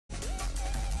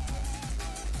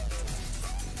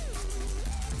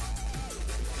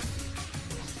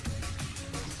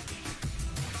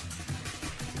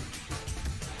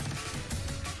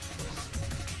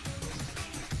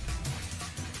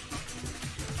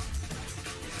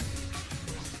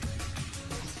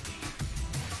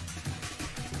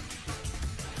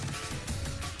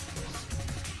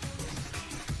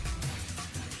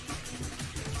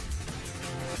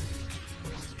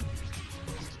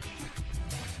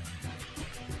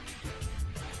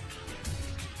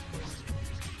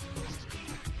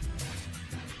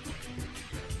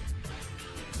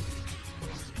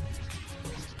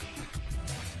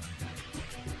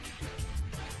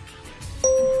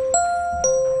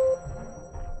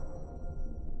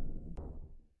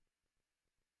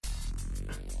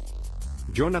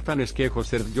Jonathan Esquejo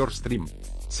ser your stream.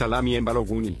 Salami en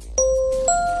Baloguni.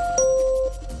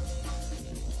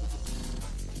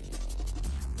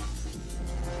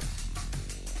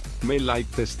 May like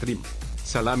the stream.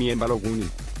 Salami en Baloguni.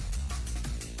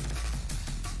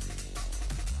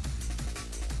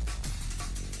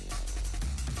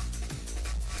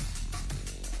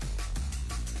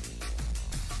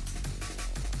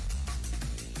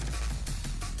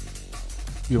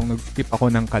 Yung nag-skip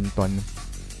ako ng kanton.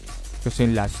 Kasi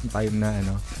yung last time na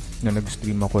na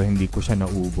nag-stream ako, hindi ko siya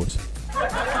naubos.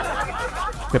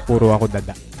 Kasi puro ako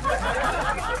dada.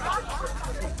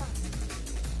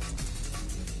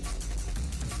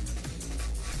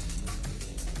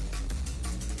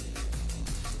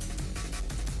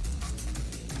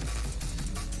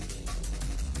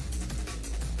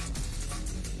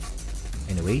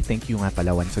 Anyway, thank you nga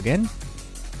pala once again.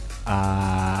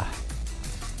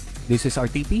 This is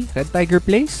RTP, Red Tiger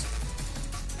Place.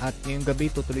 At ngayong gabi,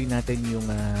 tutuloy natin yung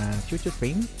Choo-Choo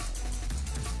Train.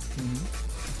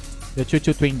 The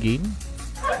Choo-Choo Train game.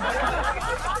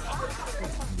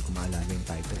 Hindi ko maalala yung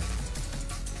title.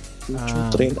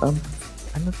 Choo-Choo Train,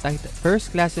 ano title?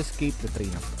 First Class Escape, the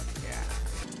Train of Thought. Yeah.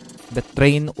 The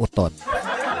Train Utot.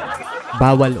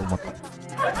 Bawal umutot.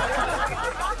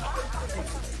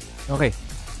 Okay.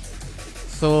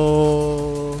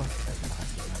 So,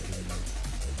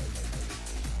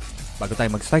 bago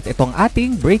tayo mag-start, ito ang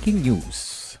ating breaking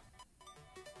news.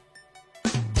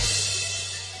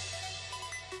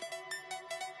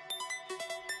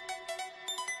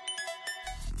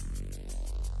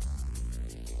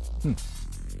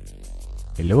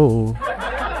 Hello.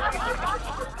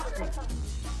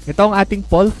 Ito ang ating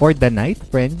poll for the night,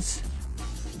 friends.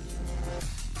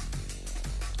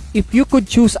 If you could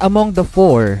choose among the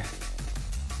four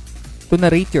to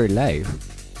narrate your life,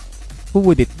 who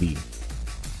would it be?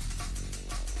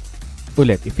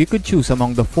 Ulit, if you could choose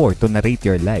among the four to narrate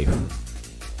your life,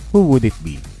 who would it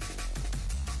be?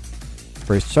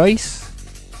 First choice,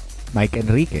 Mike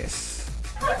Enriquez.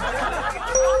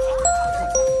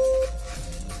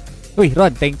 Uy,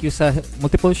 Rod, thank you sa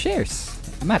multiple shares.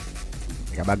 Matt,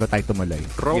 teka, bago tayo tumuloy.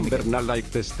 Ron Bernal like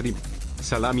the stream.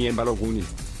 Salami en Baloguni.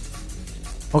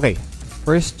 Okay,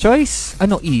 first choice,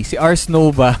 si Ars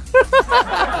Nova.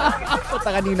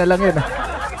 Puta, kanina lang yun.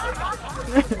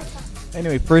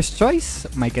 Anyway, first choice,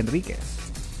 Mike Enriquez.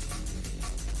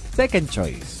 Second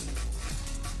choice,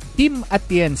 Tim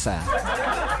Atienza.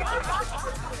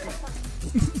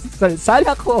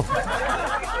 Sala ko.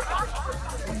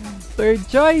 Third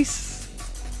choice,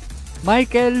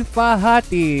 Michael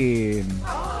Fahatin.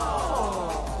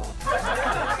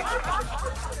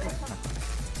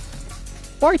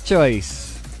 Fourth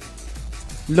choice,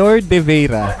 Lord De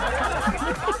Vera.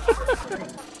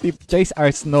 Fifth choice,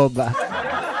 Ars Nova.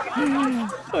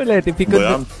 Ulit, if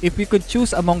you could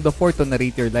choose among the four to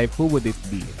narrate your life, who would it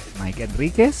be? Mike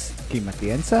Enriquez, Kim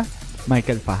Atienza,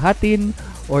 Michael Fahatin,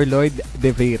 or Lord De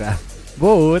Vera?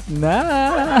 Vote na!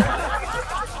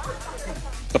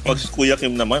 Kapag si Kuya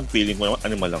Kim naman, feeling ko naman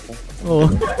animal ako. Oh.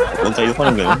 Huwag kayo pa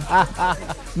ng ganun.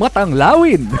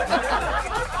 Matanglawin!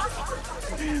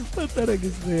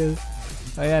 Pataragis na yun.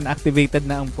 Ayan, activated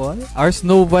na ang poll. Ars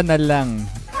Nova na lang.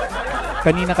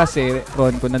 Kanina kasi,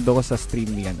 Ron, kung nando ko sa stream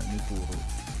ni Puro,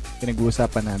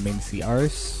 pinag-uusapan namin si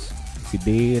Ars, si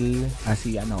Dale,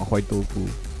 si Accord Tofu,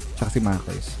 tsaka si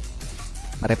Makers.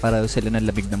 Pare-pareho sila ng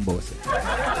labig ng boses.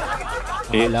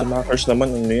 Si Makers naman,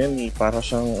 para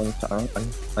siyang,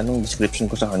 anong description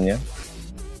ko sa kanya?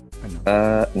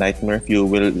 Nightmare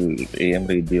Fuel AM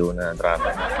radio na drama.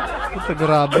 Ito,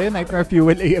 grabe, Nightmare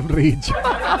Fuel AM radio.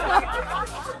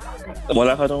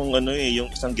 Wala ka nung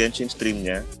yung isang Genshin stream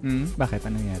niya. Bakit?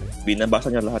 Anong nangyari? Binabasa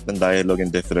niya lahat ng dialogue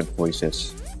in different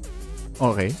voices.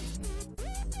 Okay.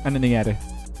 Ano nangyari?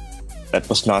 That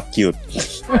was not cute.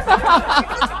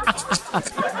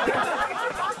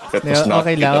 That was not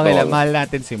okay cute lang, at okay all. lang. Mahal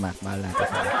natin si Mac.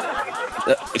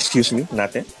 Excuse me?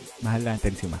 Natin? Mahal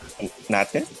natin si Mac.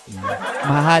 Natin?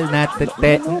 Mahal natin.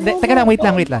 Teka lang, wait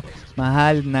lang.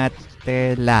 Mahal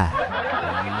natela.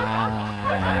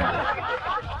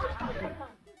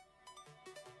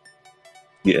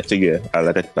 Yeah, sige. I'll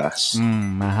let it pass.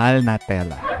 Mahal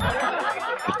natela.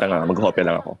 Ito nga, mag-hopya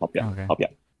lang ako. Hopya. Okay.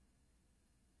 Hopya.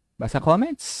 Basa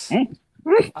comments?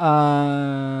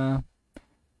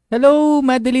 Hello,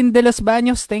 Madeline de los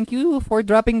Baños. Thank you for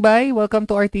dropping by. Welcome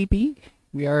to RTP.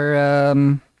 We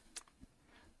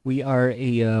are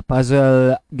a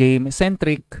puzzle game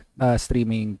centric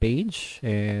streaming page,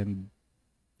 and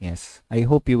yes, I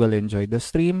hope you will enjoy the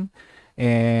stream.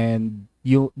 And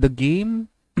the game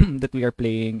that we are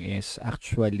playing is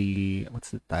actually,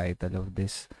 what's the title of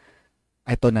this?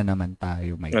 Ito na naman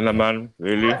tayo, my Ano naman?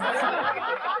 Really?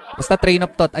 Basta train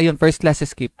of thought. Ayun, first class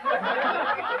skip.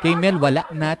 Camel, wala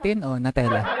natin. O,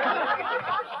 natela.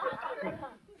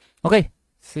 Okay.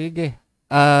 Sige.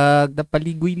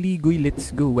 Napaligoy-ligoy. Let's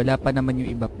go. Wala pa naman yung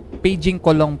iba. Paging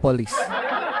Colong Police.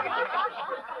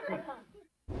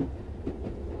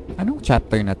 Anong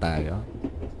chapter na tayo?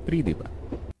 3, di ba?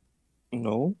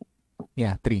 No.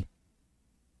 Yeah, 3.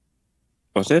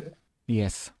 Was it?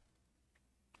 Yes.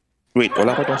 Wait,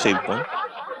 wala pa itong save point?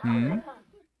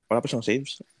 Wala pa siyang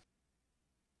saves?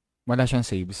 Wala siyang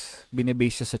saves.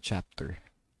 Binibase siya sa chapter.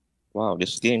 Wow,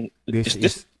 this game... This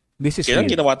is Kailan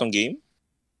real. ginawa tong game?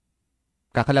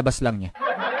 Kakalabas lang niya.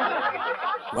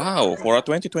 Wow, for a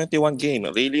 2021 game,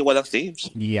 really walang saves?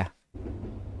 Yeah.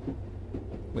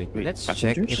 Wait, let's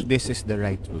check if this is the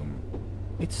right room.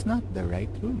 It's not the right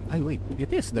room. Ay, wait.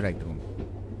 It is the right room.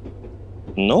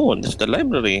 No, this is the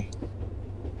library.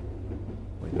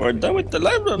 We're done with the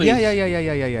library.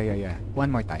 Yeah.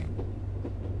 One more time.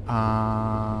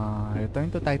 Return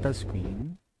to title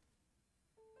screen.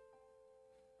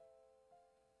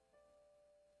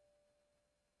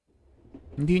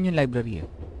 Hindi yun yung library eh.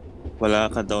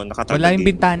 Wala ka daw nakatag. Wala yung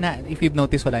bintana. If you've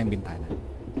noticed, wala yung bintana.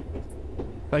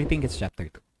 So I think it's chapter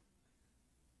 2.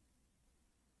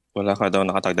 Wala ka daw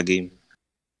nakatag na game.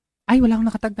 Ay, wala akong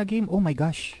nakatag na game. Oh my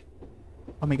gosh.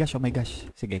 Oh my gosh.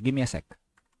 Sige, give me a sec.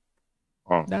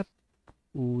 Oh. Dap.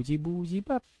 Uji-buji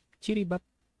bap. Chiri-bap.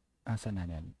 Saan na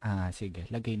yan? Sige.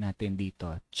 Lagay natin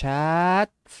dito.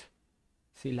 Chat.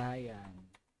 Sila yan.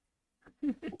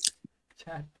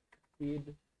 Chat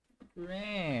with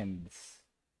friends.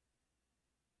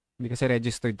 Hindi kasi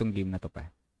registered tong game na to pa.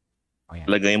 Oh,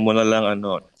 yan. Lagay mo na lang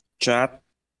chat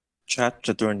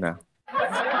return na.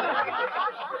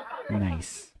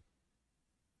 Nice.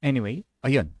 Anyway,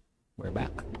 ayun. We're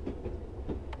back.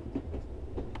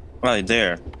 Right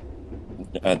there.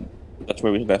 That's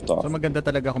where we left off. So maganda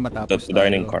talaga kung matapos That's the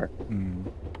dining car.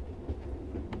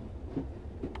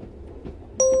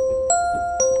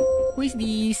 Who is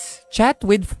this? Chat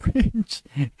with French.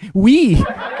 We.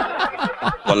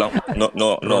 Walang,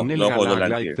 no code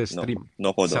lang like here. the stream.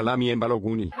 No code. Salami en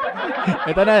baloguni.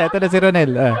 Ito na si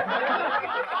Ronel.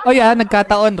 Oh yeah,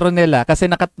 nagkataon Ronel kasi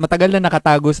matagal na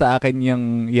nakatago sa akin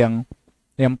yung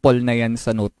poll na yan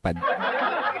sa notepad.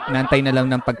 Nantay na lang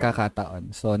ng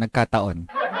pagkakataon. So nagkataon.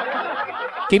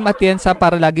 Kim Atienza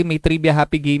para lagi may trivia,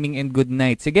 happy gaming and good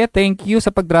night. Sige, thank you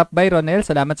sa pag-drop by Ronel.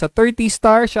 Salamat sa 30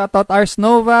 star. Shoutout Ars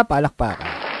Nova. Palakpakan.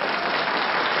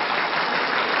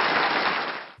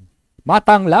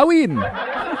 Matang Lawin.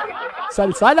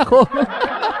 Salsala ko.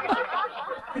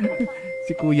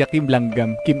 Si Kuya Kim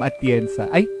Langgam. Kim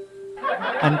Atienza. Ay,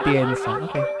 Antienza.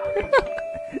 Okay.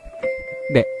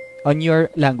 Hindi. On your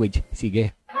language.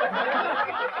 Sige.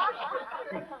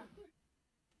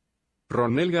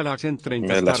 Ronel Galaxen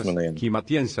 30 stars.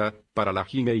 Kimatienza para la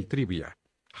Gmail trivia.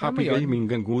 Happy gaming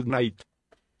and good night.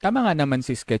 Tama nga naman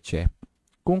si Sketch eh.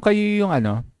 Kung kayo yung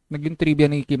naging trivia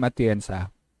ni Kim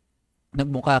Atienza,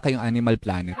 nagmukha kayong Animal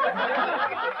Planet.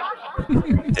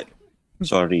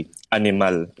 Sorry,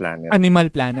 Animal Planet. Animal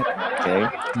Planet.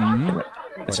 Okay?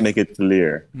 Let's make it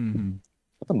clear.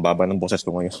 Ba't ang baba ng boses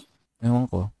ko ngayon? Ewan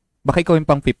ko. Baka ikaw yung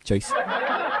pang fifth choice.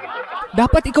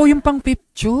 Dapat ikaw yung pang fifth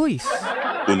choice.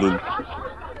 Ulul.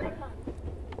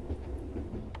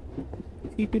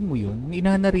 Isipin mo yun.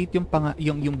 Ina-narrate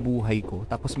yung buhay ko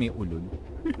tapos may ulol.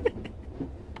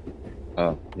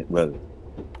 Well,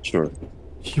 sure.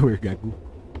 Sure, gago.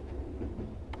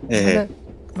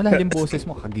 Malalim boses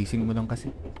mo. Kagising mo lang kasi.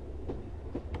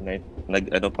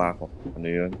 Nag-ano pa ako. Ano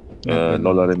yun?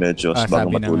 Lola Remedios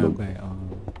bago matulog.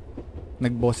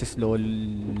 Nagboses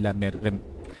Lola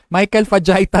Michael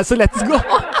Fajitas. Let's go!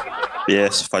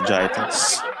 Yes,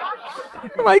 Fajitas.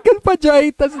 Michael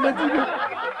Fajitas. Let's go.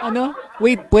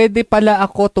 Wait, pwede pala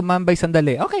ako tumambay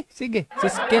sandali. Okay, sige. Si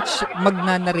Sketch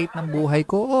magna-narrate ng buhay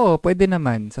ko. Pwede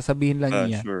naman. Sasabihin lang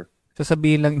niya. Sure.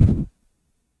 Sasabihin lang.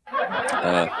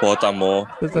 Pota mo,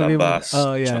 labas,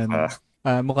 yan.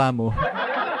 Mukha mo.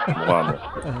 Mukha mo.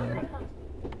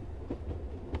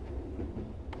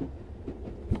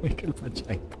 Michael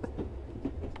Fajitas.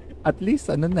 At least,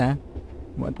 na.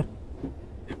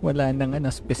 Wala nang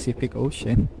specific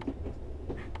ocean.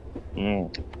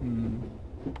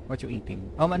 What you eating?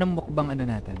 Anong mukbang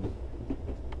natin?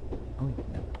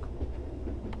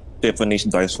 Tiffany's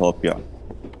Dysopia.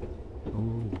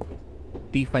 Oh.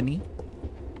 Tiffany?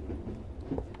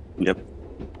 Yep.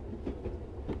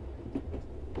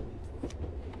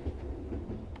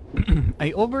 I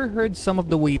overheard some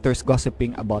of the waiters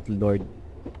gossiping about Lord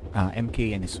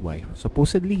MK and his wife.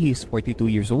 Supposedly, he is 42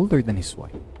 years older than his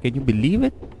wife. Can you believe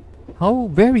it? How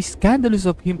very scandalous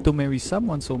of him to marry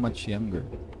someone so much younger.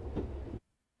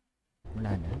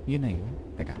 Wala na. Yun na yun.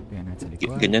 Teka, tingnan natin sa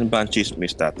likod. Ganyan ba ang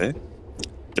chismis dati?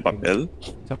 Sa papel?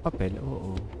 Sa papel,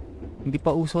 oo. Hindi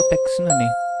pa uso text nun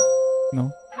eh.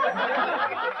 No?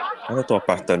 Ano to?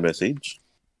 Pass the message?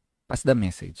 Pass the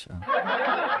message.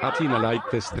 Tina like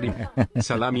the stream.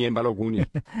 Salami and Baloguni.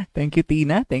 Thank you,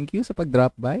 Tina. Thank you sa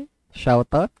pag-drop by.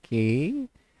 Shoutout kay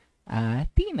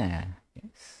Tina.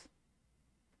 Yes.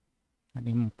 Ano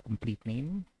yung complete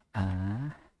name?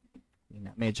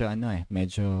 Medyo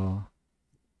medyo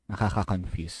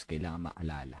nakaka-confuse. Kailangan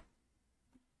maalala.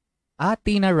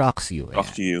 Tina rocks you.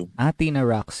 Rocks you. Tina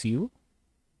rocks you.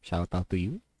 Shoutout to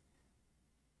you.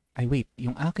 Ay, wait.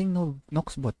 Yung aking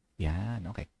Noxbot. Yan,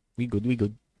 okay. We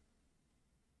good.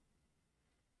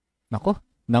 Nako,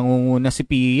 nangunguna si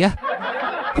Pia.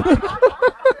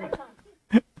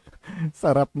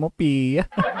 Sarap mo, Pia.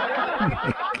 Oh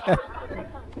my God.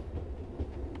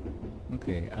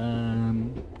 Okay,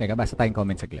 teka, basta tayong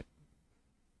comment saglit.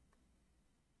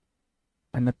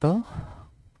 Ano to?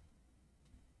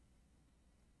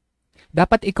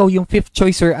 Dapat ikaw yung 5th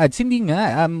choice or ads. Hindi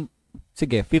nga.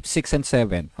 Sige, 5th, 6th, and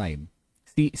 7. Fine.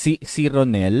 Si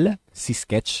Ronel, si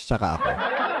Sketch, saka ako.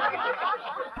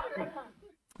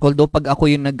 Although pag ako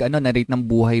yung narrate ng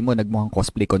buhay mo, nagmukhang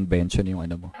cosplay convention yung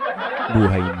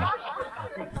buhay mo.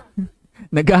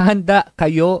 Naghahanda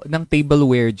kayo ng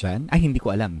tableware dyan? Ay, hindi ko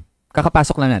alam.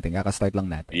 Kakapasok lang natin, kakastart lang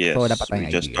natin. Yes, so, dapat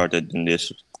we just started in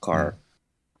this car.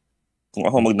 Kung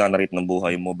ako magnanarrate ng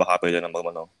buhay mo, baka pwede na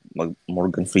mag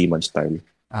Morgan Freeman style.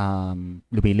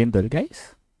 Lumilindol,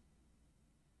 guys.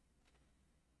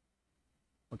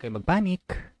 Okay, mag-panic.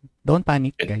 Don't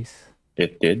panic, guys.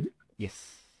 It did?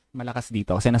 Yes. Malakas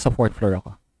dito kasi nasa 4th floor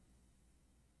ako.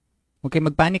 Okay,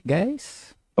 mag-panic,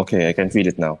 guys. Okay, I can feel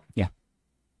it now. Yeah.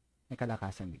 May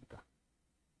kalakasan dito.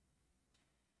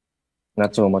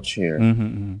 Not so much here.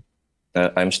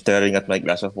 I'm staring at my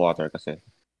glass of water kasi.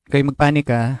 Okay,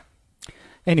 mag-panic ka.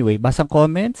 Anyway, basang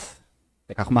comments.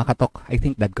 Teka, kumakatok. I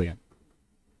think dad ko yun.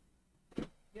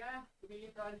 Yeah,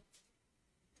 tumilitol.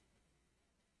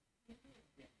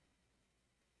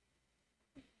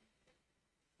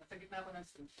 Nasa gitna ako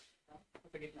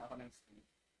ng stream.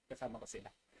 Kasama ko sila.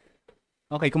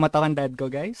 Okay, kumatok ang dad ko,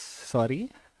 guys.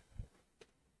 Sorry.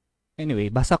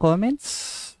 Anyway, basa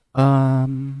comments.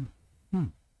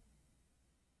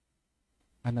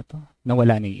 Ano to?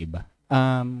 Nawala na yung iba.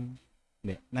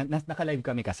 Hindi. Naka-live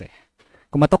kami kasi.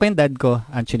 Kumatok yung dad ko,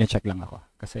 chine-check lang ako.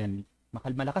 Kasi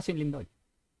malakas yung lindol.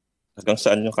 Hanggang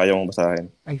saan nyo kayong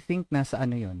basahin? I think nasa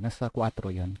yun. Nasa 4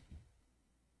 yun.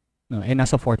 No,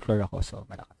 nasa 4th floor ako. So,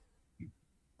 malakas.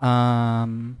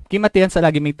 Kimatian sa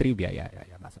lagi may trivia. Yeah.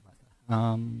 Basa.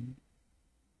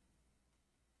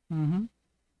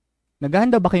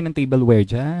 Naghahanda ba kayo ng tableware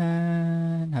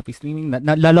dyan? Happy streaming.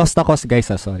 Nalost ako, guys.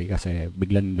 Sorry, kasi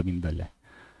biglang lumindol.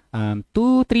 2,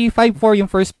 3, 5, 4 yung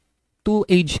first 2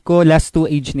 age ko, last 2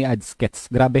 age ni Adskets.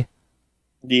 Grabe.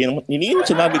 Hindi yung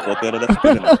sinabi ko, pero that's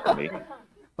good enough for me.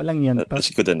 Walang yan. That's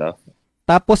good enough.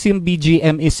 Tapos yung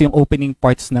BGM is yung opening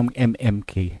parts ng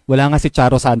MMK. Wala nga si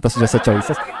Charo Santos dyan sa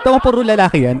choices. Ito puro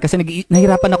lalaki yan kasi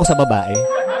nahirapan ako sa babae.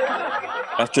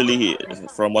 Actually,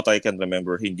 from what I can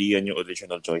remember, hindi yan yung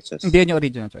original choices. Hindi yan yung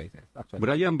original choices. Actually.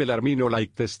 Brian Bellarmino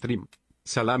like the stream.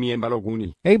 Salami and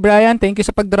Baloguni. Hey Brian, thank you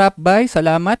sa pag-drop by.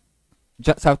 Salamat.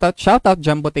 Shoutout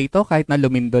Jam Potato kahit na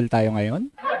lumindol tayo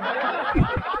ngayon.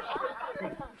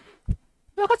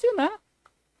 Lakas yun ha.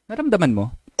 Naramdaman mo?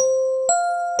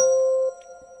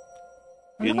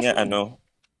 Yun nga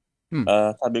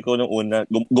sabi ko nung una,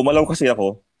 gumalaw kasi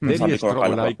ako. Sabi ko,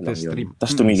 akala ko lang yun.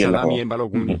 Tapos tumigil ako.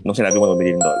 Nung sinabi mo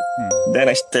lumilindol. Then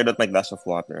I stared at my glass of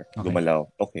water. Okay. Gumalaw.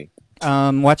 Okay.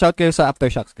 Watch out kayo sa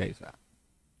aftershocks, guys.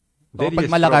 So, pag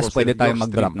malakas, pwede tayong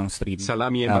mag-drop ng stream.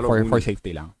 For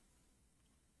safety lang.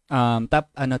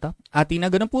 Ano to? Tina,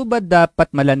 ganun po ba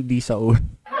dapat malandi sa ulo?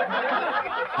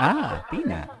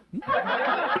 Tina.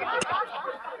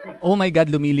 Oh my God,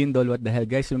 lumilindol. What the hell,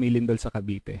 guys? Lumilindol sa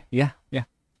Cavite. Yeah.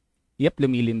 Yep,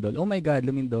 lumilindol. Oh my God,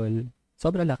 lumindol.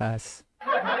 Sobrang lakas.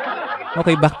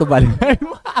 Okay, back to Valor.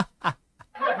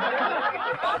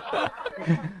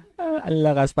 Ang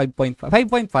lakas, 5.5.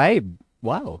 5.5.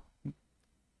 Wow.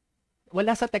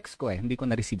 Wala sa text ko Hindi ko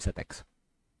na-receive sa text.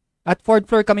 At 4th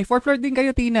floor kami. 4th floor din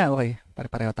kayo, Tina. Okay,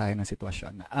 pare-pareho tayo ng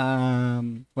sitwasyon.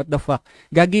 What the fuck?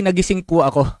 Gagi, nagising po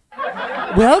ako.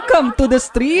 Welcome to the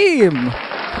stream!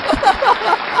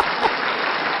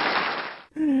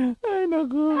 Ay,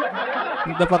 naku.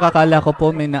 Hindi pa kakala ko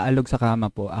po may naalog sa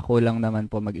kama po. Ako lang naman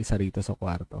po mag-isa rito sa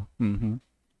kwarto.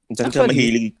 Diyan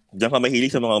ka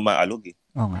mahilig sa mga maalog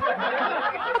Oo nga.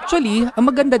 Actually, ang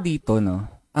maganda dito, no?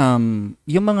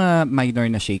 yung mga minor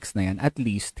na shakes na yan, at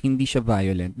least, hindi siya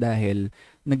violent dahil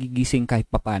nagigising kahit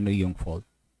papano yung fault.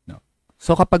 No?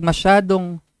 So, kapag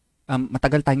masyadong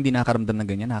matagal tayong hindi nakaramdam ng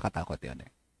ganyan, nakakatakot yun.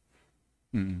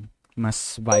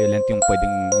 Mas violent yung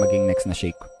pwedeng maging next na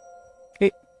shake.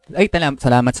 Ay,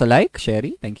 salamat sa like,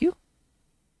 Sherry. Thank you.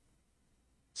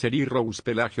 Seri Rose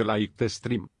Pelagio like the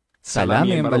stream.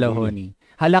 Salami yung balahoni.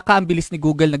 Halaka, ang bilis ni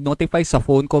Google nag-notify sa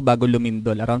phone ko bago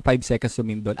lumindol. Around 5 seconds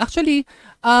lumindol. Actually,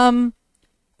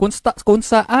 kung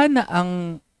saan na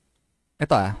ang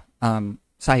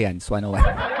Science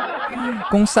 101.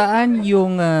 Kung saan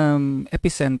yung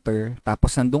epicenter,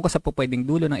 tapos nandun ka sa pwedeng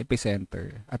dulo ng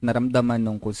epicenter at naramdaman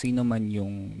nung kung sino man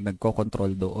yung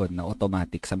nagko-control doon na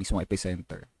automatic sa mismong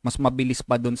epicenter, mas mabilis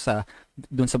pa dun sa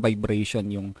vibration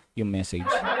yung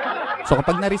message. So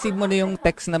kapag na-receive mo na yung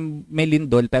text na may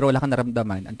lindol pero wala kang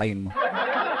naramdaman, antayin mo.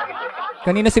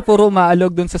 Kanina si Puro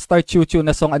umaalog dun sa Star Chuchu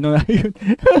na song ano na yun.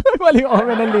 Maling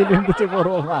omen ng lilindol si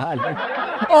Puro umaalog.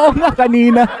 Oo nga,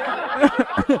 kanina.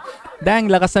 Dang,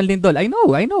 lakas ng lindol. I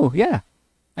know. Yeah.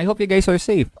 I hope you guys are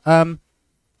safe.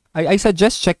 I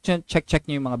suggest check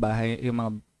niyo yung mga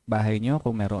bahay niyo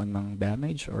kung meron mang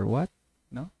damage or what,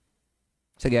 no?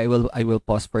 Sige, I will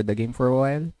pause for the game for a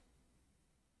while.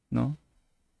 No?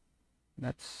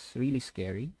 That's really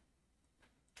scary.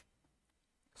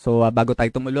 So, bago tayo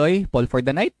tumuloy, poll for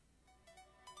the night.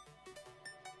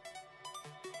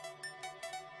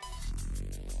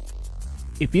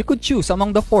 If you could choose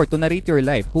among the 4 to narrate your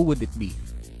life, who would it be?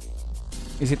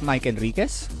 Is it Mike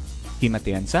Enriquez, Kim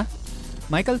Atienza,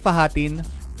 Michael Fahatin,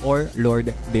 or Lord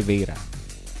De Vera?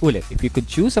 Ulit, if you could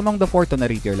choose among the 4 to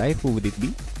narrate your life, who would it be?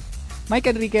 Mike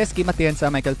Enriquez, Kim Atienza,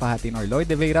 Michael Fahatin, or Lord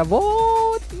De Vera?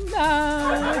 Vote na!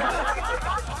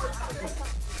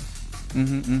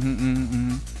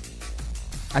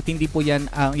 At hindi po yan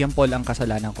poll ang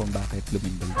kasalanan kung bakit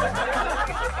lumindol na.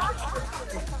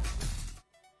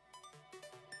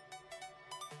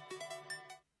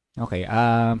 Okay,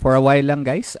 for a while lang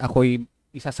guys,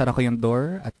 isasara ko yung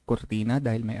door at kurtina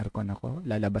dahil may aircon ako.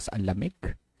 Lalabas ang lamig.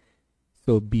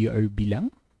 So, BRB lang.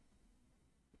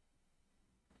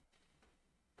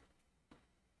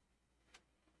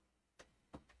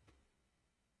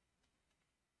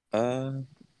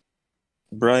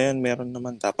 Brian, meron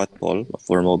naman dapat poll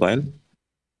for mobile?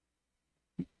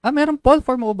 Meron poll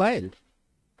for mobile.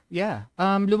 Yeah,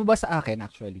 lumabas sa akin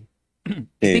actually.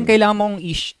 I think kailangan mong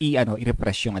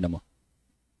i-refresh yung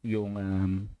yung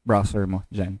browser mo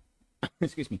dyan.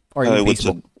 Excuse me. Or yung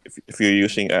Facebook. If you're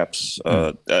using apps,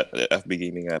 the FB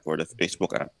Gaming app or the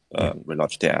Facebook app,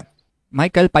 relaunch the app.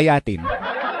 Michael Payatin.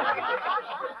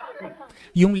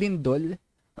 Yung lindol,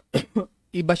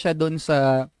 iba siya doon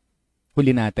sa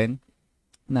huli natin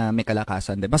na may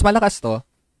kalakasan din. Mas malakas to,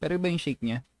 pero iba yung shake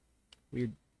niya.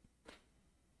 Weird.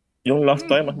 Yung last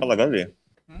time, mas malagal eh.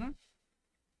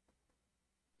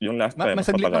 Yung last time, mas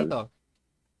masaglit matagal. lang to.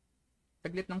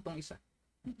 Saglit lang tong isa.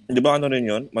 Di ba rin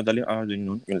yun? Madaling araw din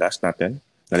yun, yung last natin.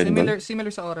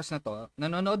 Similar sa oras na to.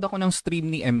 Nanonood ako ng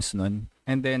stream ni Ems nun.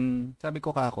 And then, sabi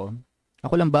ko ako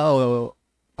lang ba o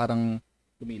parang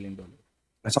tumilindol?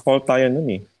 Nasa call tayo nun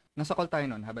eh. Nasa call tayo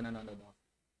nun habang nanonood ako.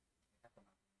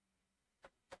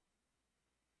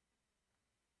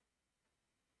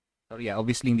 Sorry,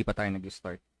 obviously hindi pa tayo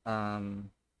nag-start.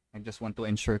 I just want to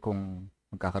ensure kung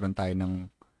magkakaroon tayo ng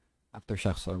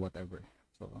aftershocks or whatever.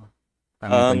 So,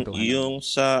 yung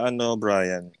sa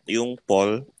Brian, yung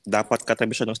poll, dapat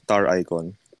katabi siya ng star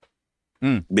icon.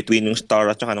 Between yung star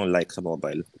at saka ng like sa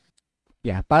mobile.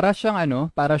 Yeah, para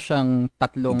siyang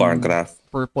tatlong bar graph.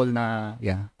 Purple na,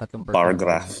 tatlong purple. Bar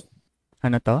graph.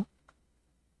 Ano to?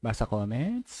 Basa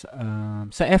comments.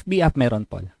 Sa FB app meron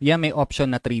poll. May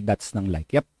option na 3 dots ng like.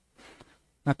 Yep.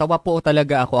 Natawa po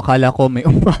talaga ako. Akala ko may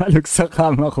umalog sa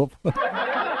kama ko.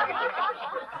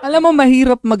 Alam mo,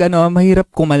 mahirap mahirap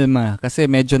kumalma kasi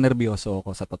medyo nervyoso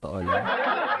ako sa totoo lang.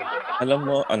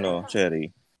 Alam mo,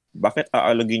 Cherry, bakit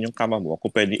aalugin yung kama mo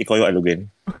kung pwede ikaw yung alugin?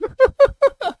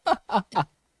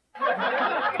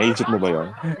 Naisip mo ba yun?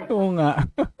 Oo nga.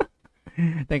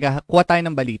 Teka, kuha tayo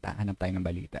ng balita. Hanap tayo ng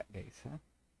balita, guys. Ha?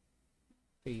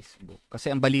 Facebook.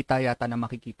 Kasi ang balita yata na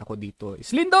makikita ko dito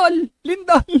is Lindol!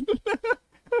 Lindol!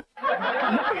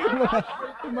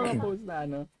 yung mga post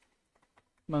na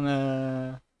mga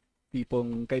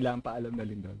tipong kailangan pa alam na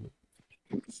lindol.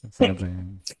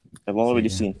 I've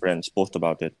already seen friends post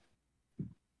about it.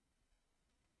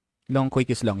 Long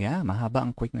quick is long. Yeah, mahaba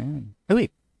ang quick na yun.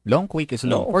 Wait. Long quick is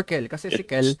long. For Kel. Kasi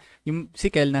si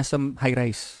Kel nasa high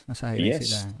rise. Nasa high rise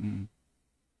sila.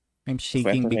 I'm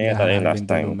shaking bigla.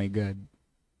 Oh my God.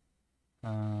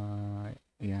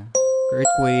 Yeah.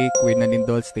 Earthquake. Weird na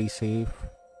lindol. Stay safe.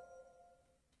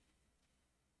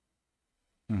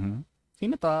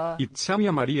 Sino to?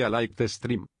 Itsamia Maria like the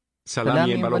stream.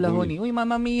 Salami Balahoni. Uy,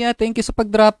 Mama Mia, thank you sa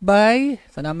pag-drop by.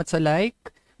 Salamat sa like.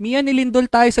 Mia, nilindol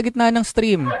tayo sa gitna ng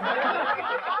stream.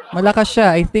 Malakas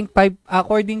siya. I think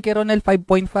according kay Ronel,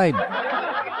 5.5.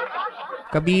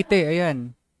 Cavite,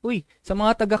 ayan. Uy, sa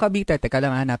mga taga Cavite, teka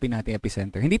lang, hanapin natin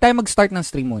epicenter. Hindi tayo mag-start ng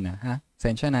stream muna, ha?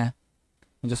 Sensya na.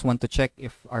 I just want to check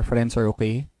if our friends are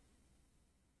okay.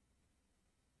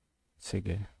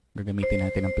 Sige. Gagamitin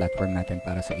natin ang platform natin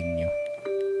para sa inyo.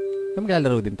 So,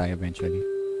 maglalaro din tayo eventually.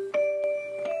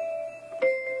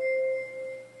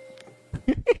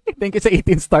 Thank you sa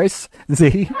 18 stars,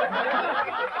 Zay.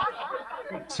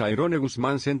 Sa Irone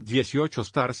Guzmán sent 18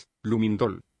 stars,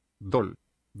 Lumindol. Dol.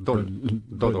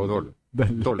 Dododol.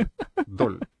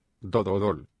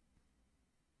 Dododol.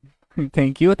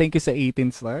 Thank you sa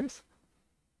 18 stars.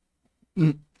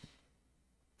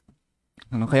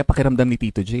 Ano kaya pakiramdam ni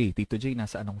Tito J? Tito J,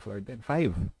 nasa anong floor din?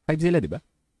 5 sila, di ba?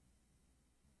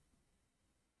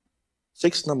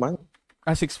 6 naman.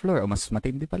 6th floor. Mas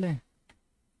matindi pala eh.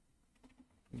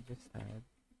 We just had...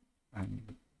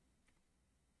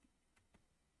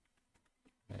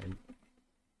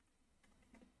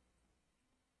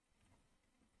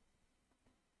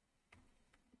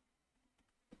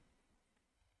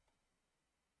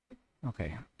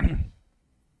 Okay.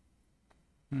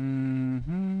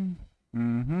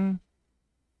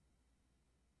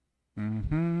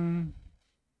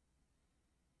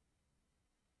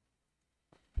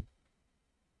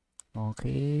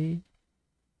 Okay.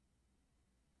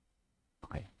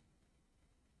 Okay.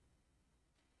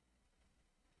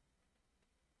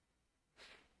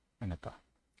 Ano to?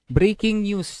 Breaking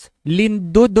news.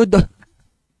 Lindododo.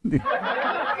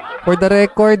 For the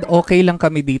record, okay lang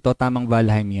kami dito. Tamang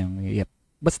Valheim yung. Yep.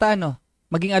 Basta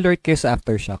maging alert kayo sa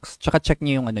aftershocks. Tsaka check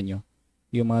niyo yung nyo.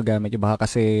 Yung mga gamit nyo. Baka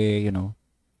kasi,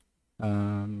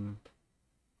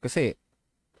 kasi,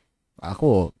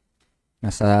 ako,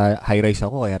 nasa high-rise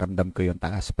ako, kaya ramdam ko yung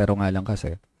taas. Pero nga lang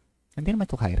kasi, hindi naman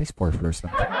ito high-rise, 4 floors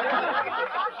lang.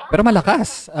 Pero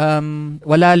malakas.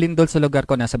 Wala lindol sa lugar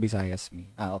ko, nasa Visayas.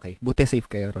 Okay. Buti safe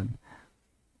kayo ron.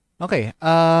 Okay.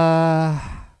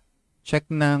 Check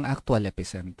ng actual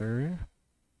epicenter.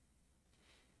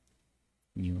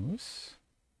 News.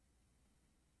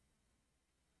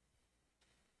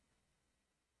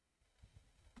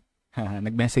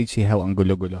 Nag-message si Hao, ang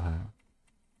gulo-gulo ha.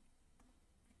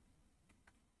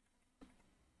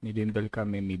 Nilindol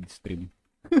kami midstream.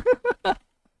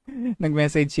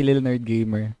 Nag-message si Lil Nerd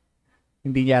Gamer.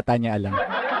 Hindi yata niya alam.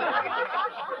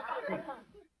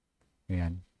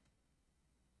 Ayan.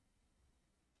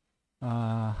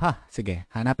 Sige.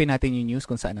 Hanapin natin yung news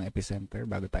kung saan ang epicenter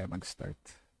bago tayo mag-start.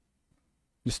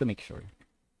 Just to make sure.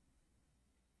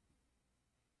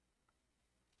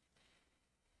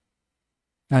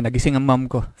 Nagising ang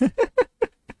mom ko.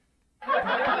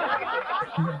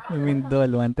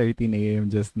 Windol, 1:13 AM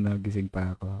just nagising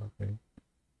pa ako. Okay.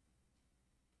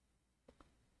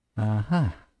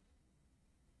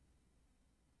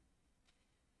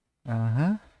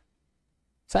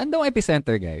 Saan daw ang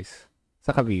epicenter, guys?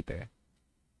 Sa Cavite.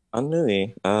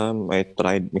 I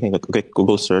tried making a quick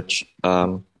Google search.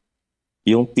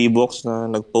 Yung P-box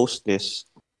na nag-post is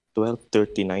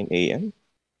 12:39 AM.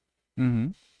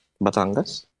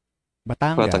 Batangas.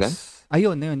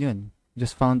 Ayun, yun.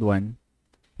 Just found one.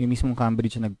 Yung mismong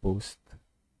Cambridge na nag-post.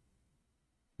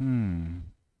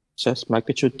 Says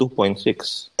magnitude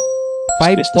 2.6.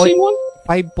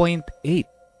 5.8.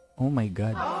 Oh my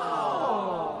God.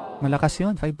 Malakas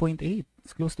yun, 5.8.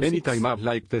 It's close to 6. Anytime I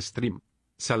like the stream.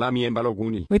 Salami en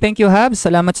Baloguni. We thank you, Habs.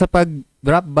 Salamat sa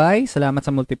pag-drop by. Salamat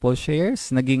sa multiple shares.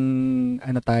 Naging,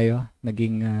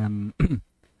 naging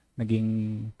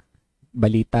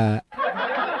balita.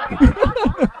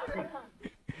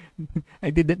 I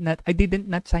didn't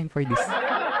not sign for this.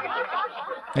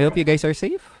 I hope you guys are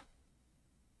safe.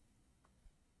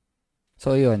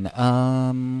 So yun,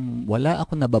 wala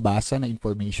ako nababasa na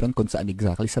information kung saan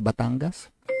exactly sa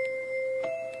Batangas.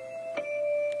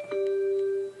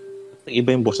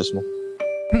 Iba yung boses mo.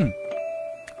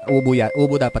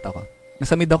 Ubo dapat ako.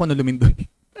 Nasa mid ako na lumindoy.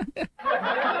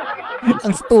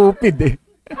 Ang stupid eh.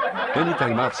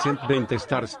 Anytime I've sent 20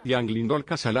 stars, yang lindol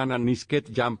kasalanan ni Sket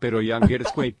Jam pero yang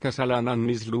earthquake kasalanan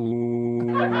ni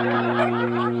Slur.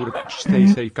 Stay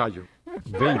safe kayo.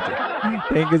 20.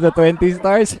 Thank you sa 20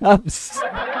 stars, Habs.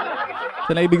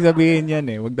 So na ibig sabihin yan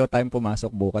eh. Huwag daw tayong pumasok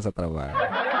bukas sa trabaho.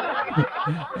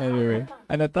 Anyway.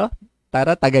 Ano to?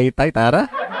 Tara, Tagaytay,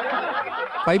 Tara?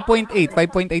 5.8.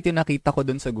 5.8 yung nakita ko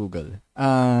dun sa Google.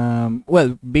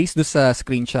 Well, based do sa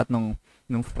screenshot nung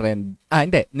friend.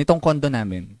 Hindi. Nitong condo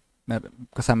namin.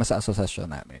 Kasama sa asosasyon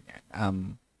namin.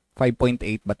 Yan.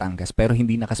 5.8 Batangas, pero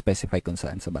hindi naka-specify kung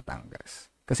saan sa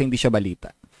Batangas. Kasi hindi siya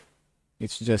balita.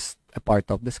 It's just a part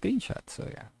of the screenshot. So,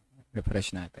 yeah.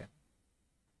 Refresh natin.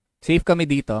 Safe kami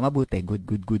dito. Mabuti.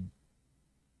 Good.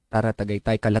 Tara,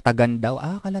 Tagaytay. Kalatagan daw.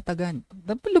 Kalatagan.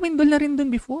 Lumindol na rin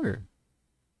dun before.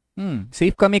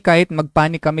 Safe kami kahit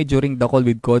magpanik kami during the call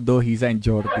with Kodo, Hiza, and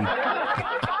Jordy.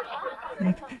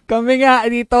 Kami nga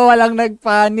dito walang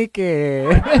nagpanik eh.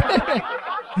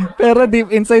 Pero deep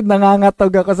inside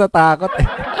nangangatog ako sa takot eh.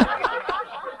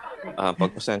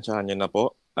 Pagpasensyahan niyo na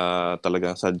po.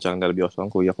 Talagang sadyang nervyoso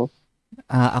ang kuya ko.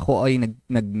 Ako ay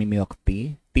nagmi-milk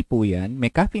tea. Tea po yan.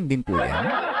 May caffeine din po yan.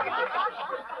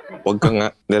 Huwag ka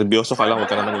nga. Nervyoso ka lang.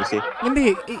 Huwag ka naman isi.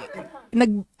 Hindi.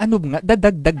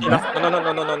 Dadagdag na.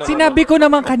 No. Sinabi ko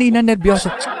naman kanina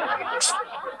nervyoso.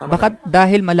 Baka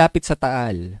dahil malapit sa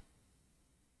Taal.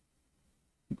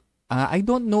 I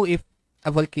don't know if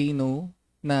a volcano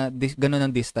na gano'n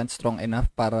ang distance strong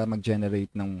enough para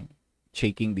mag-generate ng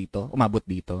shaking dito. Umabot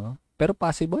dito. Pero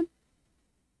possible.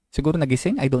 Siguro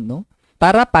nagising. I don't know.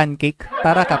 Tara pancake.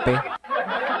 Tara kape.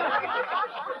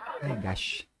 Ay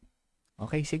gosh.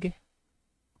 Okay, sige.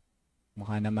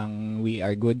 Mukha namang we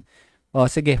are good.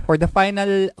 Sige. For the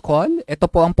final call, ito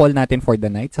po ang poll natin for the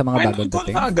night sa mga bagong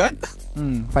dating. Final call agad?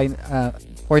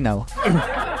 For now.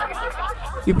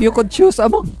 If you could choose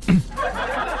among...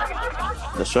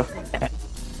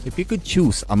 If you could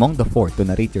choose among the four to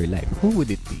narrate your life, who would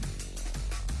it be?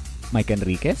 Mike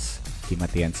Enriquez? Kim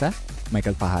Atienza?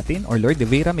 Michael Pahatin? Or Lord De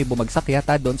Vera? May bumagsak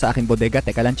yata doon sa aking bodega.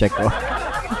 Teka lang, check ko.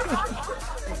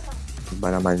 Ba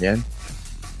naman yan?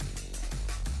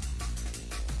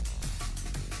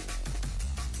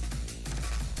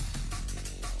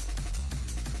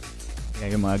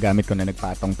 Yan yung mga gamit ko na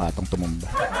nagpatong-patong tumumba.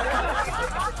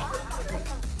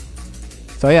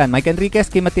 So ayan, Mike Enriquez,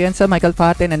 Kim Atienza, Michael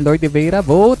Pahatin, and Lord De Vera.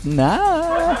 Vote na!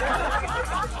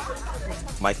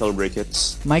 Michael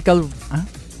Ricketts. Michael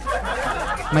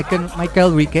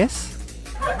Riquez?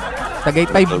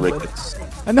 Tagaytay. Michael Ricketts.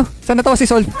 Ano? Saan natawa si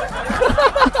Sol?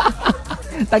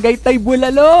 Tagaytay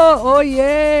Bulalo! Oh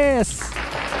yes!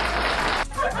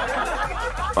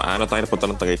 Paano tayo napunta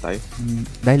ng Tagaytay?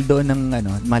 Dahil doon ng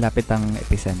malapit ang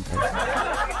epicenter.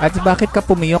 At bakit ka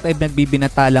pumiyok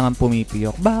nagbibinata lang ang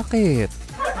pumipiyok? Bakit?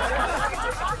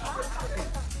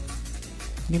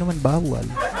 Hindi naman bawal.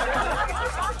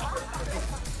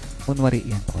 Kunwari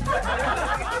yan.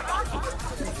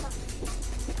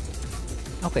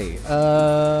 Okay.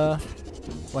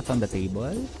 What's on the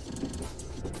table?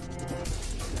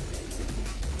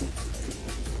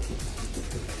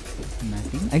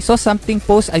 Nothing. I saw something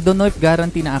post. I don't know if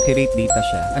guarantee na accurate data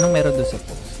siya. Anong meron doon sa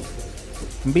post?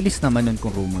 Ang bilis naman nun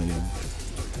kung rumor yun.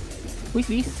 Who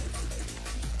is this?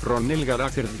 Ronel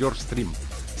Garager your stream.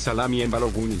 Salami en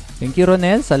Baloguni. Thank you,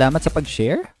 Ronel. Salamat sa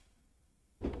pag-share.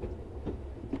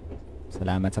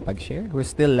 Salamat sa pag-share. We're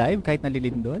still live kahit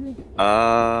nalilindol.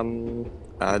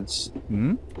 Ads.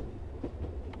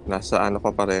 Nasa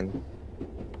ka pa rin.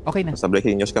 Okay na. Nasa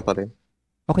breaking news ka pa rin.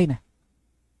 Okay na.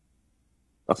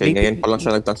 Okay, ngayon pa lang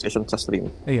siya nag-transition sa stream.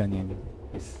 Ayun, yan.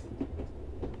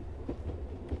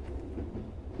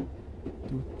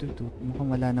 Mukhang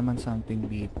wala naman something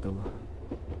dito.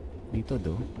 Dito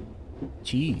do.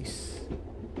 Cheese.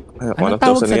 Ano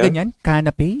tawag sa ganyan?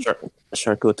 Canapé?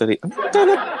 Charcuterie.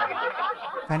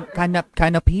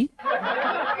 Canapé?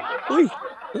 Uy,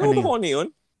 ano mo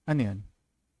yun? Ano yun?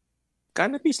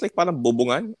 Canapé is like parang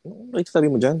bubungan. Ano sabi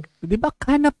mo dyan? Di ba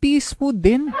canapé is food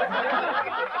din?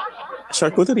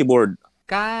 Charcuterie board.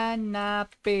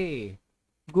 Canapé.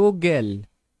 Google.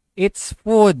 It's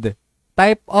food.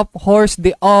 Type of horse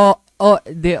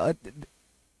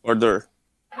Order.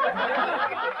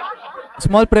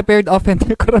 Small prepared often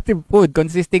decorative food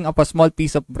consisting of a small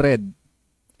piece of bread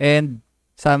and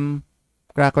some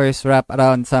crackers wrapped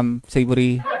around some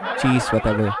savory cheese,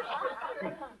 whatever.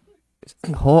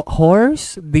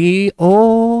 Horse?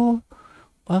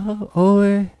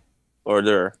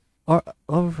 Order.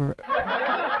 Over.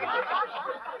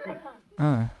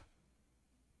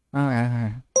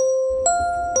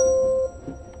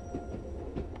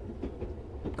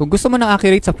 Kung gusto mo ng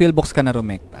accurate sa Philbox ka na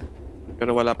rumekta.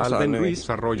 Pero wala pa sa Alvin Luis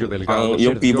Arroyo Delgado.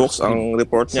 Yung P-Box, ang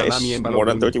report niya is more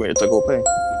than 30 minutes ago pa eh.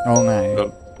 Oo nga eh.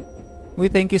 We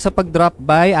thank you sa pag-drop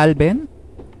by, Alvin.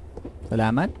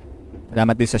 Salamat.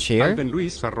 Salamat din sa share. Alvin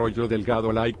Luis Arroyo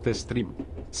Delgado like the stream.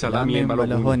 Salami en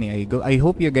Baloguni. I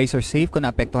hope you guys are safe kung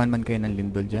naapektuhan man kayo ng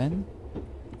lindol dyan.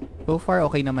 So far,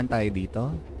 okay naman tayo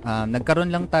dito. Nagkaroon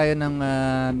lang tayo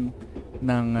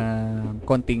ng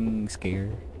konting scare.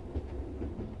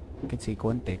 I can say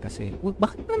konti kasi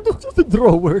bakit nandun sa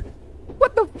drawer?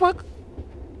 What the fuck?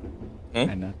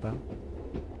 Ano to?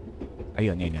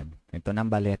 Ayun. Ito ng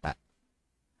baleta.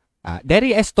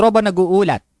 Derry Estroba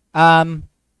nag-uulat.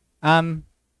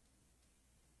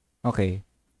 Okay.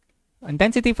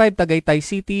 Intensity 5, Tagaytay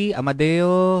City,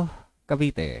 Amadeo,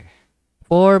 Cavite.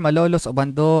 4, Malolos,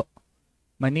 Obando,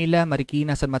 Manila,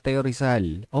 Marikina, San Mateo,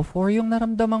 Rizal. 4 yung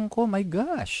naramdaman ko. My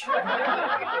gosh.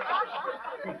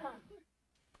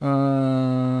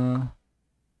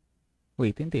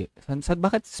 Wait, hindi.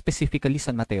 Bakit specifically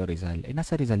San Mateo, Rizal?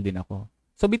 Nasa Rizal din ako.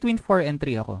 So, between 4 and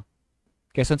 3 ako.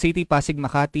 Quezon City, Pasig,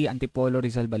 Makati, Antipolo,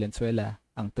 Rizal, Valenzuela.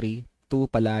 Ang 3. 2,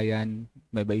 Palayan,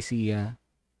 Nueva Ecija.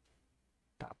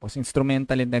 Tapos,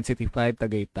 Instrumental Intensity 5,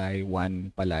 Tagaytay.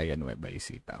 1, Palayan, Nueva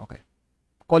Ecija. Okay.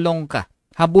 Kolong ka.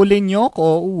 Habulin nyo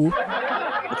ko.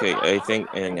 Okay, I think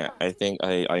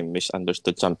I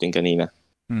misunderstood something kanina.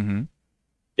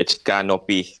 It's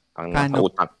canopy ang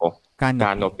nakautak ko.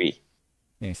 Canopy.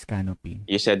 Yes, canopy.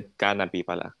 You said canopy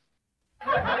pala.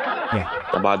 Yeah.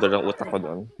 Tabado ng utak ko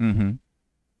doon.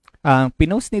 Ang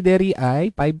pinost ni Derry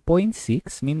ay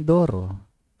 5.6 Mindoro.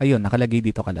 Ayun, nakalagay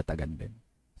dito kalatagan din.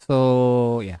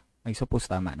 So, yeah. I suppose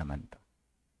tama naman to.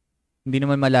 Hindi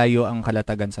naman malayo ang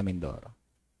kalatagan sa Mindoro.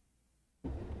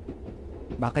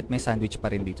 Bakit may sandwich pa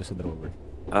rin dito sa drawer?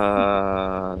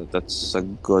 That's a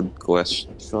good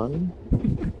question.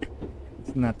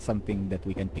 It's not something that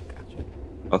we can pick actually.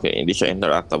 Okay, hindi siya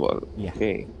interactable. Yeah.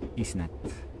 Okay. It's not.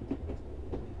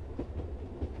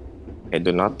 I do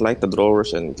not like the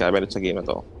drawers and cabinets sa game na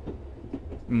to.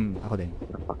 Ako din.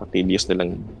 Napaka-tedious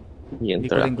nilang i-interact with. Hindi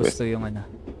ko rin gusto yung ano.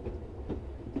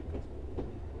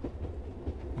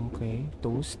 Okay,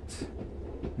 toast.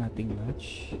 Nothing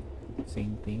much.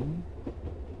 Same thing.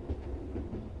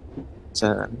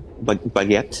 Sa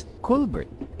baguette.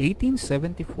 Colbert,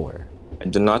 1874. I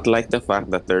do not like the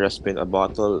fact that there has been a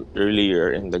bottle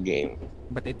earlier in the game.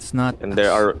 But it's not. And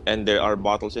there are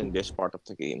bottles in this part of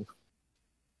the game.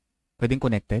 Pwedeng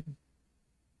connected?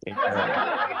 Okay.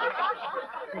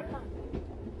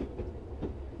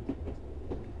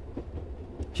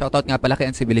 Shoutout nga pala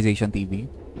kay Civilization TV.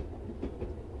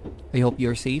 I hope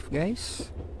you're safe,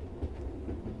 guys.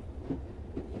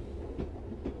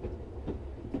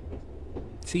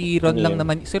 Si Ron lang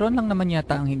naman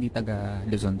yata ang hindi taga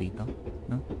Luzon dito,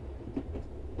 no?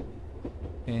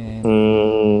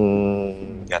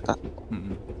 Yata.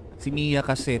 Si Mia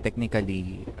kasi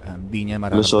technically di niya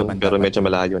mararamdaman. Luzon, pero medyo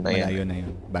malayo na yan. Malayo na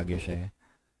yun. Baguio siya.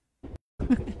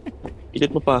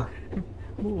 Ilit mo pa.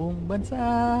 Buong bansa.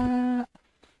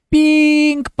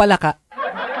 Pink palaka.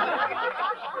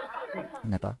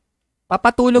 Ano to?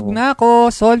 Papatulog na ako.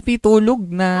 Solfi, tulog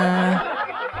na.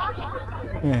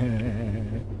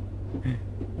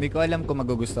 Hindi ko alam kung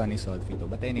magugustuhan ni Solfi to.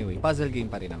 But anyway, puzzle game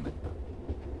pa rin naman to.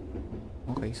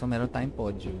 Okay, so meron tayong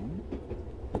podium.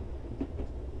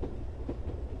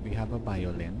 We have a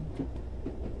violin.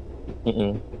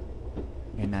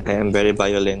 I am very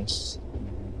violence.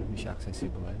 Hindi siya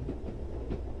accessible.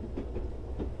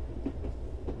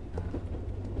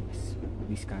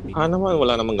 This cabinet. Naman,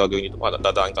 wala namang gagawin dito.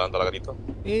 Dadaan ka lang talaga dito.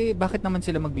 Bakit naman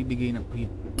sila magbibigay ng...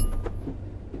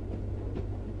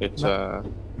 It's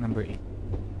number 8.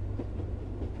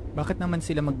 Bakit naman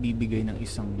sila magbibigay ng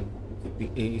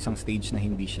isang stage na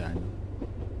hindi siya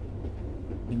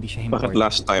important? Bakit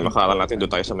last time akala natin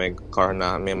doon tayo sa may car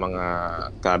na may mga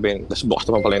cabin, tapos bukas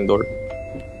naman pala yung door?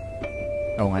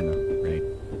 Oo nga, no? Right.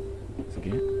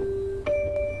 Sige.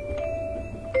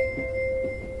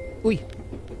 Uy!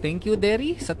 Thank you,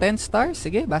 Derry, sa 10 stars.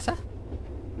 Sige, basa.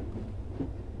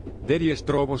 Derry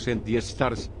Estrobos en 10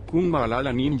 stars. Kung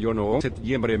maalala ninyo noong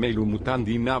Setyembre may lumutang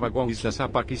din na bagong isla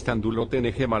sa Pakistan dulot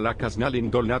NG malakas na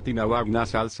lindol na tinawag na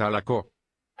salsalako.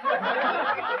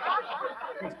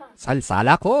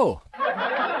 Salsalako!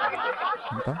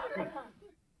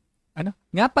 Ano?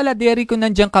 Nga pala, Derry, kung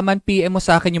nandiyan ka man, PM mo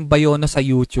sa akin yung Bayono sa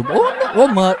YouTube.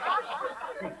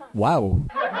 Wow!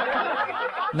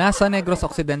 Nasa Negros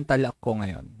Occidental ako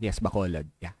ngayon. Yes, Bacolod.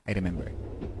 Yeah, I remember.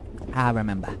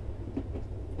 Remember.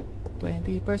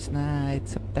 21st night,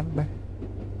 September.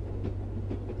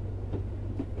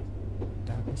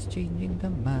 That was changing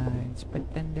the minds,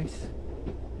 pretenders.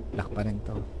 Lock pa rin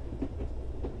to.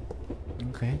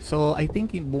 Okay, so I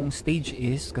think yung buong stage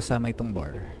is kasama itong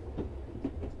bar.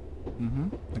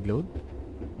 Nag-load?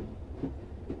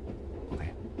 Okay.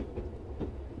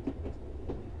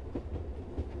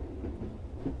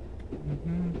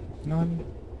 None.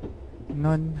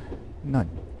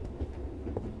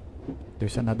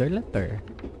 There's another letter.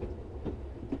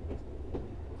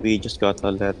 We just got a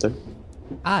letter.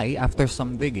 I, after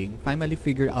some digging, finally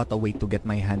figured out a way to get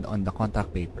my hand on the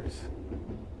contract papers.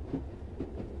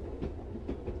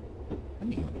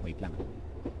 Ano yun? Wait lang.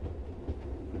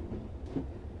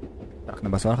 Track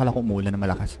Nabasa, akala ko umulan na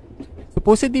malakas.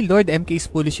 Supposedly, Lord MK is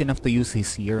foolish enough to use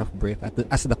his year of birth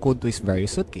as the code to his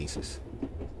various suitcases.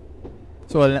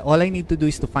 So all I need to do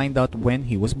is to find out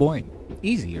when he was born.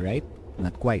 Easy, right?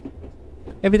 Not quite.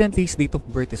 Evidently, his date of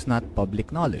birth is not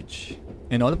public knowledge.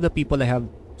 And all of the people I have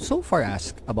so far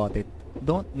asked about it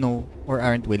don't know or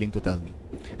aren't willing to tell me.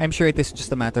 I'm sure it is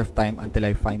just a matter of time until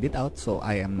I find it out, so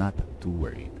I am not too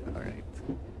worried. Alright.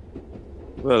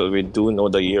 Well, we do know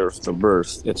the year of the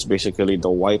birth. It's basically the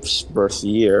wife's birth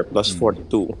year plus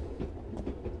 42.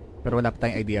 Pero wala pa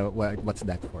tayong idea what's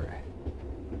that for.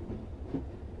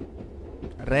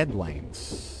 Red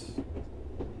wines.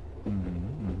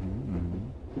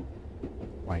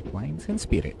 White wines and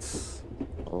spirits.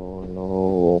 Oh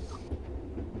no.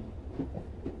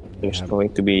 There's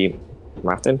going to be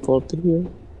math involved here.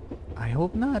 I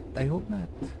hope not.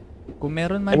 Kung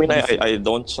meron man. I mean, I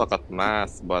don't suck at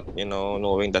math, but you know,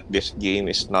 knowing that this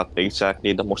game is not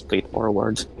exactly the most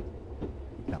straightforward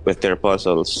with their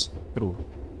puzzles. True.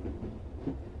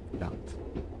 Locked.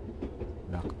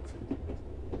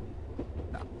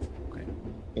 Okay. I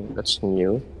think that's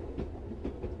new.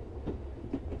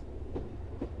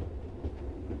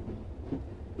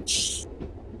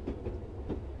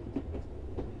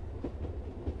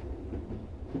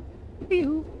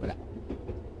 Wala.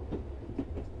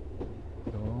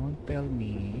 Don't tell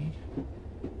me.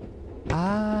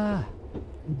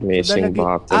 Missing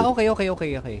bottle. Okay.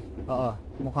 Oo.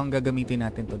 Mukhang gagamitin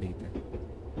natin to later.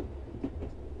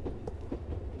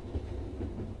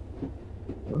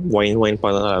 Wine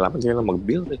pa na nalalaman sila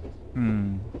mag-build eh.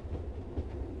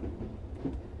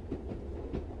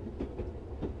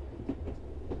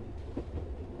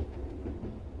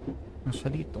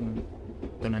 Actually, ito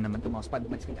na naman itong mousepad.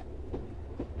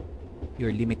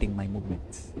 You're limiting my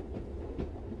movements.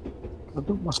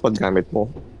 Ano mousepad gamit mo?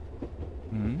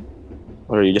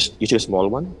 Or you use a small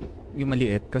one? Yung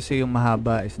maliit, kasi yung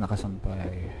mahaba is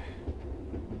nakasampay.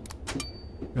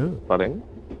 Pa rin?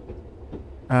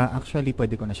 Actually,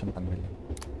 pwede ko na siyang tanggalin.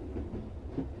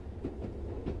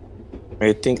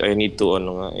 I think I need to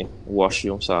wash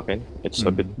yung sa akin. It's a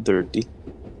bit dirty.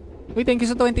 Uy, thank you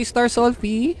sa 20 stars,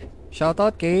 Olfie.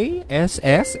 Shoutout kay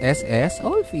SSSS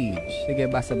Olfie. Sige,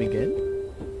 basa Miguel.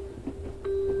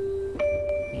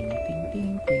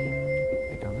 Ting.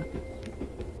 Ito nga.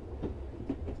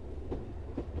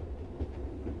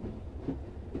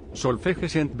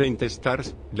 Solfege sent 20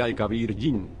 stars, like a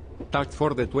virgin. Tagged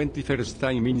for the 21st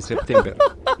time in September.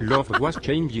 Love was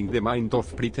changing the mind of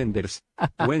pretenders.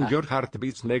 When your heart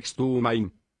beats next to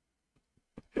mine.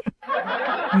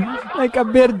 Like a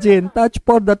virgin, touch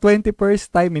for the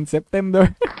 21st time in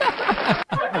September.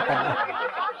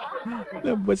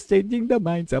 Love was changing the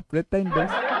minds of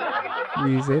pretenders.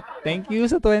 Is it? Thank you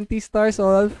sa 20 stars,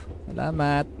 Olf.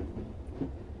 Salamat.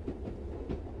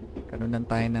 Kanunan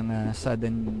tayo ng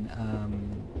sudden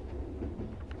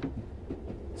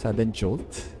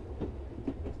jolt.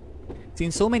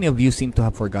 Since so many of you seem to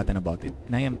have forgotten about it,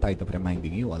 and I am tired of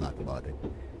reminding you a lot about it.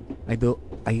 I thought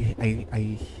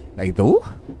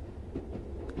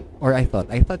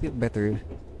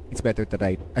it's better to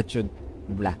write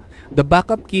the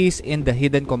backup key is in the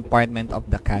hidden compartment of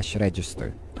the cash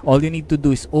register. All you need to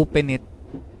do is open it,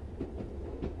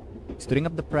 string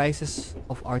up the prices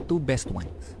of our two best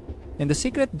wines, and the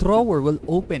secret drawer will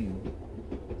open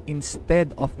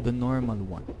instead of the normal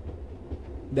one.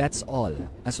 That's all.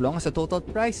 As long as the total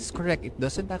price is correct, it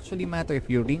doesn't actually matter if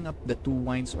you ring up the two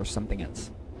wines or something else.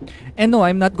 And no,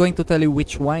 I'm not going to tell you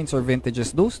which wines or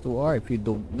vintages those two are. If you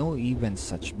don't know even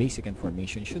such basic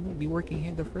information, you shouldn't be working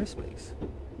here in the first place.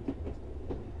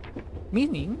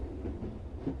 Meaning,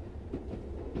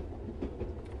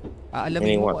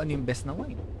 aalamin mo kung ano yung best na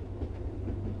wine.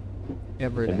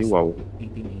 Everlast. Wow.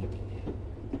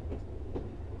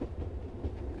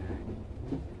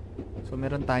 1880. So,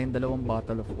 meron tayong 2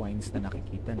 bottle of wines na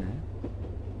nakikita na.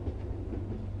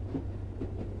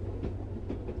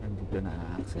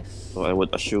 Na access. So I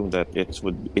would assume that it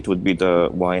would be the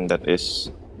wine that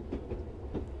is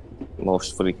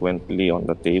most frequently on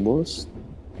the tables.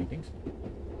 I think so.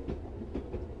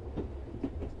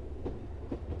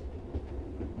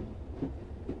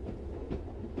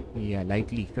 Yeah,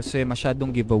 likely. Kasi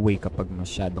masyadong giveaway kapag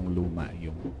masyadong luma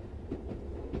yung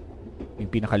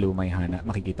pinakaluma yung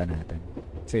makikita natin.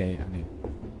 Kasi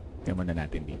kaya muna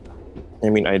natin dito.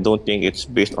 I mean, I don't think it's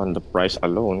based on the price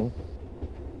alone.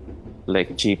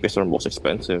 Like cheapest or most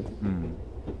expensive.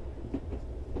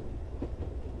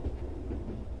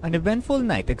 An eventful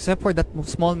night, except for that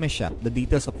small mishap, the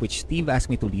details of which Steve asked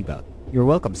me to leave out. You're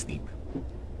welcome, Steve.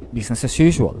 Business as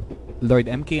usual. Lord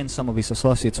MK and some of his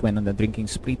associates went on a drinking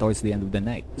spree towards the end of the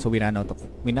night. So we ran out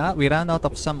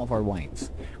of some of our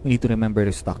wines. We need to remember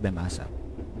to stock them ASAP.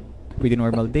 Pretty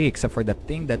normal day, except for that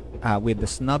thing that with the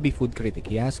snobby food critic,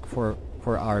 he asked for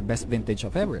our best vintage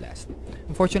of Everlast.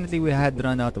 Unfortunately, we had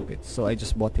run out of it, so I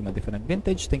just bought him a different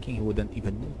vintage, thinking he wouldn't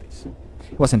even notice.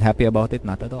 He wasn't happy about it,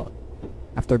 not at all.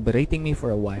 After berating me for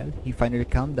a while, he finally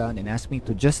calmed down and asked me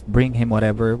to just bring him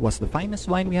whatever was the finest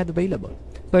wine we had available.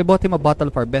 So I bought him a bottle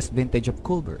of our best vintage of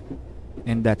Coolbird,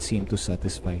 and that seemed to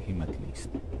satisfy him at least.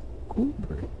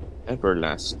 Coolbird?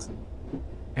 Everlast.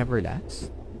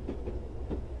 Everlast?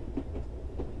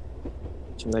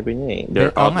 Sinabi niya eh.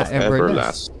 They're out of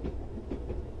Everlast.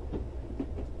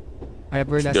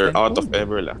 Everlast. They're out of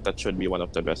Everlast. That should be one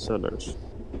of the best sellers.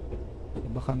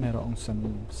 Baka merong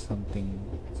something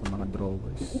sa mga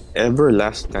drawers.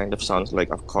 Everlast kind of sounds like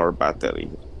a car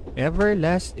battery.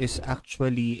 Everlast is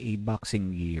actually a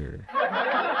boxing gear.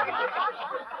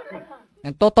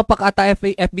 Nagtotopak ata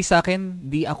FB sa akin,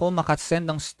 di ako makasend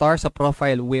ng star sa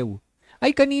profile, wow.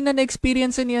 Ay, kanina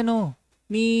na-experience ni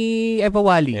Eva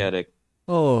Wally. Eric.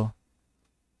 Oo.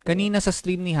 Kanina sa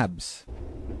stream ni Habs.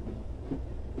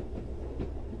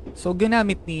 So,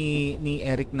 ginamit ni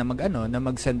Eric na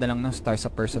mag-send na lang ng star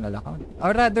sa personal account.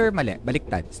 Or rather, mali.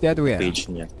 Baliktad. It's the other way around. Page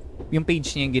niya. Yung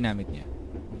page niya yung ginamit niya.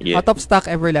 Yeah. Out of stock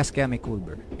Everlast kaya may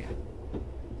Coolbird. Yeah.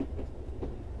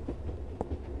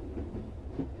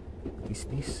 What is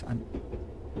this?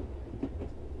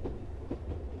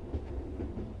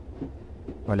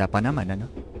 Wala pa naman, ano?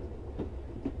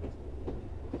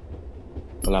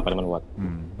 Wala pa naman what?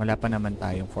 Wala pa naman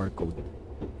tayong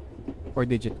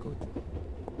 4-digit code.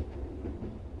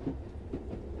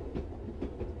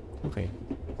 Okay.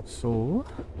 So,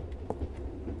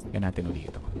 yan natin ulit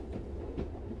ito.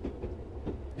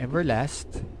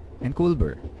 Everlast and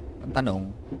Coolbird. Ang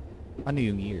tanong, ano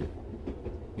yung year?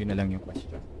 Yun na lang yung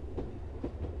question.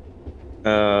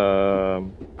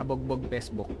 Abogbog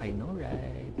Facebook. I know,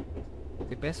 right?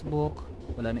 Si Facebook,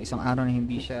 wala na isang araw na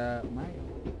hindi siya umayo.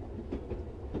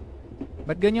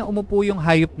 Ba't ganyan umupo yung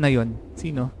hayop na yon?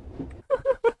 Sino?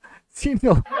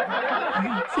 Sino?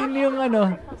 Sino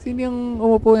yung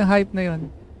umupo yung hayop na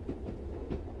yon?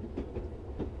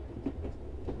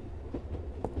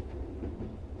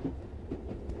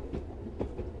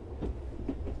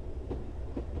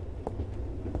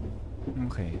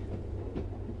 Okay.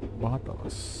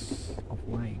 Bottles of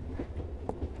wine.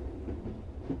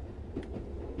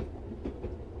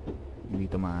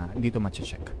 Hindi to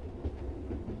ma-check.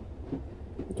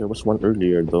 There was one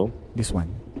earlier though. This one.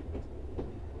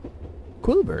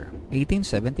 Coolbird,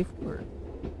 1874.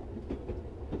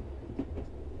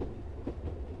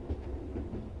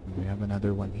 We have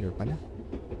another one here pala.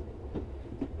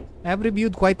 I've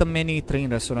reviewed quite a many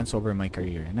train restaurants over my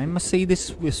career, and I must say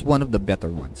this was one of the better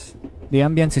ones. The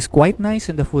ambience is quite nice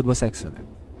and the food was excellent.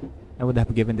 I would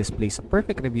have given this place a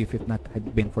perfect review if it not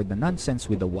had been for the nonsense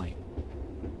with the wine.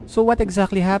 So what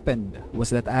exactly happened was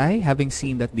that I, having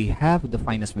seen that they have the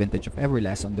finest vintage of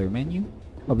Everlast on their menu,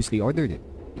 obviously ordered it.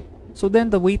 So then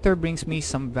the waiter brings me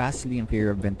some vastly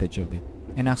inferior vintage of it,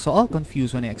 and I was all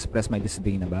confused when I expressed my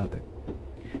disdain about it.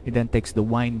 He then takes the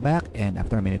wine back and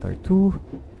after a minute or two,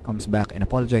 comes back and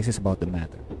apologizes about the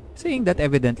matter, saying that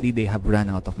evidently they have run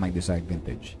out of my desired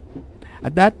vintage.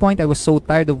 At that point, I was so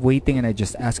tired of waiting and I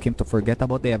just asked him to forget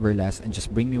about the Everlast and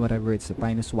just bring me whatever it's the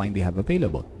finest wine they have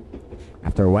available.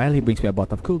 After a while, he brings me a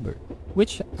bottle of Coolbird,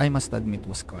 which I must admit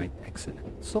was quite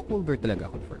excellent. So Coolbird talaga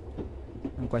confirmed.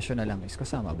 Ang question na lang is,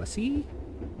 kasama ba si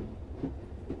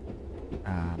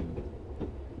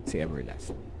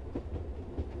Everlast?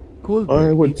 Coolbird,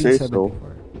 I would say 1874. so.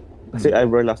 Kasi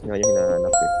Everlast nga yung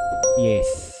hinahanap eh. Yes.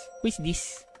 Who is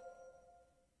this?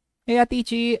 Hey, Ate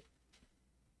Ichi.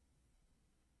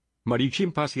 Marichim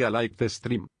Pasia like the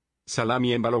stream.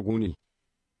 Salami en Baloguni.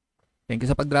 Thank you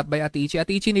sa pag-drop by, Ate Ichi.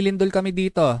 Ate Ichi, nilindol kami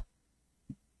dito.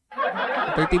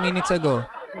 30 minutes ago.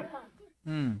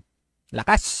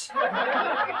 Lakas.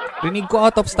 Rinig ko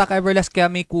out of stock Everlast kaya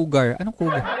may Cougar. Anong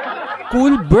Cougar?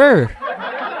 Coolbird.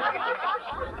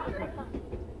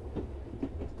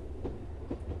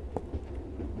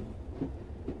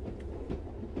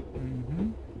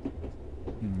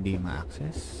 Hindi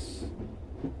ma-access.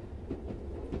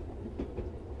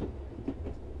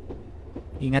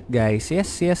 Ingat guys.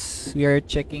 Yes. We are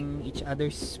checking each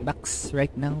other's backs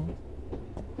right now.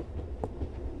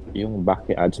 Yung back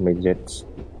ni ads may jets.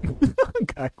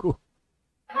 Gago.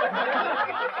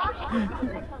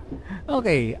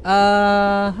 Okay.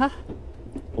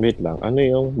 Wait lang. Ano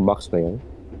yung box na yan?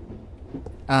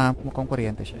 Mukhang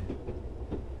kuryente siya.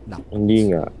 No.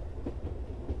 Hindi nga.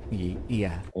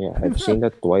 Yeah. Yeah, I've seen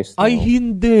that twice now. Ay,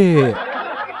 hindi.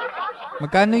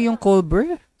 Magkano yung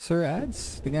Culber, Sir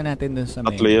Ads? Tingnan natin dun sa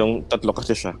Tatlo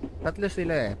kasi siya. Tatlo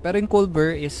sila eh. Pero yung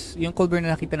Culber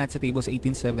na nakita natin sa table sa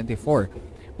 1874,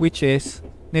 which is,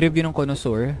 nireview ng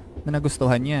connoisseur na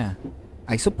nagustuhan niya.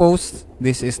 I suppose,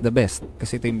 this is the best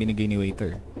kasi ito yung binigay ni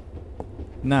waiter.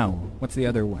 Now, what's the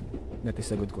other one? That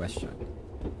is a good question.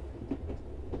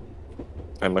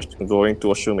 I'm going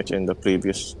to assume it's in the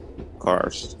previous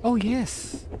cars. Oh,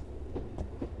 yes.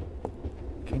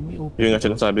 Can we open Yung nga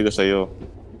sinasabi ko sa'yo,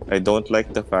 I don't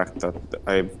like the fact that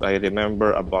I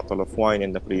remember a bottle of wine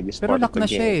in the previous Pero part of the game. Pero lock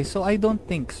na siya eh, so I don't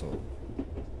think so.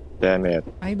 Damn it.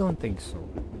 I don't think so.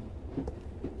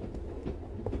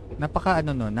 Napaka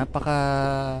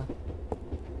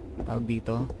tawag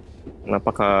dito?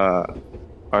 Napaka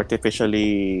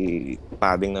artificially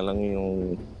padding na lang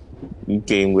yung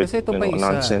game with kasi ito pa isa.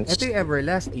 Nonsense. Ito yung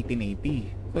Everlast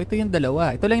 1880. So ito yung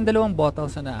dalawa. Ito lang yung dalawang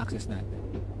bottles na na-access natin.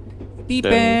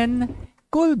 Stephen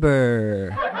Culber.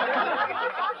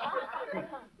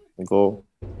 Go.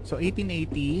 So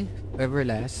 1880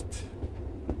 Everlast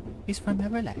is from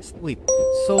Everlast. Wait.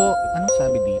 So anong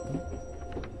sabi dito?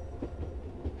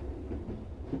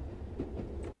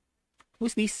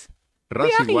 Who's this?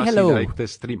 Rashi hello. Like the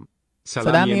stream.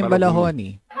 Salami yung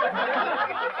balahoni.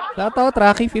 Shoutout,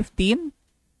 Rocky 15.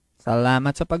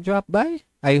 Salamat sa pag-drop by.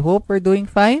 I hope we're doing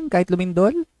fine kahit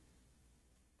lumindol.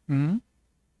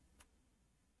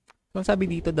 So, sabi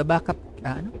dito, the backup,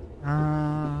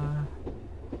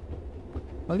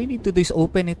 all you need to do is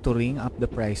open it to ring up the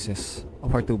prices of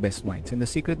our two best wines. And the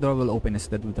secret door will open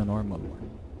instead with the normal one.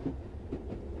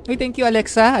 Hey, thank you,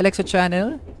 Alexa. Alexa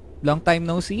channel. Long time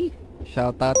no see.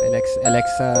 Shoutout,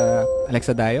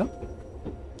 Alexa Dayo.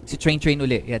 Si Train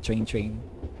uli. Yeah, Train.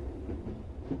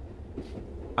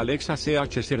 Alexa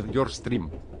CH Sir your stream.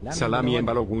 Salami en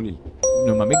baloguni.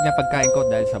 Lumamig na pagkain ko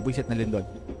dahil sa buwisit na lindol.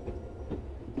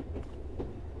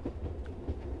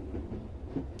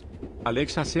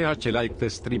 Alexa CH like the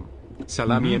stream.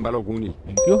 Salami en baloguni.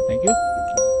 Thank you.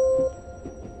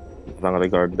 Parang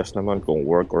regardless naman kung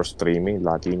work or streaming,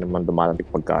 lagi naman dumalating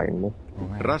pagkain mo.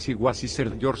 Rashi was Sir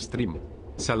your stream.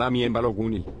 Salami en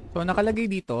baloguni. So nakalagay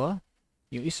dito,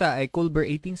 yung isa ay Culber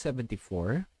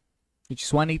 1874, which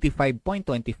is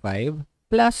 185.25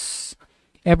 plus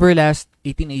Everlast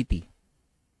 1880.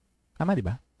 Tama, di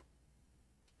ba?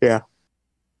 Yeah.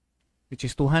 Which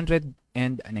is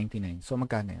 299. So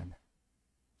magkano yan?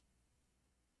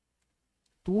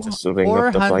 Just to ring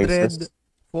up the prices.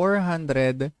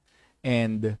 460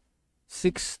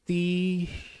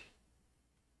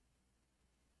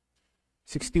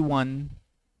 61.98.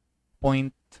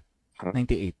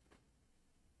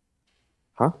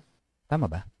 Huh?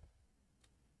 Tama ba?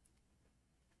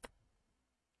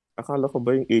 Akala ko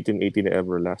ba yung 1880 na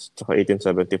Everlast tsaka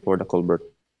 1874 na Colbert?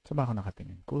 Saan ba ako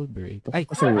nakatingin? Colbert 8. Ay,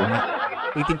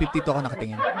 1852 ako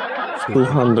nakatingin.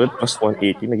 200 plus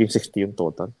 180, naging 60 yung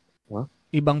total. Huh?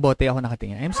 Ibang bote ako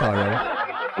nakatingin. I'm sorry.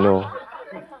 No.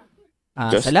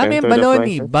 Salami yung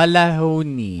baloni.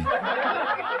 Balahoni.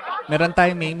 Meron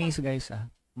tayong memes, guys.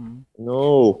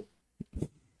 No.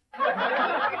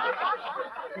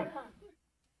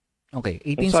 Okay,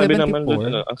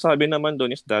 1874. Ang sabi naman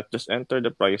doon is that just enter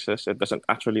the prices. It doesn't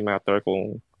actually matter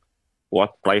kung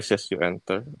what prices you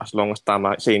enter. As long as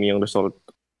tama, same yung result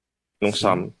ng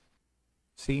sum.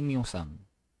 Same yung sum.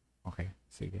 Okay,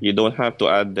 sige. You don't have to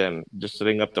add them. Just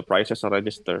ring up the prices sa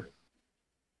register.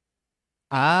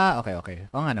 Okay.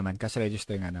 Oo nga naman. Kasi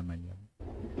register nga naman yun.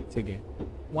 Sige.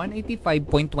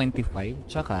 185.25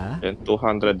 tsaka... And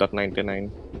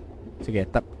 200.99. Sige,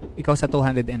 ikaw sa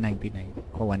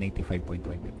 299 o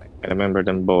 185.25. I remember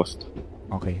them both.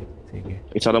 Okay, sige.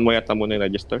 Isara mo yata muna yung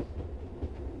register.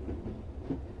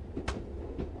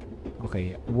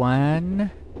 Okay,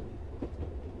 180.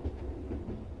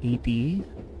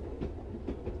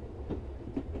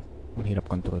 Ang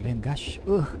hirap kontrolin. Gosh.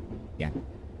 Yan.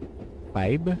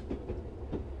 5.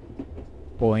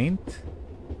 Point.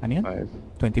 Ano yan?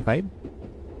 25?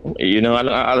 Yun na nga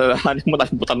lang aalalahanin mo.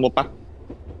 Butan mo pa.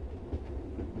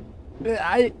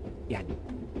 Yan.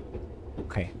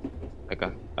 Okay. Teka,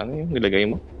 ano yung nilagay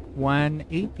mo?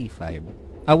 185.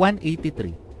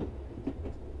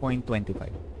 183.25.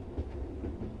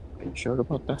 Are you sure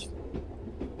about that?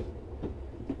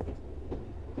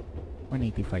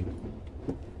 185.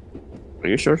 Are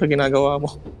you sure sa ginagawa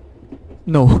mo?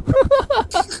 No.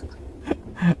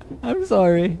 I'm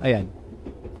sorry. Ayan.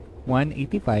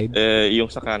 185. Yung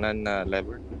sa kanan na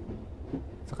lever.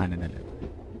 Sa kanan na lever.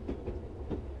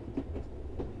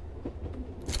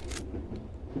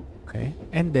 Okay.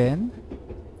 And then,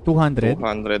 200.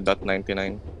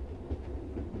 200.99.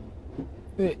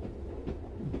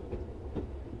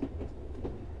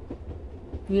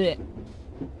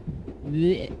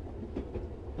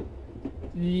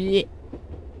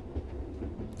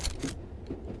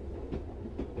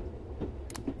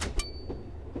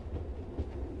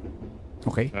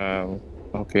 Okay.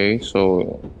 Okay,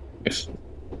 so is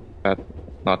that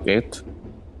not it?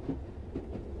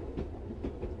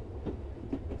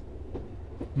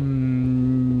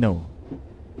 No.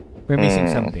 We're missing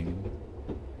something.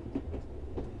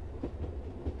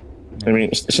 I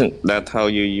mean, isn't that how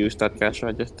you use that cash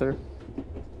register?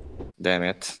 Damn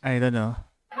it. I don't know.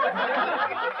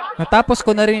 Natapos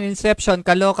ko na rin Inception,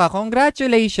 kaloka.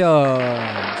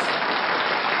 Congratulations!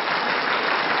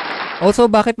 Also,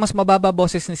 bakit mas mababa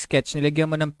boses ni Sketch? Nilagyan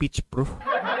mo ng pitch proof?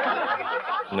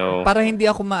 No. Para hindi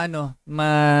ako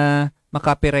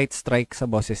ma-copyright strike sa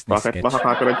boses ni Sketch. Bakit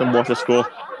maka-copyright yung boses ko?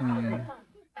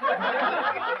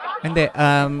 Hindi,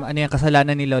 ano yan,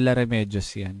 kasalanan ni Lola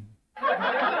Remedios yan.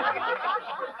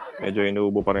 Medyo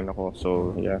inuubo pa rin ako,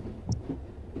 so yeah.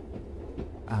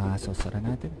 So sara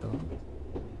natin to.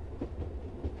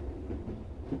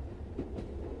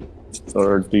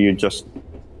 Or do you just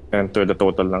enter the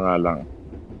total na nga lang?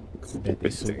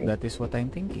 That is what I'm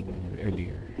thinking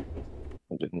earlier.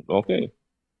 Okay.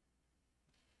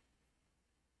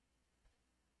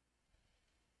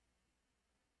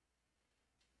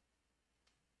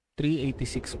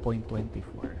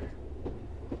 $386.24.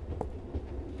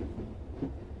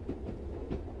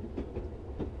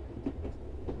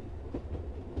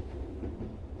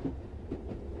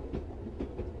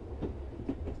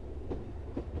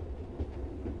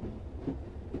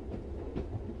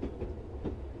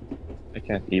 I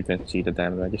can't even see the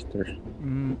damn register.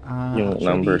 Yung actually,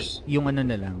 numbers. Yung ano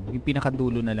na lang, yung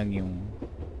pinakadulo na lang yung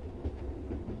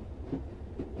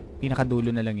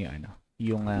ano,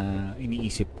 yung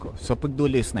iniisip ko. So pag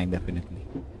dulo is 9 definitely.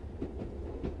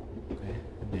 Okay,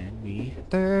 and then we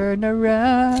turn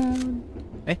around.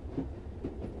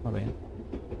 Ano ba yan?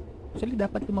 Actually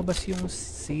dapat lumabas yung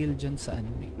sale dyan sa ano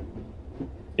eh.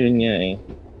 Yun nga eh.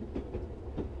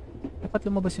 Dapat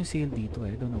lumabas yung sale dito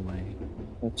eh. I don't know why.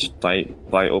 Let's try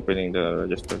opening the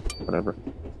register. Whatever.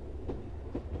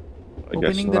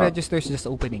 Opening the register is just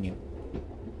opening it.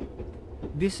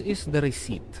 This is the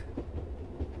receipt.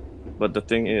 But the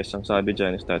thing is, ang sabi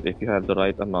dyan is that if you have the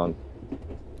right amount,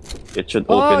 it should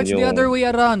open it's the other way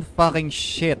around. Fucking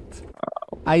shit.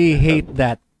 I hate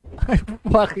that. I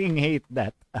fucking hate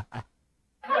that.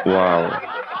 Wow.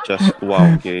 Just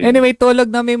wow, game. Anyway, tulog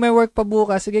na, may work pa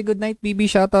bukas. Sige, good night, BB.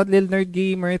 Shoutout, Lil Nerd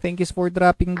Gamer. Thank you for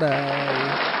dropping by.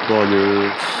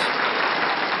 Dollars.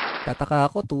 Tataka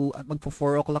ako, magpo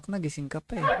 4 o'clock na, gising ka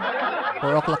pa eh.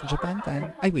 4 o'clock Japan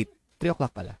time. Ay, wait. 3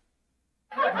 o'clock pala.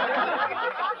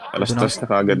 Alas 3 na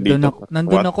kagad dito.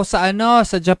 Nandun ako sa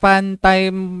sa Japan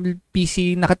time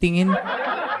PC nakatingin.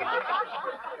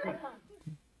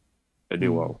 Edi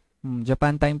wow.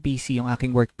 Japan time PC, yung aking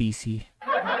work PC.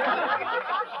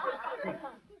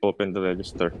 Open the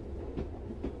register.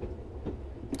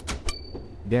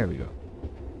 There we go.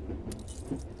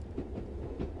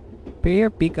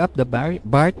 Pick up the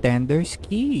bartender's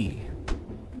key.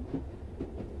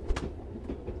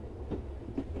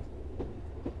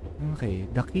 Okay,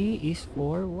 the key is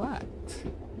for what?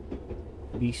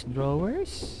 These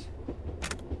drawers?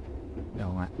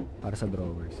 Oo nga, para sa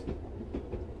drawers.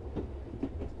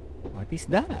 What is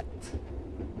that?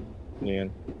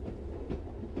 Yan.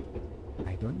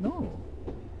 I don't know.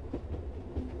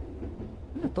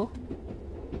 Ano to?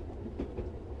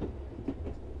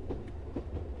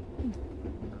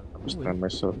 Stammer,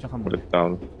 so put it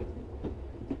down.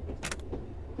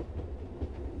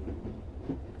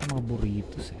 Mga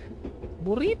burritos eh.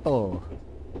 Burrito!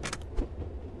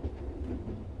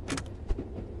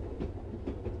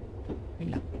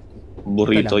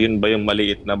 Burrito, yun ba yung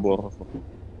maliit na buro?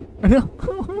 Ano?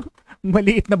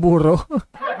 Maliit na buro?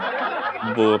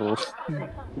 Buro.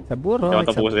 Sa buro,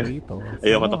 it's a burrito.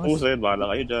 Ayaw katapusin,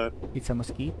 bahala kayo dyan. It's a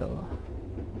mosquito.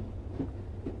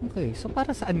 Okay, so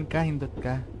para saan ka? Hindot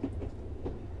ka?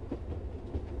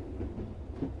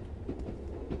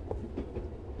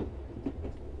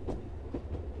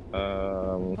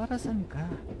 Para saan ka?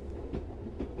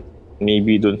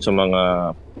 Maybe dun sa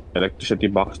mga electricity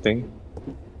box thing.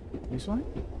 This one?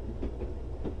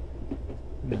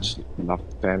 No. It's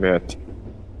locked, damn it.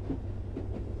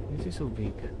 This is so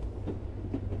big.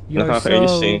 You're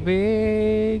so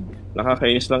big!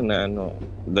 Nakakainis lang na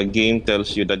the game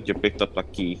tells you that you picked up a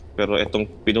key, pero itong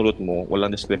pinulot mo, walang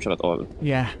description at all.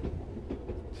 Yeah.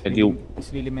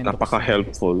 It's really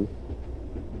napaka-helpful.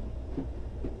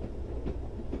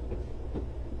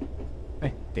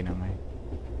 Tinamay.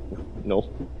 No.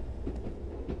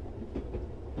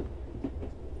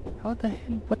 How the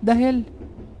hell? What the hell?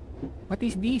 What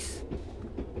is this?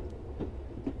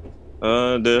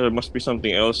 There must be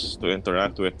something else to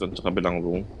interact with dun sa kabilang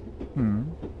room.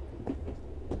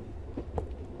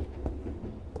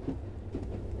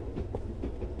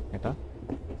 Ito?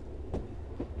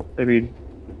 I mean,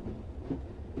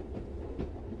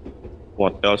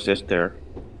 what else is there?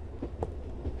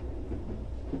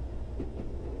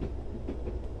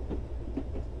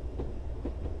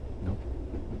 Nope.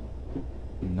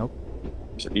 Nope.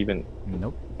 Is it even?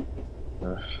 Nope.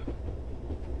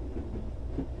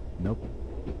 Nope.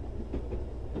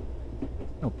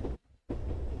 Nope.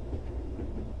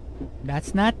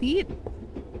 That's not it.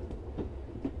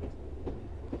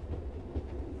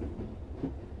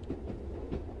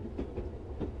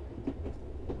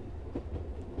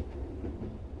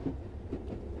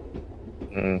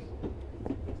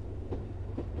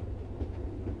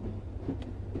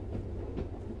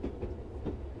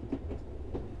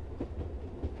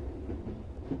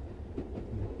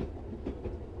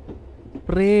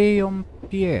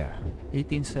 Pierre,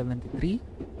 1873.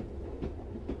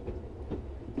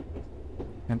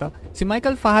 Ganito. Si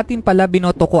Michael Fahatin pala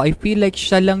binoto ko. I feel like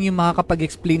siya lang yung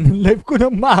makakapag-explain ng life ko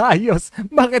ng maayos.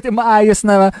 Bakit yung maayos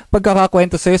na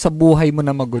pagkakakwento sa'yo sa buhay mo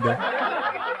na magulo?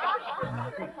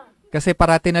 Kasi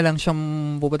parati na lang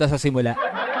siyang pupunta sa simula.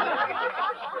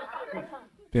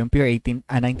 Pierre,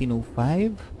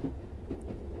 1905.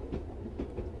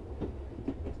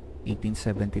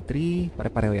 1873.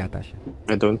 Pare-pareho yata siya.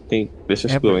 I don't think this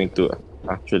is going to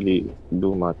actually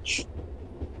do much.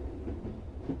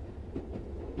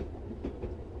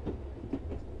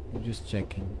 I'm just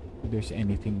checking if there's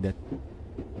anything that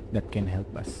can help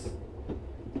us.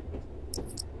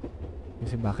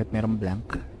 Kasi bakit meron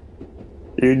blank?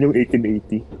 Yun yung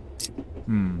 1880.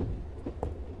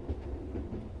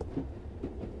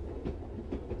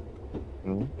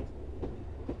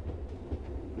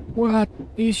 What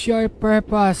is your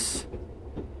purpose?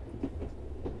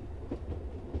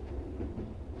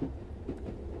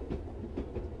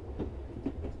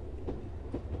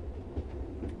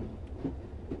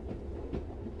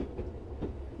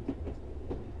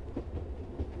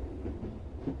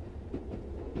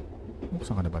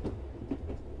 Buksan ka na ba ito?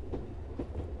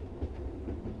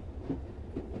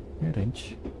 May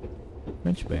wrench?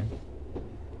 Wrench ba yan?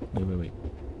 Wait.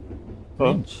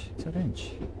 Wrench. It's a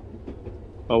wrench.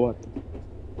 Oh, what?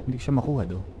 Hindi siya makuha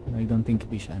do. I don't think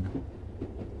hindi siya ano.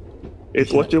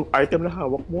 It was yung item na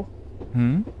hawak mo?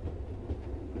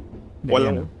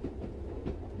 Walang.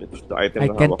 It was the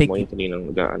item na hawak mo, yung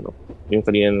kaninang gaano. Yung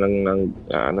kaninang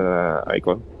na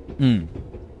icon.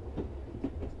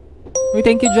 Uy,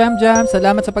 thank you Jam.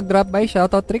 Salamat sa pag-drop by.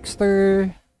 Shoutout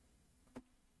Trickster.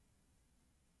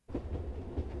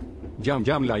 Jam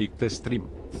like the stream.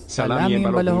 Salami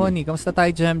yung Balahoni. Kamusta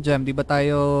tayo Jam? Di ba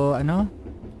tayo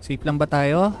safe lang ba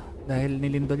tayo? Dahil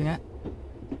nilindol nga.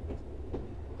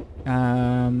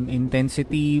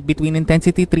 Between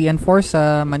intensity 3 and 4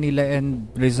 sa Manila and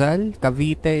Rizal.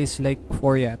 Cavite is like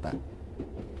 4 yata.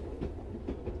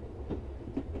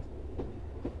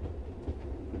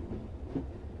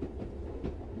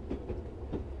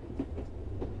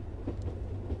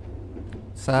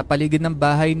 Sa paligid ng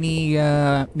bahay ni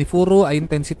Furo ay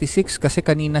intensity 6 kasi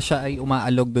kanina siya ay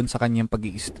umaalog doon sa kanyang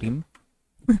pag-i-stream.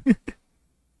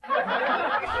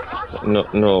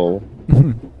 No.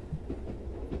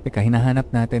 Teka, hinahanap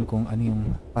natin kung ano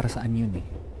yung para saan yun eh.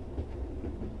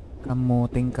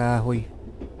 Kamuting kahoy.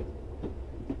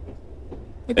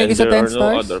 Hey, thank you sa 10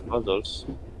 stars. No other puzzles.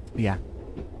 Yeah.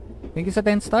 Thank you sa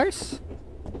 10 stars.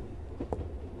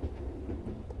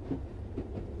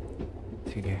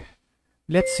 Sige.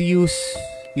 Let's use,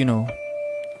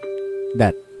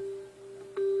 that.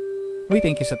 Uy,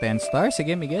 thank you sa 10 stars.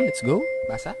 Sige, Miguel, let's go.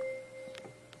 Basa.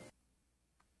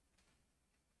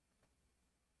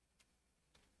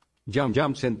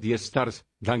 Jam sent 10 stars,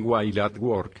 dan while at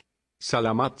work.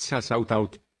 Salamat sa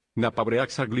shoutout. Napabreak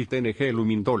sa glitenege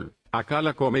lumindol.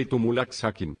 Akala ko may tumulak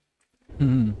sa akin.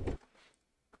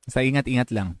 Sa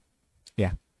ingat-ingat lang.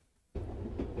 Yeah.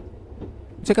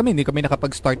 Kasi hindi kami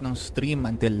nakapag-start ng stream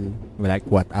until, like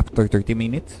what, after 30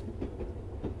 minutes?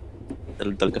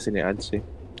 Daldal kasi ni ads eh.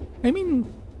 I mean,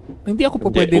 hindi ako po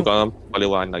pwede. Hindi ko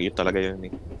paliwanag. Yun talaga yun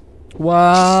eh.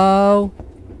 Wow!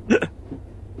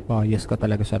 Oh, yes ka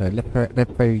talaga sa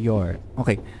refer your.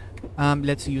 Okay.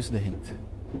 Let's use the hint.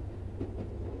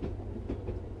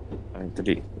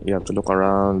 Actually, you have to look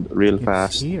around real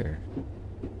fast.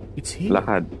 It's here.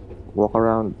 Lakad. Walk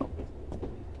around.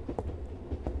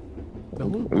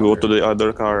 Go to the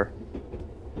other car.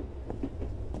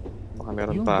 Baka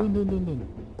meron pa. Dun.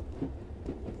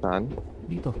 Saan?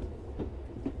 Dito.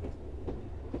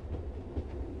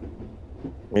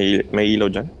 May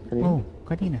ilaw dyan?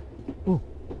 Kanina. Oh.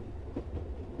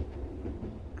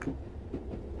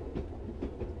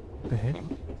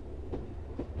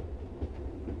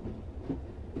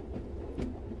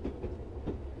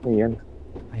 Ayan.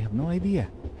 I have no idea.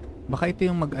 Baka ito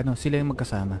yung sila yung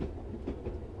magkasama.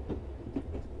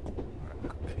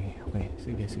 Okay.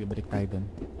 Sige, balik tayo dun.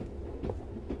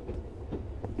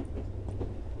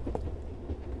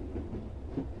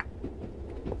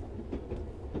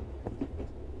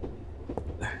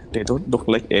 They don't look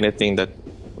like anything that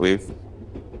we've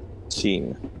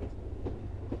seen.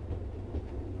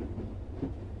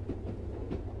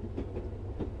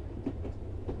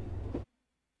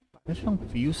 Parang siyang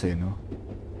fuse no?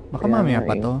 Baka mamaya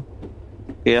pa to.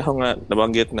 Kaya ako nga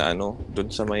nabanggit na dun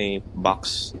sa may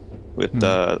box with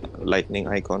the lightning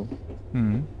icon.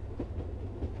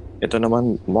 Ito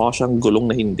naman, mukha siyang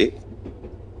gulong na hindi.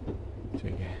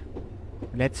 Sige.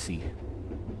 Let's see.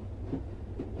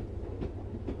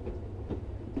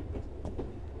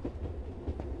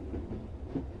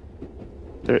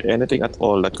 Is there anything at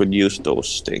all that could use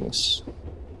those things?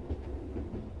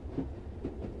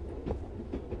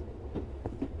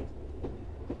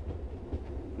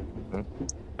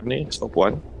 Ano yung stop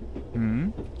one?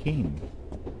 Cane.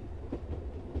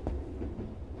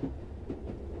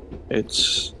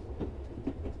 It's...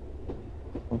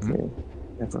 Okay.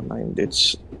 Never mind.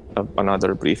 It's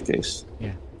another briefcase.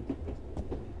 Yeah.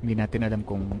 Hindi natin alam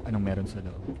kung anong meron sa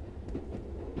loob.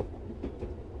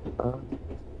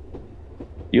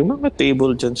 Yung mga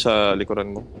table dyan sa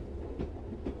likuran mo,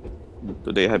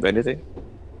 do they have anything?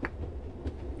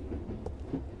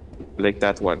 Like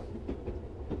that one.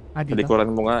 Dito? Sa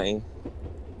likuran mo nga eh.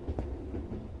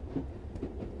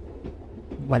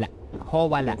 Wala.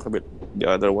 Wala. The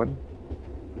other one?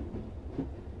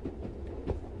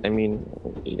 I mean,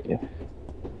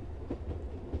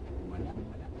 Wala.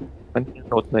 ano yung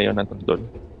note na yun nandun doon?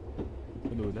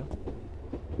 Tulula?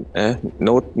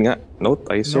 Note nga. Note,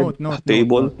 I said. Note.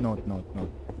 Table. Note.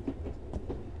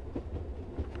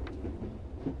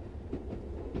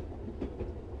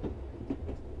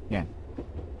 Yan.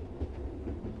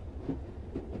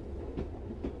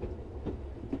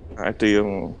 Ito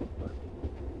yung...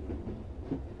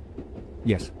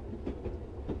 Yes.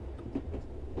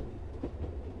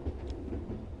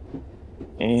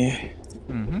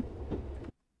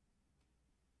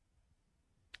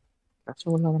 Kasi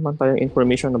wala naman tayong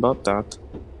information about that.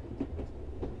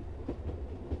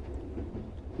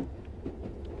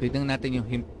 Tignan natin yung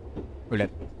hint ulit.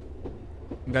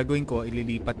 Ang gagawin ko,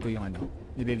 ililipat ko yung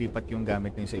ililipat yung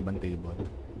gamit niyo sa ibang table.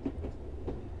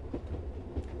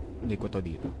 Hindi ko to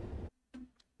dito.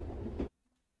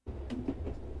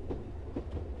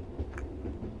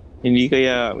 Hindi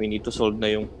kaya we need to solve na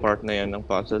yung part na yan ng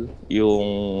puzzle?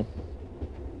 Yung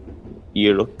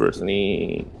year of birth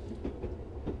ni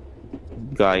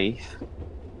guy.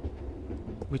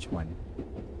 Which one?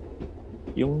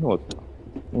 Yung note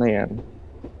na yan.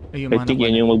 Ay, I think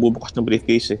yan yung magbubukas ng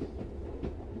briefcase eh.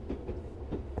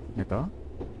 Ito?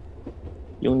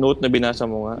 Yung note na binasa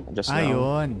mo nga just now.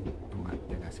 Yun.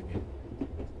 Sige.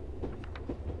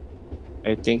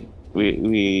 I think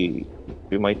we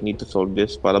might need to solve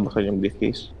this para buksan yung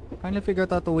briefcase. Finally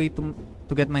figured out a way to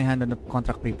get my hand on the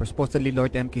contract papers. Supposedly,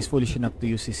 Lord MK is foolish enough to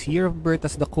use his year of birth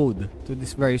as the code to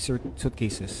these various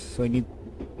suitcases. So I need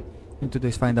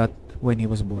to find out when he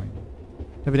was born.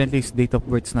 Evidently, his date of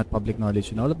birth is not public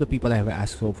knowledge, and all of the people I have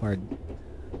asked so far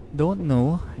don't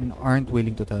know and aren't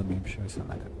willing to tell me. I'm sure something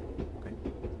like that.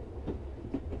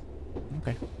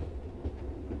 Okay.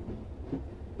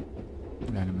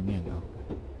 Wala naman yan, no?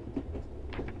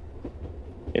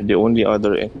 And the only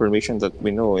other information that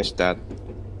we know is that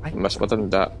mas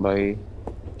matanda by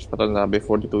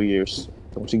 42 years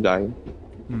itong si Guy.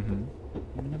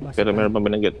 Pero meron pa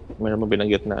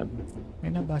binanggit na may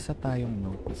nabasa tayong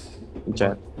notes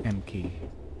about MK.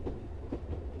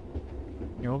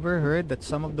 You overheard that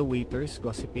some of the waiters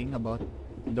gossiping about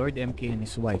Lord MK and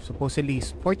his wife. Supposedly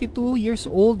he's 42 years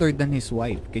older than his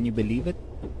wife. Can you believe it?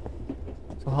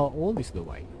 So how old is the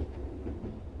wife?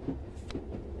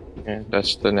 Yeah,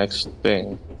 that's the next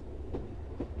thing.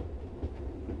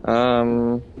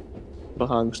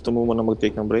 Baka gusto mo muna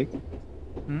mag-take ng break?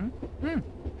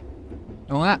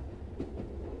 Oo nga.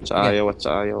 Sa ayaw at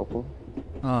sa ayaw ko.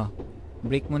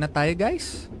 Break muna tayo,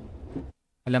 guys.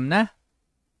 Alam na.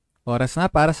 Oras na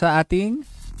para sa ating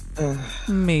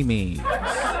Maymays.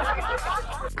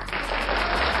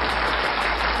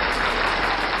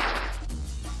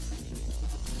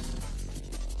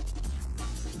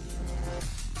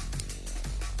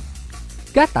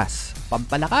 Gatas,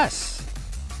 pampalakas.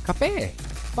 Kape,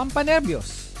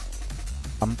 pampanerbyos.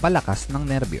 Pampalakas ng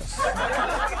nerbyos.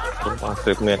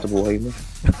 Pang-trip mo yan sa buhay mo.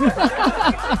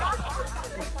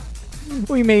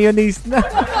 Uy, mayonnaise na.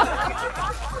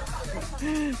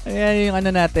 Ayan yung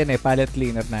natin palette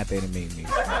cleaner natin,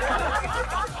 mayonnaise.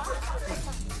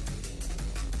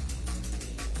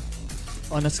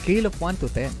 on a scale of 1 to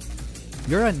 10,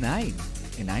 you're a 9,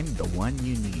 and I'm the one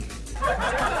you need.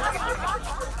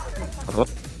 Ako?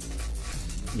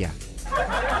 Yeah.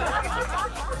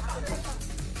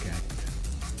 God.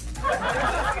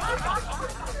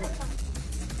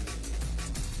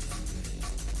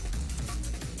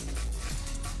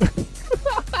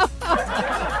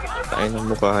 Tayo ng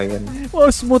mukha yan. Oh,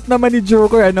 smooth naman ni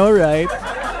Joker, ano, right?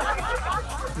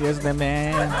 Yes, the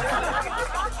man.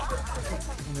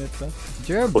 Ano ito?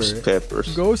 Gerber. Ghost peppers.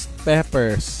 Ghost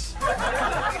peppers.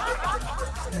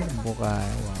 Ay, mukha.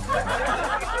 Wow.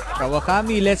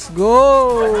 Kawakami, let's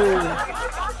go!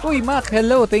 Uy, Mac,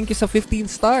 hello. Thank you sa 15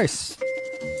 stars.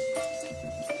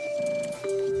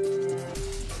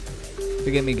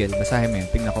 Sige, Miguel. Basahin mo yun.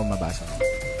 Tingnan ko mabasa ko.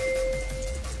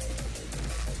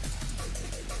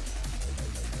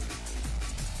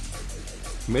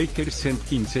 Maker sent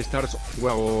 15 stars.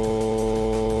 Wow.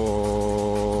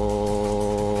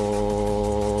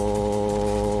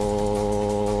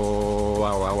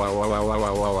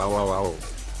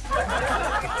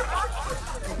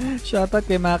 Shoutout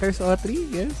kay Makers O3.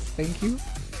 Yes, thank you.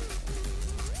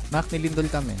 Mac, nilindol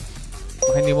kami.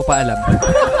 Baka hindi mo pa alam.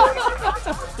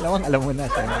 Alam mo na.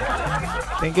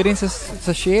 Thank you rin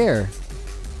sa share.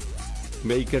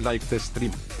 Maker like the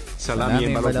stream.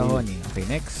 Salami Balahoni. Okay,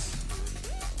 next.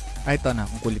 Ito na,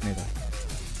 ang kulit nito.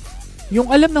 Yung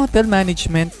alam ng hotel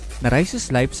management na rises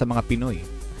life sa mga Pinoy.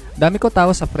 Dami ko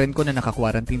tawa sa friend ko na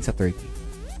naka-quarantine sa Turkey.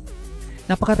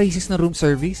 Napaka-racist na room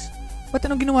service. Ba't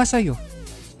anong ginawa sa'yo?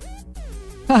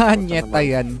 Nyeta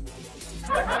yan.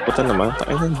 Puta naman.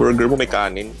 Tayo ng burger mo may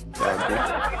kanin.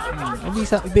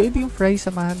 Hindi yung fries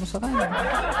samahan mo sa kanin.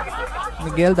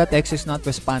 Miguel, that X is not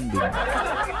responding.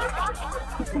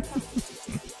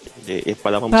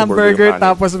 Pala kung hamburger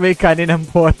tapos may kanin ng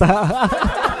pota.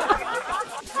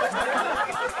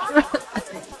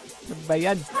 Ano ba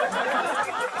yan?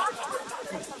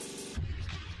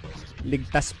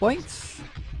 Ligtas points.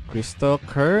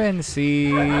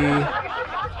 Cryptocurrency.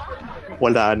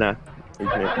 Wala na.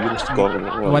 Yung score,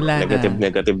 wala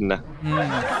negative na.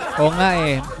 Oo nga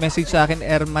eh. Message sa akin,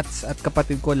 Ermats at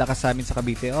kapatid ko, lakas sa amin sa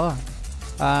Cavite. Oh,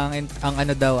 ang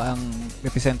ano daw, ang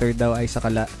epicenter daw ay sa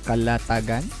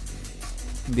Kalatagan.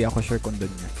 Hindi ako sure kung doon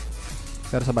niya.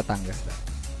 Pero sa Batangas daw.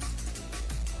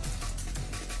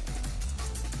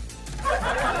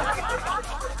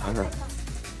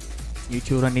 Yung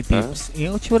itsura ni Tips.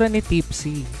 Yung itsura ni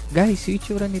Tipsy. Guys, yung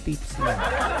itsura ni Tipsy.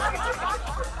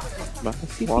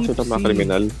 Bakit? Mukha siya mga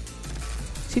kriminal.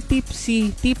 Si Tipsy.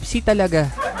 Tipsy talaga.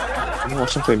 Mukha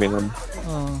siyang kriminal.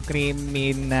 Oh,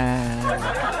 kriminal.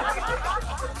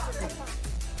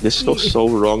 This looks so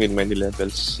wrong in many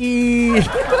levels.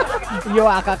 Yo,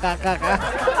 akakakaka.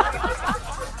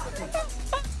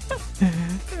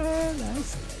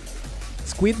 Nice.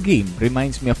 Squid Game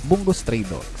reminds me of Bungo Stray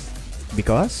Dogs.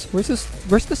 Because, where's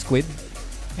the squid?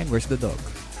 And where's the dog?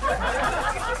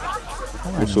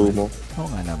 Puso mo. Oo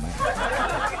nga naman.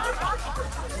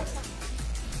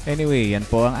 Anyway, yan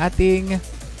po ang ating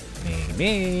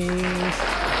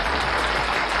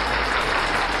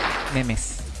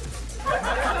memes.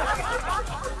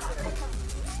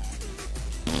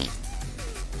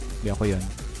 Hindi ako yun.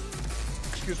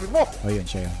 Excuse me po. O yun,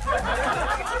 siya yun.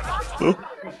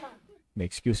 May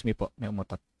excuse me po. May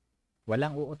umutot.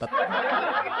 Walang uutot.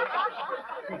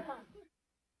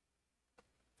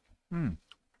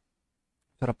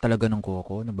 Sarap talaga ng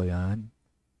koko. Ano ba yan?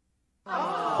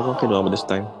 Ano kinuha mo this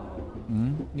time?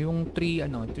 Yung three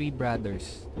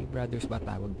brothers. 3 brothers ba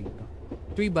tawag dito?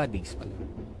 3 buddies pala.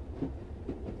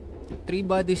 3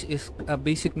 buddies is a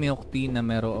basic milk tea na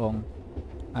merong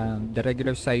the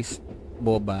regular size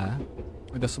boba,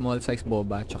 the small size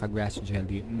boba, tsaka grass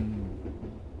jelly.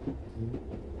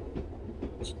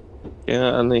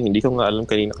 Kaya hindi ko nga alam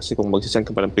kanina kasi kung magsisend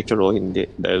ka pa ng picture o hindi.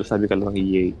 Dahil sabi ka lang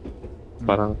yay.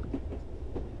 Parang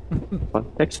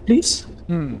text please.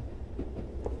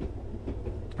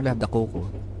 I love the coco.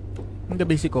 The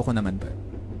basic coco naman ba?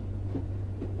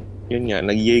 Yun nga,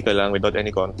 nag-yay ka lang without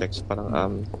any context.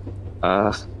 Parang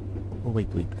oh wait.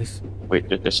 Wait,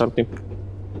 there's something.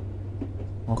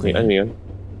 Okay. Ano yun?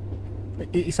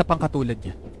 Isa pang katulad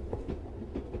niya.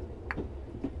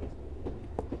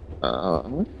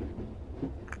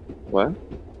 What?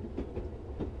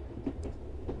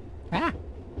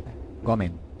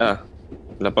 Comment.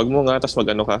 Lapag mo nga, tapos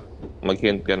mag-ano ka?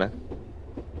 Mag-hint ka na.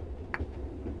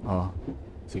 Oh,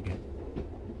 sige.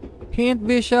 Hint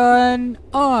vision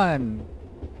on!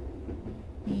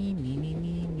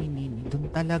 Doon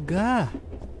talaga.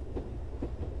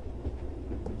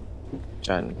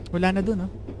 Diyan. Wala na doon,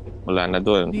 oh. Wala na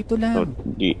doon. Dito lang. So,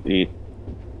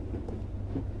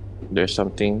 there's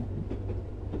something.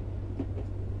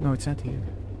 No, it's not here.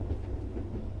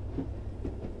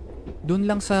 Doon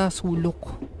lang sa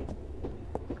sulok.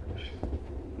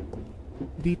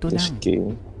 Dito lang.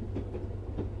 Game.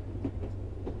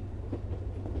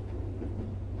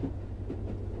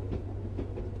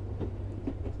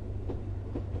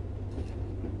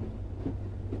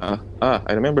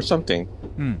 I remember something.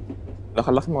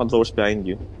 Nakalock yung mga drawers behind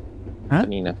you. Huh?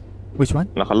 Kanina. Which one?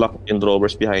 Nakalock yung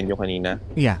drawers behind you kanina.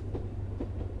 Yeah.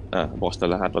 Bukas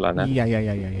na lahat, wala na. Yeah.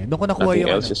 Doon ko nakuha Nothing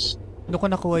yung else is... Doon ko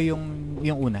nakuha yung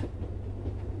una.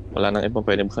 Wala nang ibang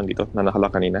pwede buksan dito na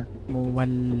nakalock kanina?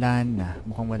 Wala na.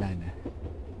 Mukhang wala na.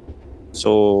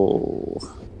 So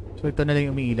ito na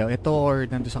lang yung umiilaw. Ito or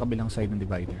nandun sa kabilang side ng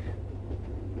divider.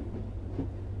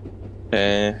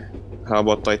 How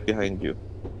about right behind you?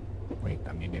 Wait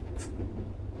a minute.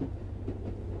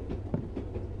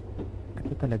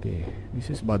 Ito talaga eh. This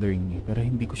is bothering me. Pero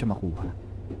hindi ko siya makuha.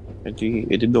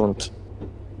 It don't.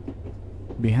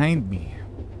 Behind me.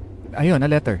 Ayun, a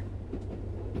letter.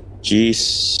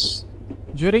 Jeez.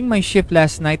 During my shift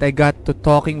last night, I got to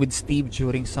talking with Steve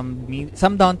during some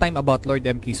downtime about Lord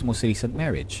MK's most recent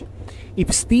marriage.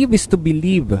 If Steve is to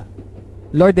believe,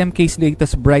 Lord MK's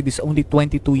latest bride is only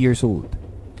 22 years old.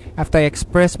 After I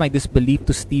expressed my disbelief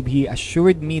to Steve, he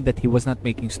assured me that he was not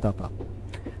making stuff up.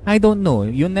 I don't know.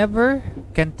 You never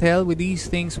can tell with these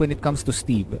things when it comes to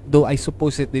Steve, though I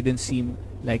suppose it didn't seem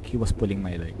like he was pulling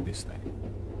my leg this time.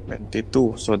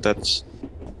 22. So that's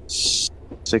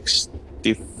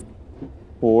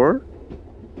 64?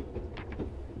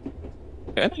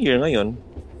 Anong year ngayon?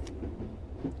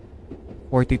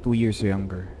 42 years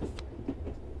younger.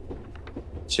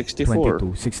 64.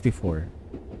 22, 64.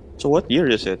 So what year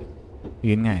is it?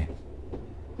 Yun nga eh.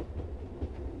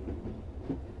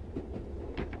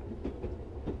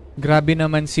 Grabe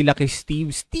naman sila kay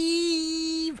Steve.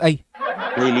 Steve! Ay!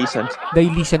 Dailisan.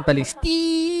 Dailisan pala.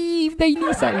 Steve!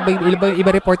 Dailisan.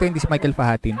 Iba reporter, hindi si Michael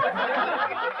Fahatin.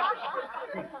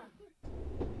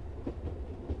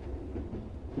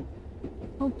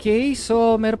 Okay,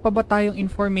 so meron pa ba tayong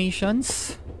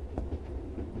informations?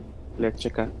 Let's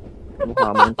check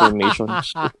mukha mo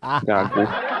informations. Gago.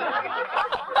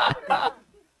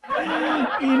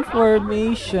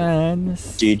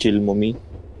 Informations. Jijil mo me.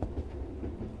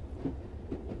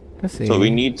 Kasi, so we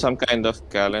need some kind of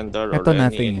calendar or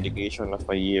any indication of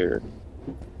a year.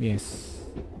 Yes.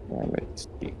 Let's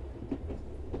see.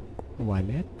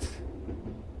 Wallet?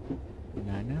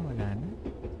 Wala na.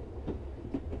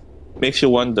 Makes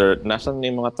you wonder, nasan na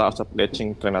yung mga tao sa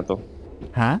leching train na to?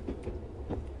 Ha?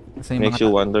 Makes you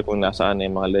wonder kung nasaan na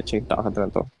yung mga leching tao sa train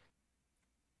na to.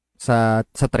 Sa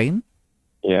train?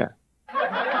 Yeah.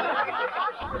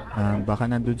 Baka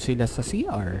nandun sila sa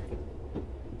CR.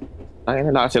 Ay,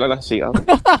 nalakas sila lang sa CR.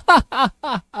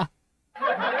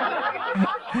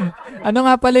 Ano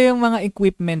nga pala yung mga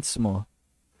equipments mo?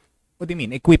 What do you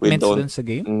mean? Equipments dun sa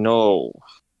game? No.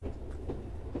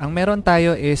 Ang meron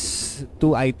tayo is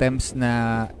 2 items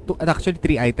na... actually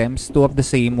 3 items. 2 of the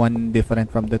same, 1 different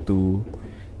from the 2.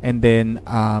 And then,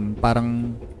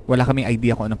 parang wala kaming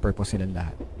idea kung anong purpose nilang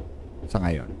lahat. Sa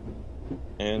ngayon.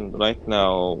 And right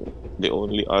now, the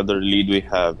only other lead we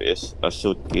have is a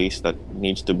suitcase that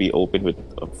needs to be opened with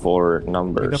 4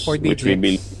 numbers. The 4 digits. Which we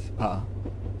believe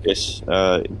is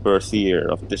birth year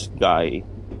of this guy.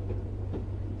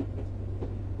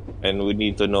 And we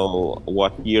need to know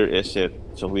what year is it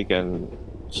so we can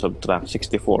subtract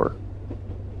 64.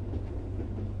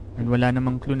 And wala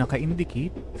namang clue na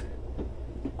ka-indicate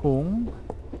kung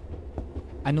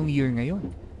anong year ngayon.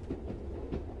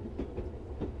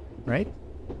 Right?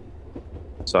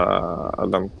 Sa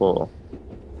alam ko.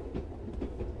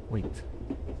 Wait.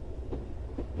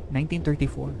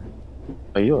 1934.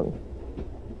 Ayun.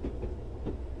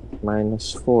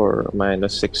 -4,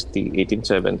 -60,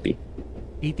 1870.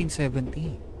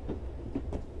 1870.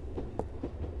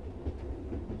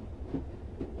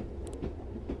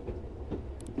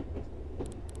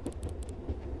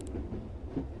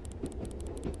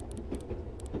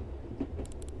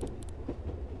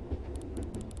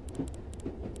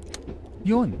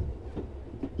 Yun.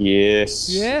 Yes.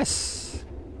 Yes.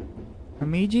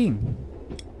 Amazing.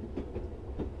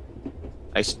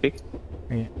 Ice pick?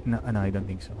 No, I don't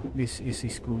think so. This is a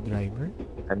screwdriver.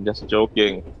 I'm just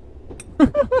joking.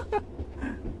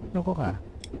 Loko ka.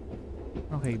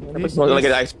 Okay. Dapat mo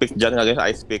lagay ice pick dyan. Lagay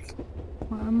sa ice pick.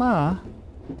 Mama.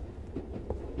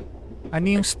 Ano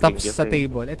yung stops sa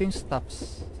table? Ito yung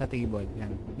stops sa table.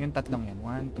 Yan. Yung tatlong yan.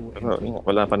 1, 2, and 3.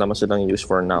 Wala pa naman silang use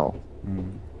for now.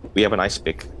 We have an ice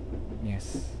pick.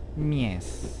 Yes.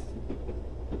 Yes.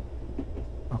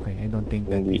 Okay, I don't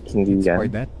think that hindi it's yan. for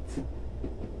that.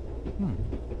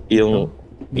 Yung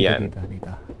yan.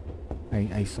 Dito.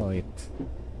 I saw it.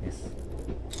 Yes.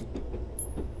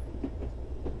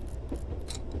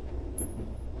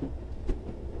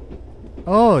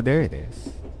 Oh, there it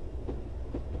is.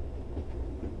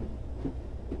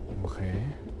 Okay.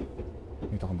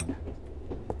 Dito ko muna.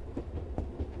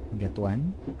 Get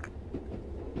one.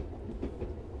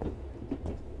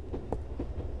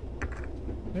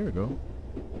 There we go.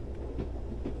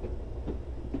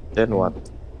 Then what?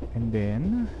 And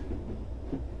then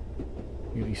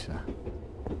yung isa.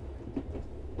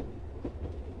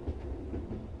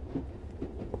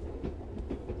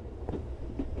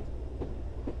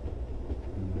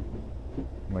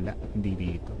 Wala, hindi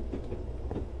dito.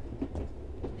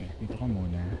 Okay, dito ka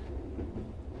muna.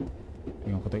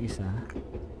 Tingnan ko to isa.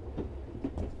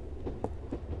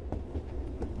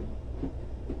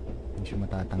 Hindi siya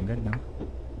matatanggal, no?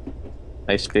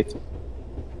 Ice pick.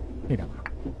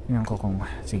 Tingnan ko kung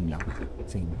same lang.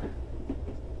 Same.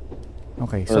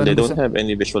 Okay, so they don't have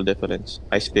any visual difference.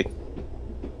 Ice pick.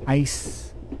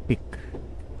 Ice pick.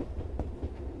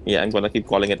 Yeah, I'm gonna keep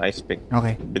calling it ice pick.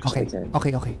 Okay.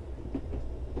 Okay. Okay.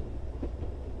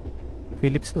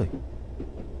 Philips to eh.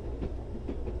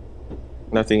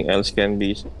 Nothing else can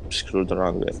be screwed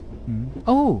around with.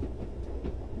 Oh.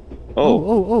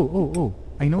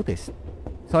 I noticed.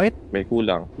 Saw it? May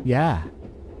kulang. Yeah.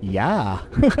 Yeah.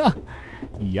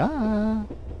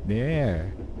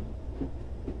 There.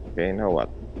 Okay, now what?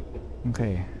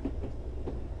 Okay.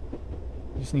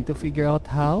 Just need to figure out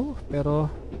how,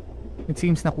 pero it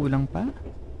seems na kulang pa.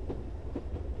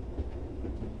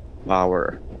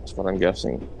 Power. That's what I'm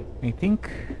guessing. I think.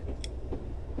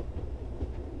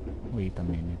 Wait a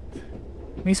minute.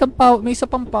 May isa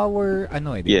pang power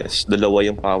ano eh. Yes, dalawa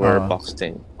yung power box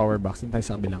thing. Power box din tayo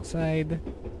sa kabilang side.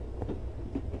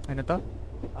 Ano to?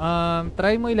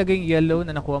 Try mo ilagay yung yellow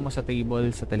na nakuha mo sa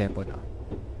table sa telepono.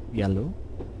 Yellow?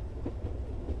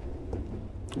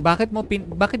 Bakit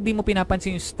di mo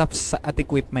pinapansin yung stuff at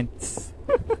equipments?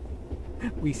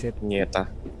 Wisit. Nieta.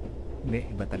 Hindi,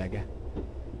 iba talaga.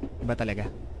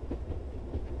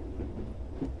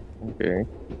 Okay.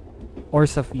 Or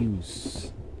sa fuse.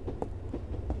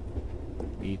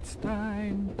 It's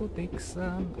time to take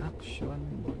some action,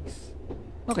 boys.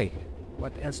 Okay,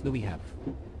 what else do we have?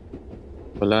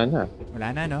 Wala na,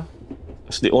 no?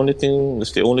 That's the only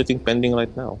thing pending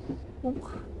right now.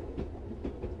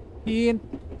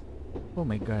 Oh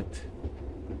my god.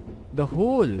 The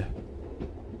whole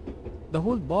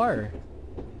bar.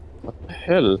 What the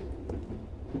hell?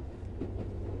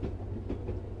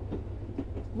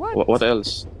 What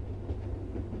else?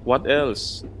 What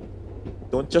else?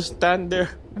 Don't just stand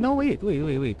there. No, wait. Let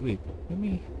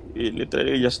me... You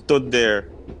literally just stood there.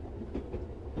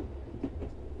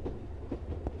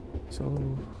 So...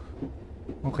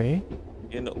 Okay.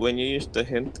 You know, when you use the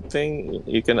hint thing,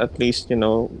 you can at least,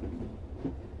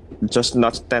 just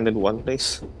not stand in one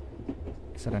place.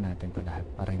 Sara natin to lahat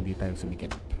para hindi tayo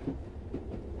sumikip.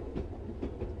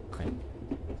 Okay.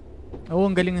 Oh,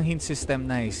 ang galing ng hint system.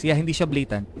 Nice. Yeah, hindi siya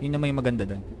blatant. Yun yung may maganda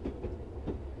doon.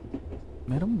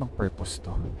 Meron bang purpose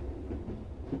to?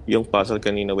 Yung puzzle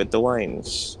kanina with the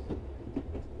wines.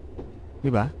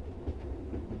 Diba?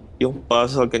 Yung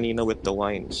puzzle kanina with the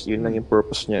wines. Yun lang yung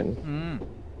purpose niyan.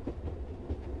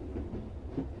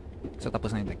 So,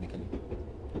 tapos na yung technically.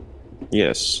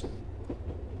 Yes.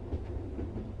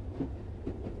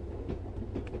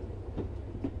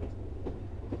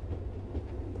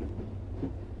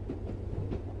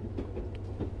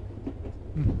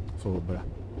 Sobra.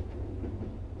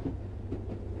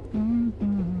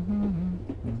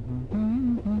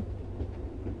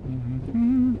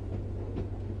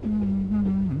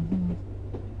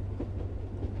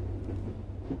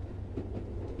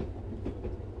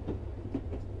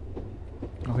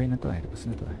 Okay na to eh. Tapos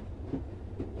na to eh.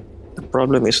 The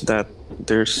problem is that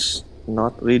there's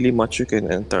not really much you can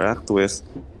interact with.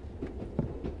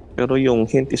 Pero yung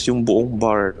hint is yung buong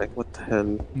bar. Like, what the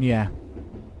hell? Yeah.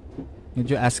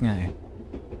 Medyo ask nga eh.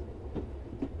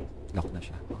 Lock na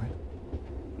siya. Okay.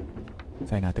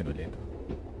 Try natin ulit.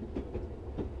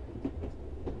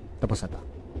 Tapos na to.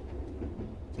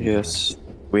 Yes,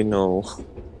 we know.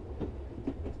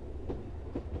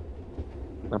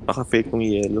 Napaka-fake ng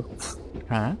yellow.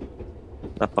 Ha?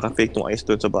 Napaka-fake ng ice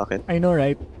doon sa bucket. I know,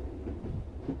 right?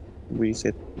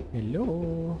 Reset.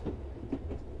 Hello.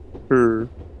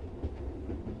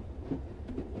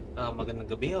 Magandang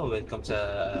gabi. Welcome sa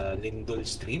Lindol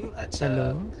stream at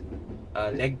sa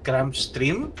leg cramp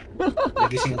stream.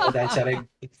 Nagising ako dahil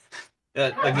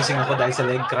sa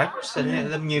leg cramps.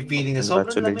 Alam niyo yung feeling na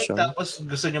sobrang lamig tapos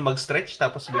gusto niyo mag-stretch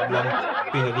tapos biglang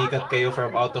pinalikat kayo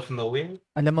from out of nowhere.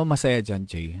 Alam mo masaya dyan,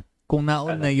 Jay. kung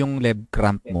naon na yung leg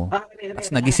cramp mo,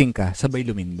 tapos nagising ka, sabay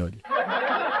lumindol.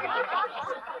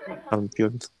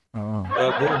 Champion. Oo.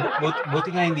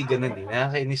 Buti nga hindi ganun eh.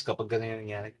 Nakakainis kapag ganun yung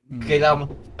nangyari. Kailangan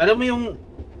mo, alam mo yung,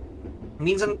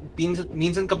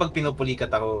 minsan kapag pinupulikat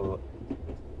ako,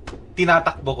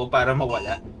 tinatakbo ko para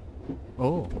mawala.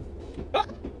 Oo.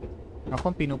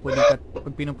 Ako,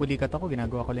 pag pinupulikat ako,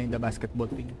 ginagawa ko lang yung the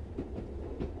basketball thing.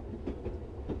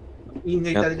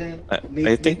 Ingay talaga.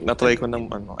 I think na-try ko ng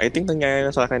I think nangyayari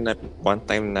na sa akin na one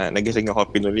time na nagising ako,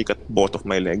 pinulikat both of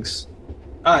my legs.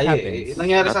 Yeah.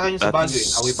 Nangyari sa akin yung sa Baguio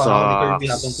eh. Awi pa ako ni Kirby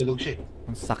habang tulog siya.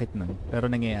 Ang sakit nun. Pero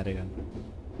nangyayari yun.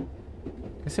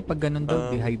 Kasi pag ganun daw,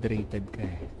 dehydrated ka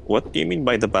eh. What do you mean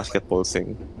by the basketball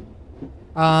thing?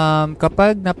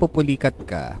 Kapag napupulikat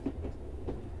ka,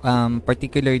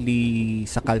 particularly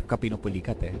sa calf ka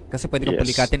pinupulikat eh. Kasi pwede kang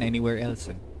pulikatin anywhere else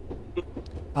eh.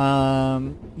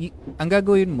 Ang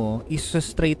gagawin mo is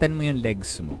straighten mo yung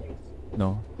legs mo,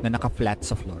 no? Na naka-flat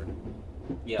sa floor.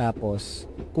 Yeah. Tapos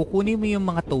kukunin mo yung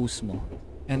mga toes mo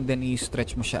and then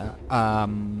i-stretch mo siya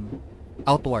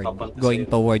outward, going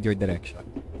toward your direction.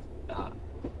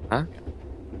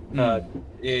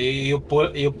 You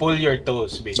pull your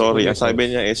toes basically. Sorry, ang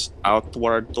sabi niya is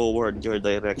outward toward your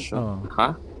direction.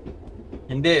 Ha?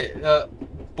 Hindi,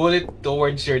 pull it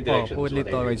towards your direction. Pull it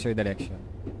towards your direction.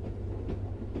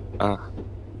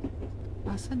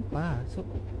 Asan pa? So,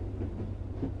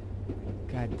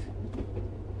 God.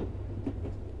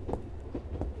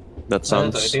 That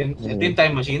sounds... Ito yung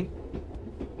time machine?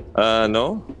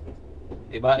 No.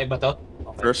 Iba to?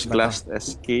 Okay. First class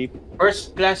escape.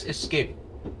 First class escape.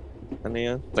 Ano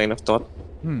yan? Train of thought?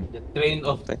 The train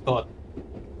of thought.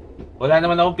 Wala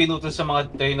naman akong pinutol sa mga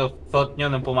train of thought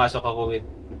nyo nang pumasok ako with.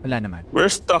 Wala naman.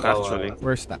 We're stuck actually.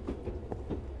 We're stuck.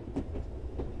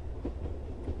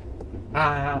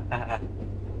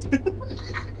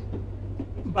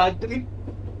 Bad trip.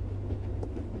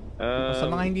 Sa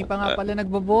mga hindi pa nga pala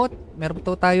nagbo-vote, meron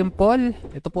po tayong poll.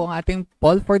 Ito po ang ating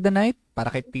poll for the night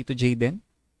para kay Tito Jaden.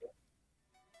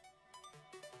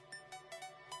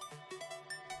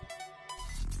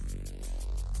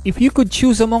 If you could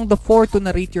choose among the 4 to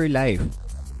narrate your life,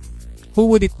 who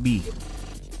would it be?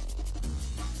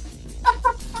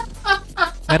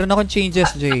 Meron akong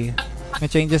changes, Jay. May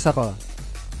changes ako.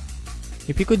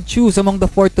 If you could choose among the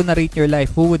 4 to narrate your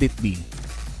life, who would it be?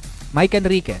 Mike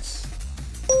Enriquez.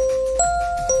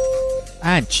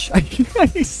 Anch.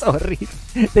 Ay, sorry.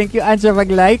 Thank you, Anch, sa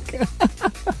mag-like.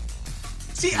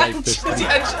 Si Anch. Gusto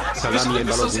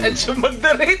si Anch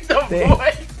mag-narrate na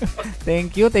boy.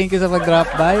 Thank you sa pag-drop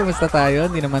by. Basta tayo,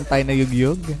 hindi naman tayo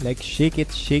na-yugyug. Like, shake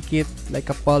it like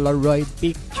a Polaroid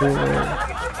picture.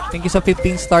 Thank you sa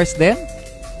 15 stars din.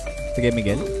 Sige,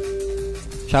 Miguel.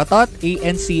 Shoutout,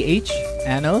 ANCH,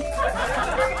 Anil.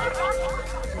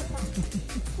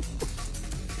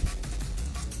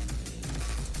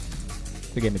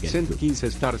 Sige, Miguel. Send 15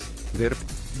 stars. Derp.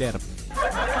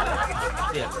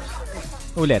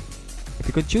 Ulit. If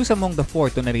you could choose among the 4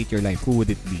 to narrate your life, who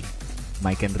would it be?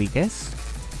 Mike Enriquez?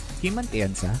 Kim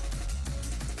Atienza?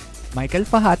 Michael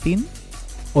Fahatin?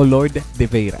 O Lord De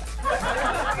Vera?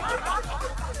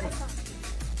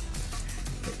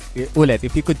 Ulit.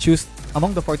 If you could choose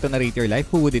among the 4 to narrate your life,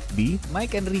 who would it be?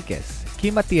 Mike Enriquez,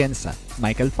 Kim Atienza,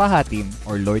 Michael Fahatin,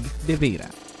 or Lord De Vera?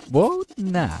 Vote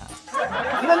na!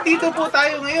 Nandito po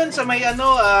tayo ngayon sa may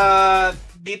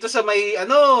dito sa may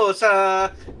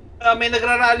may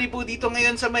nagrarally po dito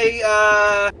ngayon sa may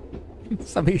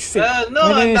sa may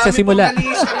sa simula.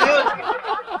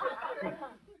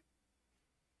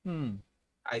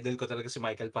 Idol ko talaga si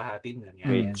Michael Pahatin.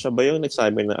 Wait, siya ba yung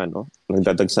nagsabi na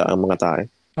nagdadagsa ang mga tae?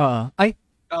 Oo. Ay?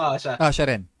 Oo, siya. Siya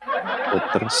rin.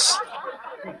 Otros.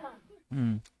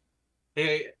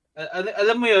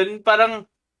 Alam mo yun, parang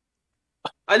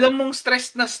alam mong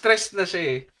stress na siya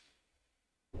eh.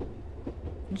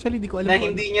 Actually, di ko alam. Na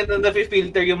hindi niya na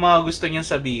na-filter yung mga gusto niyang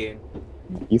sabihin.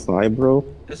 If I, bro.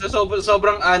 Kasi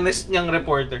sobrang honest niyang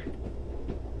reporter.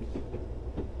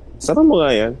 Sarap mo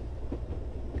nga yan.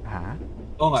 Ha?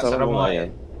 Oo nga, sarap mo nga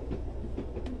yan.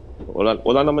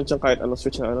 Wala naman siyang kahit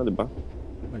switch na di ba?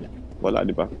 Wala,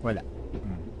 di ba? Wala.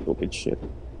 Stupid shit.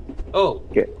 Oh,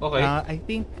 okay. I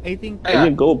think can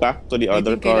you go back to the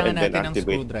other car and then activate? Kailangan natin ng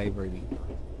screwdriver dito.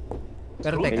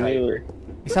 Pero teka,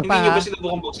 isa pa hindi niyo ba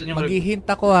sinubukang buksan yung mag-hint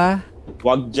ako ha.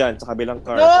 Wag dyan, sa kabilang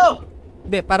car. No!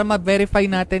 Hindi, para ma-verify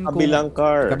natin kabilang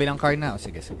car. Kabilang car na.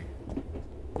 Sige.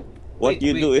 What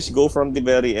you do is go from the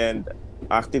very end,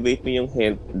 activate mo yung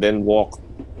hint, then walk.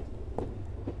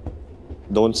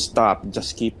 Don't stop,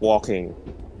 just keep walking.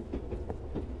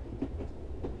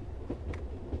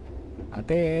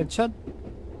 Attention.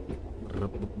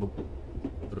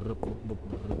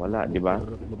 Wala, di ba?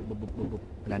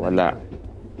 Wala.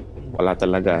 Wala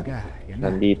talaga.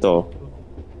 Nandito.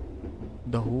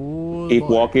 The whole Keep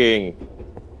walking.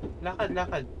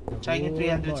 Lakad. China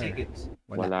 300 seconds.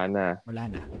 Wala na.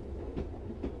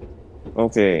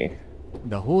 Okay.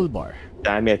 The whole bar.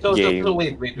 Damn it, game. So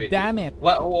wait. Damn it.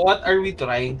 What are we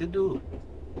trying to do?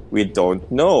 We don't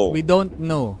know. And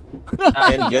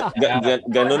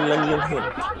ganun lang yung hint.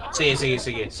 Sige.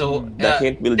 So, the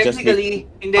hint will just hit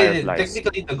fireflies.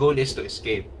 Technically, the goal is to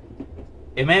escape.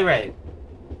 Am I right?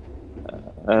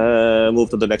 Move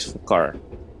to the next car.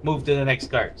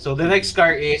 So, the next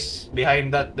car is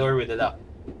behind that door with the lock.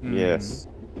 Yes.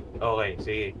 Okay,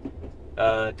 sige.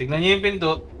 Tignan niyo yung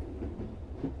pinto.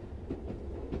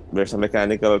 There's a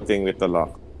mechanical thing with the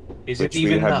lock. Is it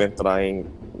even locked?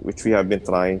 Which we have been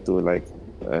trying to like...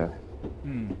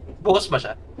 Bukas ba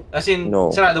siya? As in,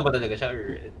 no. Sarado ba talaga siya?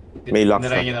 Or may lock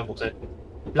siya. Niyo na buksan?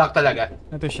 Lock talaga?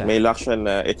 Ito siya. May lock siya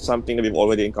na it's something that we've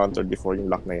already encountered before yung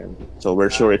lock na yan. So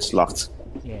we're sure it's locked.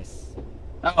 Yes.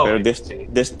 Pero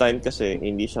this time kasi,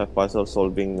 hindi siya puzzle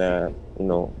solving na,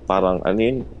 parang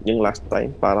yung last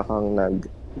time, para kang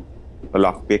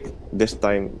lockpick. This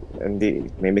time, hindi,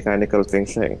 may mechanical thing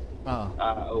siya eh.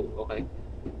 Okay.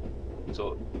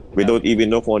 So, we don't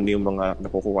even know kung ano yung mga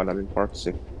nakukuha namin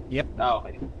parts eh. Yep.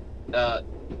 Okay.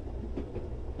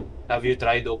 Have you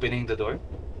tried opening the door?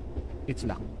 It's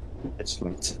locked. It's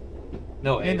locked.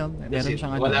 No, meron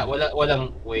siyang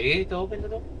walang way to open the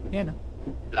door? Yan,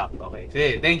 Locked, okay.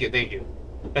 Sige, thank you.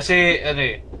 Kasi,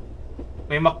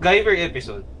 may MacGyver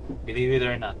episode, believe it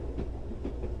or not,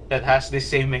 that has this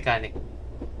same mechanic.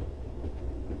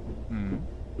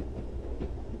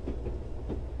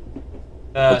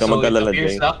 So it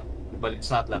appears locked, but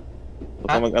it's not locked.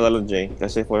 Huwag kang mag-alala, Jay.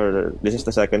 Kasi this is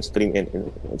the second stream.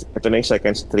 Ito na yung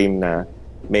second stream na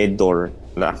may door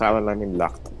na akala namin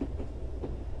locked.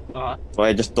 So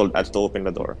I just told Ads to open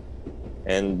the door.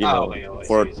 And, okay.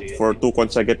 For 2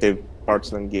 consecutive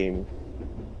parts ng game,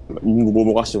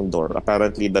 bumukas yung door.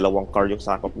 Apparently, 2 car yung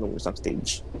sakop ng isang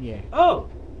stage. Yeah. Oh,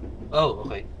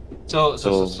 okay. So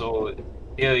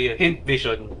yung hint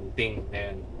vision thing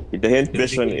na yun. The hint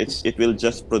vision, it will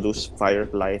just produce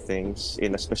firefly things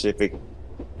in a specific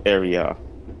area.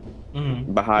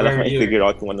 Bahala kang i-figure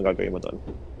out kung ano gagawin mo doon.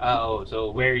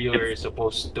 So where you're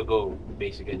supposed to go,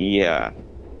 basically. Yeah.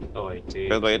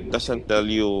 Okay. Pero it doesn't tell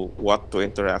you what to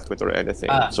interact with or anything.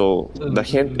 So the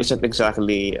hint isn't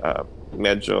exactly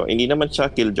medyo, hindi naman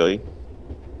siya killjoy.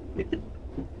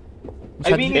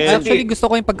 I mean, actually gusto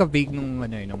ko yung pagka-vague nung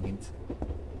hints.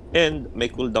 And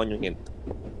may cooldown yung hint.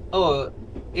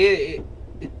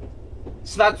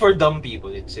 It's not for dumb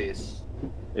people, it says.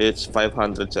 It's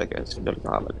 500 seconds.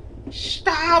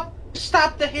 Stop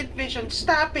the hint vision!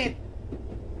 Stop it!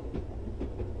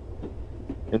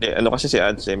 Hindi, kasi si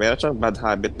Ads meron siyang bad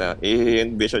habit na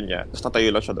i-hint vision niya, tapos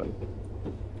tatayo lang siya doon.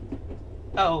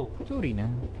 Sorry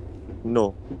na.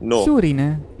 No. Sorry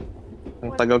na.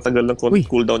 Ang tagal-tagal ng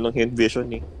cooldown ng hint vision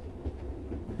eh.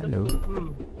 Hello?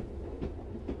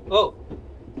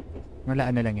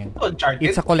 Wala lang yan. Uncharted?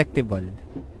 It's a collectible.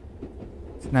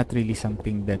 It's not really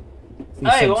something that is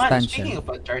substantial. Speaking of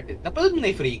Uncharted, napanood mo na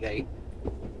yung Free Guy?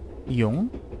 Yung?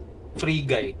 Free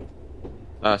Guy.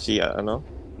 Si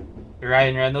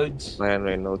Ryan Reynolds.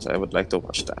 I would like to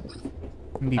watch that.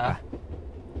 Hindi pa.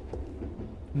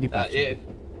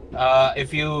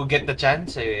 If you get the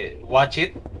chance, watch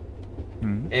it.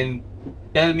 And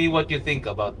tell me what you think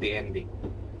about the ending.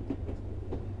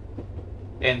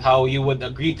 And how you would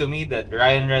agree to me that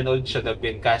Ryan Reynolds should have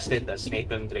been casted as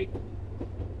Nathan Drake.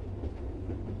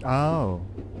 Oh,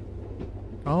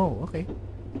 okay.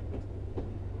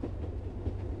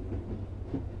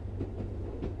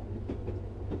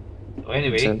 So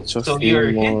anyway, so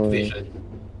your hint vision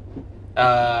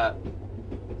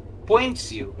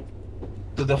points you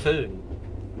to the film.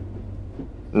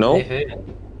 No?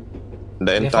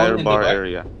 The entire bar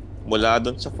area. Mula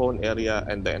dun sa phone area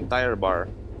and the entire bar.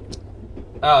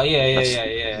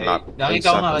 Yeah.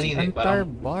 Nakita ko nga kanina. Entire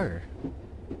bar?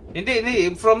 Hindi.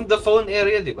 From the phone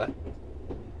area, di ba?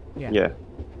 Yeah.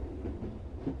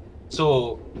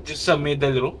 So, just sa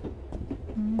middle row?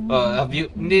 Have you...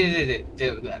 Hindi.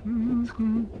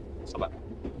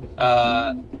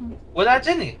 Wala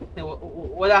dyan eh.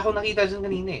 Wala akong nakita dyan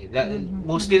kanina eh.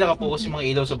 Mostly nakapokus yung mga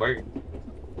ilaw sa bar.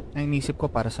 Ang inisip ko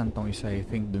para saan tong isa, I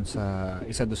think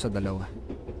isa doon sa dalawa.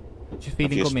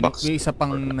 Feeling ko may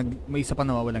isa pang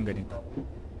nawawalang ganito.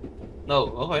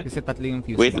 No, okay. Kasi tatlo yung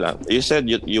fuse Wait box. lang. You said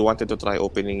you wanted to try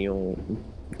opening yung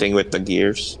thing with the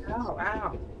gears.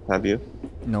 Ow. Have you?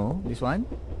 No, this one?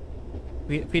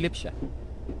 Philips siya.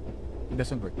 It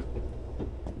doesn't work.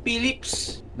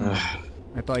 Philips?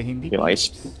 Ito ay hindi Yung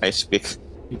Philips. ice pick.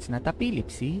 It's not a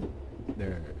Philips, see?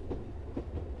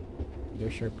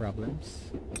 There's your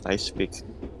problems. Ice pick.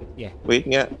 Yeah. Wait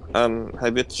nga,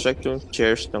 have you checked yung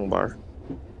chairs ng bar?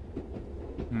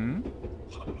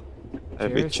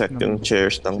 Have you checked yung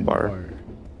chairs ng bar?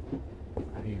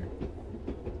 Here.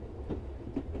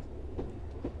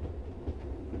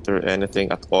 Is there anything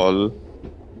at all?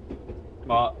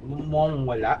 Mukhang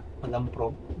wala. Walang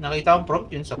prompt. Nakita akong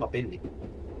prompt yun sa papel eh.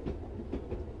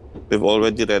 We've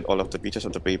already read all of the pieces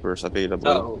of the papers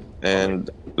available. And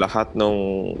lahat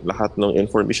ng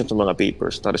information sa mga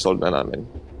papers na-resolve na namin.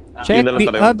 Check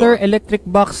the other electric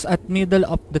box at middle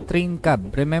of the train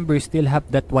cab. Remember, still have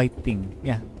that white thing.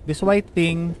 Yeah. This white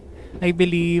thing, I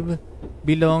believe,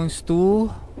 belongs to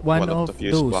one of the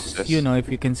fuse those. boxes. You know, if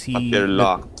you can see But they're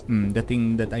locked. The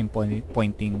thing that I'm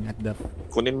pointing at the...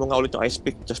 Kunin mo nga ulit yung ice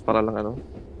pick just para lang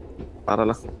Para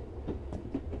lang.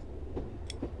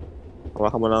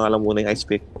 Hawakan mo na nga lang muna yung ice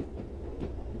pick.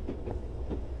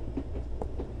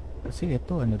 Kasi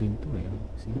ito, ano rin to eh.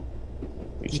 See?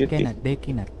 They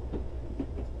cannot.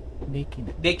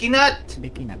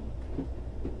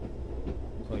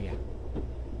 So yeah.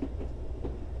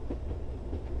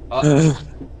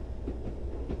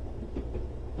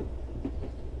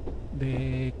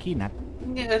 They cannot.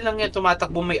 Hindi na lang yan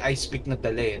tumatakbo may ice pick na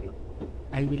dala eh. No?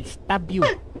 I will stab you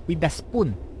with a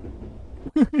spoon.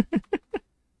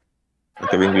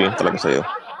 Nagkabing-bing talaga sa'yo.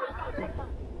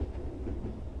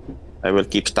 I will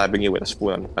keep stabbing you with a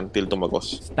spoon until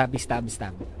tumagos. Stab.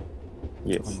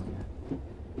 Yes.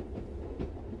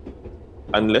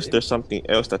 Unless there's something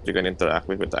else that you can interact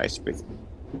with the ice pick.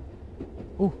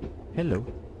 Oh, hello.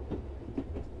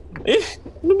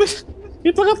 Ano ba?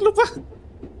 May pangatlo pa.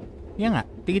 Yan nga,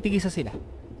 tigi-tigisa sila.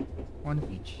 One of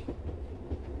each.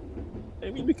 I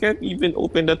mean, we can't even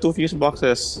open the two fuse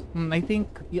boxes. I think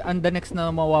the next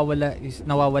na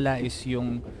nawawala is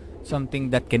yung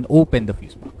something that can open the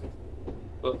fuse box.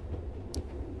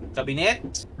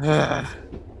 Cabinet?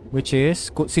 Which is,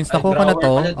 since nakuha ko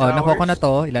na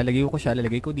to,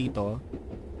 ilalagay ko dito.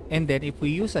 And then, if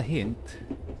we use a hint...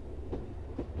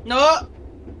 No!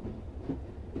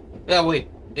 Yeah, wait.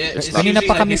 Kanina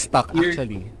pa kami stuck,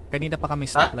 actually. Kanina pa kami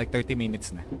stuck, like 30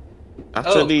 minutes na.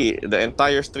 Actually, the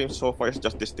entire stream so far is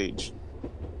just this stage.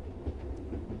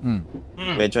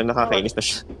 Medyo nakakainis na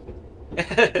siya.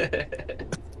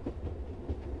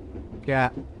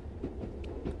 Kaya,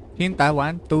 hinta,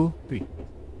 1, 2, 3.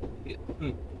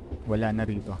 Wala na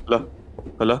rito.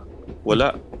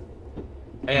 Wala.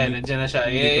 Ayan, nandiyan na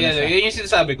siya. Yan yung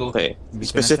sinasabi ko. Okay.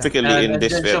 Specifically in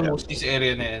this area. Nandiyan siya mostly sa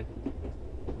area na yan.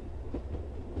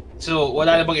 So,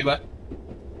 wala na bang iba?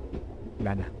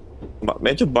 Wala na.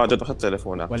 Medyo budget ako sa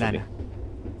telephone actually. Wala na.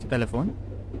 Sa telephone?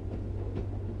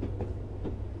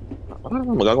 Wala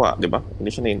naman magagawa, di ba? Hindi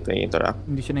siya na-interact.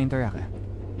 Hindi siya na-interact eh.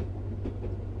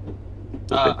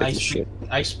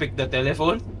 I speak the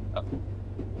telephone?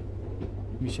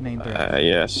 Hindi siya na-interact.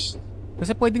 Yes.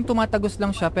 Kasi pwedeng tumatagos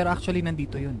lang siya pero actually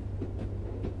nandito yun.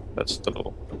 That's true.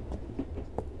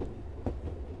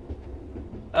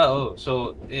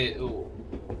 So,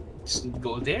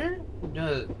 go there?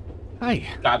 Hi.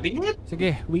 Cabinet?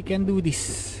 Sige, we can do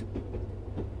this.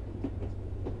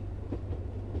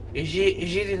 Is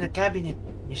it in the cabinet?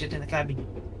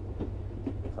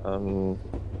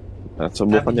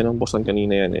 Subukan din ng bossan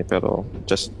kanina yan eh, pero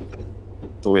just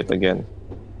do it again.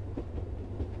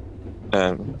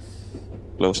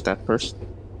 Close that first.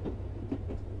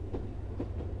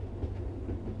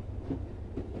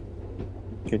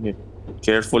 Can you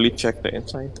carefully check the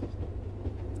inside?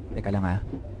 Teka lang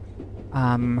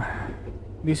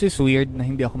this is weird na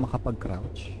hindi ako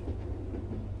makapag-crouch.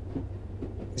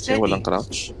 Kasi walang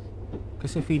crouch?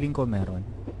 Kasi feeling ko meron.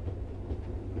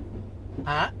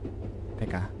 Ha?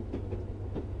 Teka.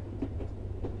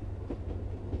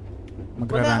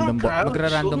 Magra-random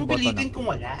button ako. Kung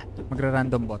wala.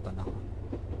 Magra-random button ako.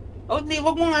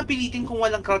 Wag mo nga pilitin kung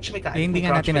walang crouch mechanic. Hindi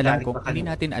natin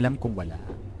alam kung wala.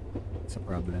 It's a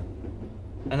problem.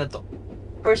 Ano to?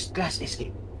 First class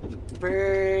escape.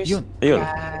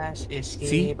 Class escape.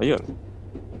 C? Ayun.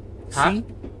 C?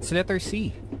 It's letter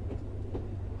C.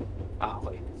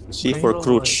 Okay. C for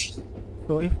crouch.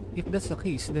 So if that's the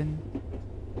case, then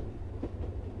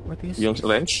what is yung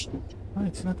wrench?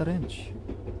 It's not a wrench.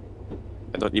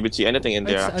 I don't even see anything in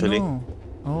there actually.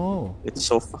 It's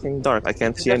so fucking dark. I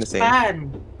can't see anything. Fan.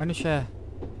 Ano siya?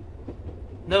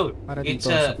 No, it's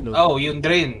yung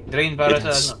drain para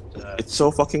sa ano. It's so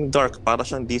fucking dark. Para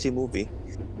siyang DC movie.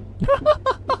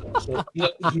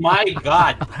 My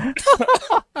God!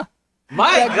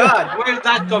 My God! Where did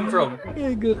that come from?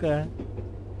 Gago ka.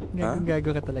 Gago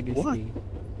ka talaga, What? Steve.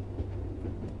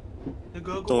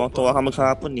 Tuwang-tuwa ka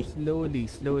maghapon eh.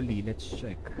 Slowly. Let's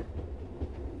check.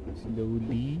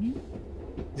 Slowly.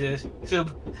 So,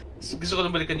 gusto ko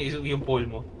lang balikan yung poll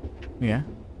mo. Yeah?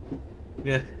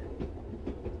 Yeah.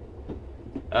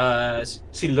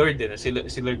 Si Lord din.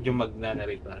 Si Lord yung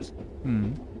magnanarrate para sa.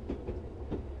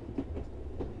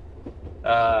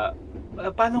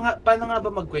 Paano nga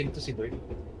ba magkwento si Lord?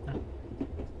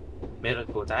 Meron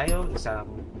po tayo isang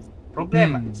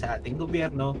problema sa ating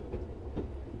gobyerno.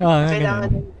 Kailangan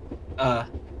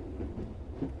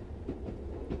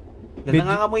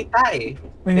nangangamoy tae,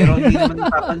 pero hindi naman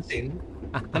napapansin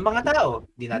ng mga tao.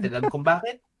 Hindi natin alam kung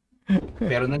bakit.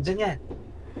 Pero nandyan yan.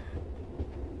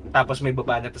 Tapos may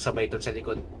baba na sa bayton sa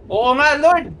likod. Oo nga,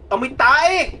 Lord! Amoy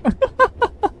tae!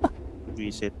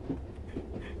 Visit.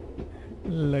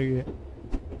 Lagi.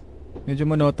 Medyo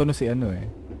monotono si ano eh.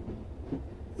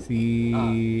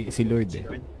 Si Lord eh.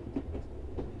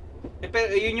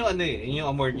 Pero yun yung ano eh. Yun yung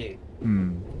amor niya eh.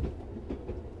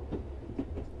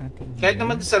 Kahit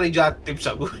naman sa radioactive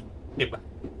sago. Diba?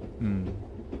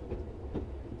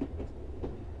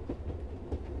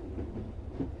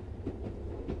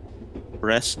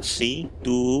 Press C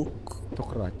to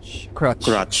crutch.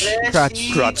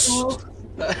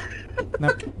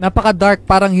 Napaka-dark,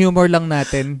 parang humor lang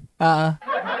natin. Well,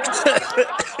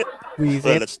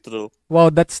 that's true. Wow,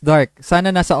 that's dark.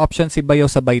 Sana nasa option si Bayo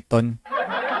sa Bayton.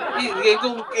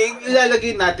 Kung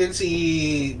ilalagay natin si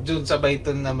Jun sa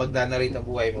Bayton na magdanarate ang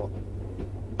buhay mo.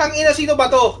 Tangina, sino ba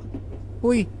to?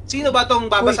 Uy. Sino ba tong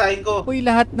babasahin ko? Uy,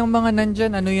 lahat ng mga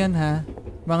nandyan, ano yan ha?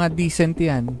 Mga decent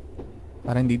yan.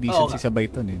 Parang hindi decent si sa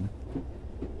Bayton eh.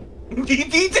 Hindi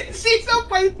decent si sa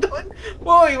Bayton?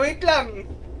 Boy, wait lang.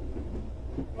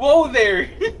 Wow there.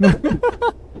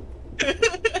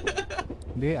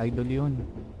 Hindi, idol yun.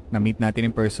 Na-meet natin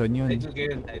in person yun. Idol ko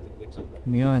yun.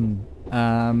 Yun.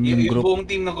 Yung buong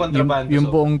team ng kontrabando. Yung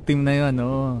buong team na yun,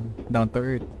 down to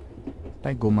earth.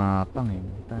 Tayo gumapang eh.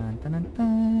 Tan.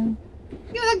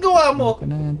 Yung nagawa mo.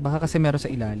 Baka kasi meron sa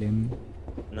ilalim.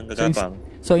 Nanggagapang.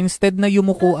 So instead na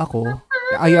yumuko ako,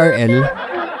 IRL,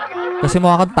 kasi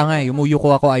mukha kang tanga eh.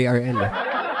 Yumuyuko ako IRL eh.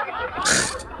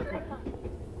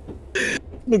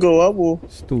 Nagawa mo.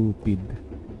 Stupid.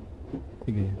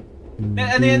 Sige.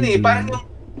 Ano yan eh,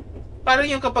 parang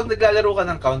yung kapag naglalaro ka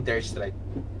ng Counter-Strike,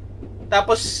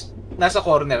 tapos nasa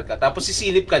corner ka, tapos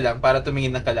sisilip ka lang para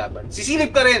tumingin ng kalaban. Sisilip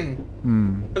ka rin!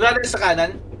 Pagkala sa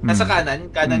kanan, nasa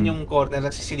kanan yung corner na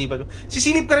sisilipan mo.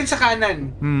 Sisilip ka rin sa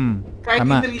kanan! Kahit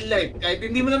in real life, kahit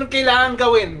hindi mo naman kailangan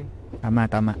gawin.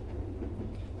 Tama.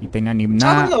 Itinanim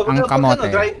na ang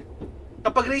kamote.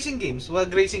 Kapag racing games,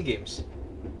 wag racing games.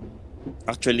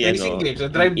 Actually,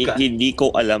 drive ka. Hindi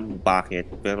ko alam bakit,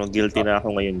 pero guilty na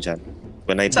ako ngayon dyan.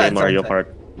 When I play Mario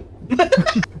Kart.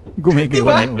 Gumigiwa.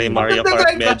 When I play Mario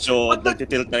Kart, medyo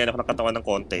nagtitilt na rin ako ng katawan ng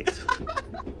konti.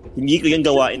 Hindi ko yun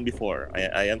gawain before.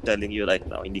 I am telling you right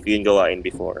now, hindi ko yun gawain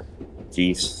before.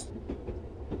 Jeez.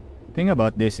 Thing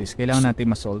about this is, kailangan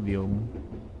natin ma-solve yung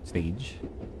stage.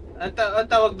 Ang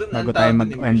tawag dun, bago tayo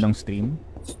mag-end ng stream.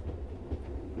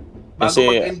 Bago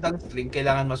mag-end ng stream,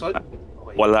 kailangan ma-solve?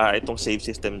 Wala itong save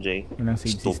system, Jay. Walang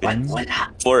save system?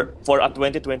 Wala. For a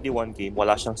 2021 game,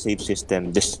 wala siyang save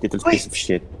system. This little piece of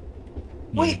shit.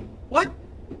 Wait, what?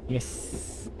 Yes.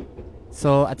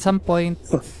 So, at some point,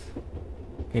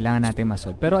 kailangan natin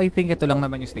ma-solve. Pero I think ito lang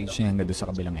naman yung stage niya hanggang doon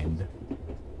sa kabilang end.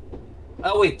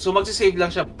 Wait. So, magsisave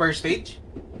lang siya per stage?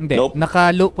 Hindi. Nope.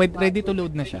 Ready to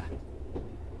load na siya.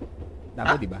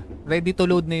 Dapat, di ba? Ready to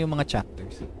load na yung mga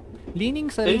chapters. Leaning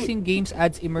sa racing games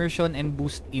adds immersion and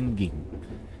boost in-game.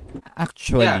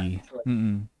 Actually.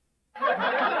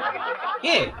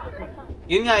 Yeah.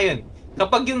 Yun nga yun.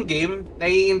 Kapag yung game,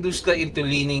 nai-induce ka into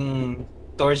leaning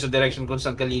towards the direction kung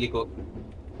saan ka liliko,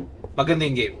 maganda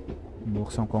yung game.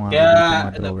 Buksan ko nga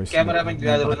mga drawers. Kaya maraming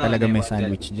naglalaro na. Talaga may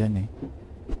sandwich dyan eh.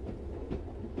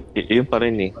 Yun pa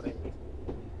rin eh.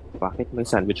 Bakit may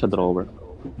sandwich sa drawer?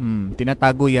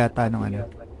 Tinatago yata ng ano.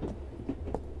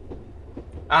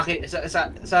 Akin,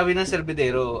 sabi ng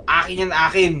serbidero, akin yan,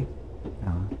 akin.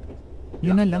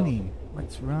 Yun na lang eh.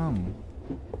 What's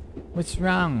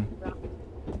wrong?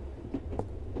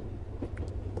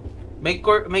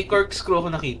 May corkscrew ako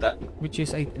nakita. Which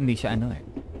is, hindi siya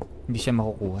hindi siya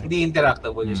makukuha. Hindi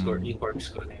interactable yung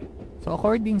corkscrew na yun. So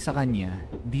according sa kanya,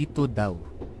 dito daw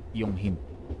yung hint.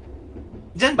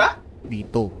 Diyan ba?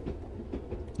 Dito.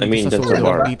 I mean, sa sulok,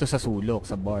 bar. Dito sa sulok,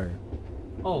 sa bar.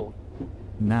 Oh.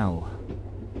 Now,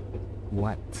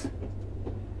 what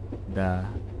the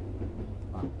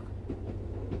fuck?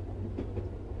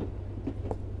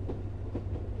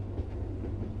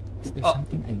 Is there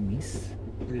something I miss?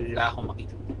 Wala akong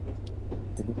makita.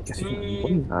 Kasi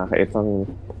nakakaitang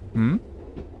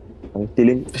ang Ang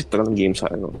tilim kasi talagang game sa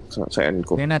end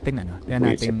ko. Tingnan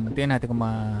natin kung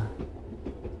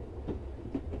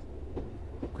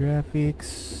graphics,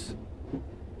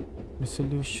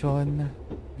 resolution,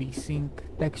 VSync,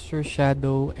 texture,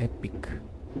 shadow, epic.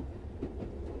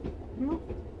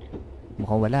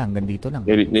 Mukhang wala, hanggang dito lang.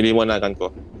 Niliwanagan ko.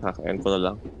 Kaka-end ko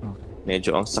na lang. Okay.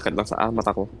 Medyo ang sakit lang sa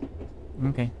mata ko.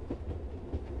 Okay.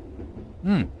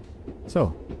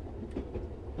 So,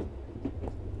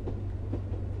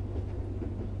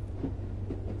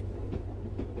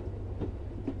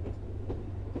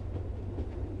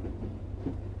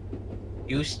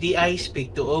 use the ice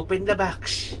pick to open the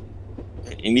box.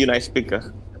 Hindi yun ice pick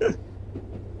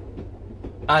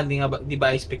Di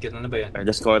ba ice pick yun? Ano ba yun? I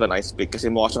just call it an ice pick kasi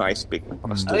mukha siyang ice pick.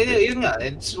 Yun nga.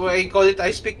 It's why I call it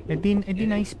ice pick. Edin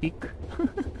ice pick.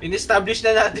 In-establish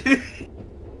na natin.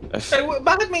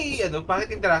 Bakit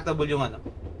interactable yung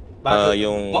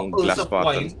yung glass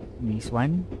bottle. This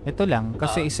one? Ito lang,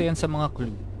 kasi isa yan sa mga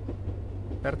clue.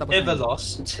 Pero tapos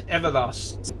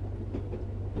Everlost.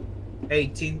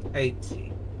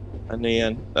 1880. Ano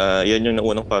yan? Yan yung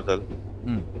naunang puzzle.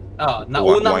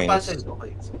 Naunang puzzle.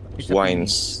 Okay.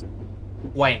 Wines.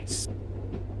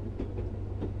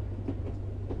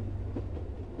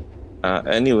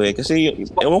 Anyway, kasi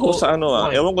ewan ko sa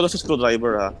ewan ko sa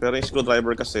screwdriver pero yung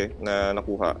screwdriver kasi na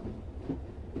nakuha,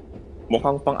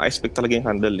 mukhang pang ice pick talaga yung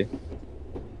handle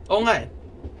Oo nga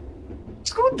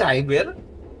Screwdriver?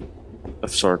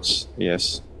 Of sorts,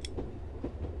 yes.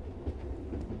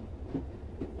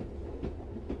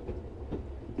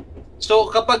 So,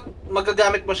 kapag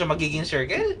magagamit mo siya, magiging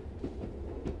circle?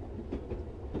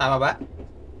 Tama ba?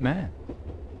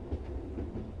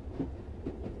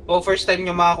 O first time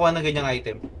nyo makakuha ng ganyang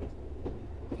item?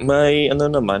 May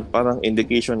naman, parang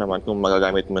indication naman kung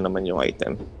magagamit mo naman yung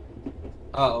item.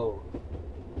 Oo.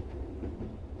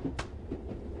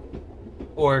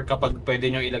 Or kapag pwede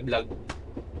nyo ilaglag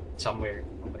somewhere.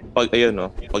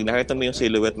 Okay. Pag nakita mo yung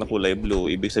silhouette na kulay blue,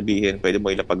 ibig sabihin, pwede mo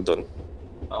ilapag doon.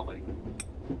 Okay.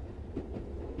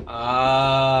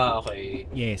 Okay.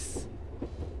 Yes.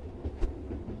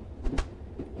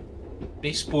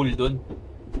 May spool dun.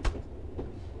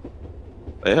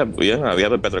 We have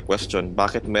a better question.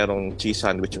 Bakit merong cheese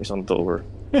sandwich yung isang drawer?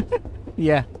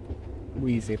 Yeah.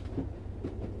 Buisip.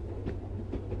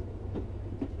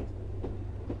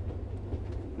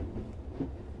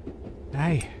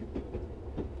 Ay.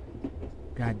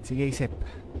 God, sige isip.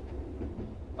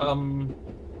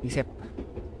 Isip.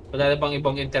 Wala na bang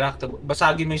ibang interactable?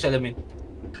 Basagin mo yung salamin.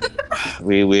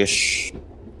 We wish.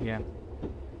 Yeah.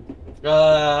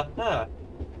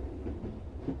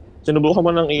 Sinubukan mo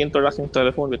nang i-interact yung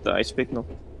telephone with the ice pick, no?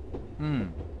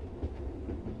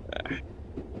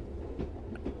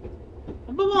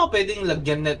 Ano ba mga pwedeng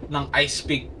lagyan ng ice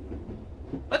pick?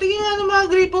 Patingin nga ng mga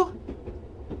gripo.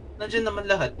 Nandiyan naman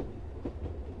lahat.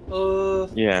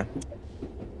 Yeah.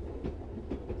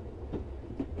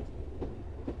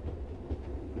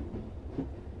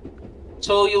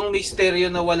 So, yung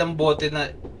misteryo na walang bote na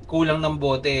kulang ng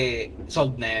bote,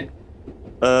 solved na yan?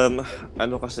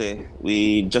 Kasi,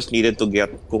 we just needed to get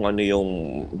kung ano yung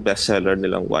bestseller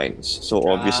nilang wines. So,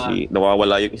 obviously,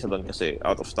 nawawala yung isa doon kasi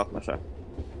out of stock na siya.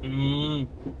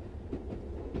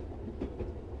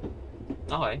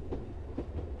 Okay.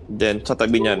 Then, sa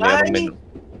tabi niya, meron menu.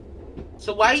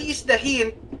 So, why is the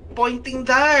hint pointing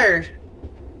there?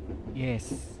 Yes.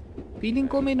 Feeling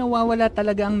ko may nawawala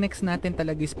talaga. Ang next natin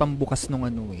talaga is pambukas nung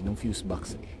nung fuse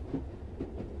box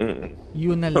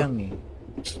Yun na lang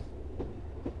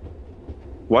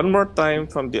One more time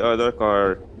from the other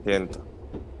car hint.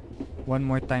 One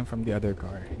more time from the other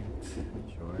car hint.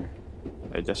 Sure.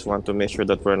 I just want to make sure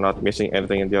that we're not missing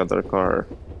anything in the other car.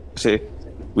 Kasi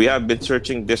we have been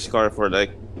searching this car for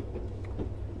like...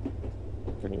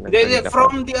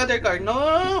 From the other car.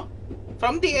 No!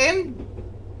 From the end.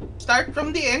 Start from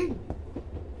the end.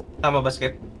 Tama ba,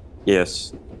 Skip?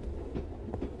 Yes.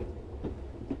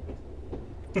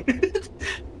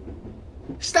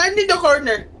 Stand in the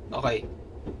corner. Okay.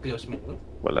 Close me.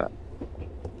 Wala.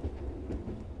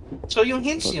 So yung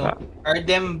hints nyo are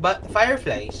them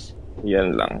fireflies?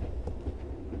 Yan lang.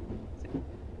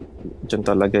 Diyan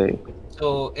talaga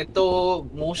So ito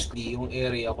mostly yung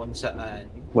area kung saan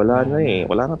wala na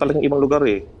wala na talagang ibang lugar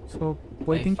So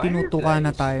pwedeng tinutukan na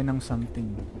tayo ng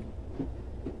something.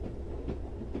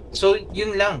 So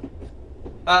yun lang.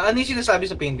 Ano yung sinasabi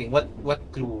sa painting? What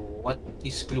clue? What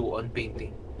is clue on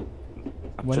painting?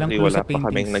 Actually, wala pa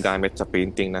kaming nagamit sa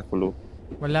painting na clue.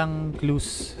 Walang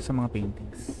clues sa mga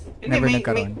paintings. Never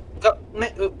nagkaroon.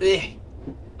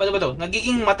 Paano ba to?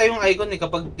 Nagiging mata yung icon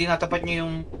kapag tinatapat nyo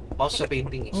yung mouse sa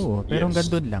painting. Oo, pero hanggang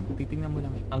doon lang. Titingnan mo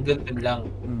lang. Hanggang doon lang.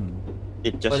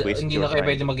 It just wastes hindi your na kayo time.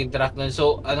 pwede mag-interact nun.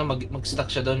 So,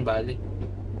 mag-stuck siya doon, bali.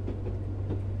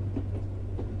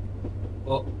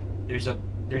 Oh, there's a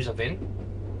vent?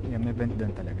 Yeah, may vent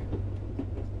doon talaga.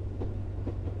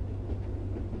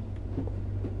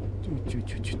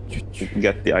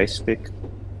 Get the ice pick.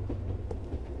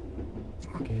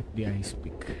 Get the ice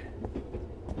pick.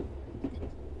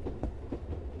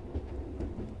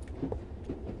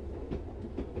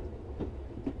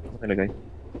 Okay na, guys.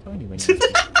 Oh, hindi ba niya?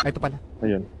 Ay, ito pala.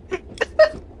 Ayun.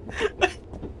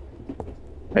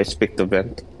 Ice pick to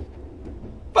vent.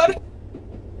 Parang,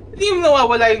 hindi mo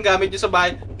nawawala yung gamit nyo sa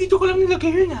bahay. Dito ko lang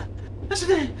nilagay yun ah.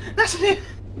 Nasaan na?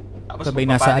 Sabay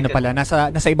nasa ano pala,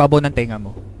 nasa ibabaw ng tenga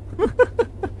mo.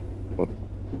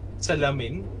 Sa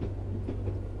lamin.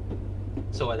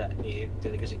 So wala,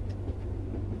 talaga siya.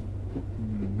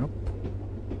 Nope.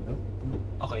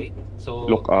 Okay. So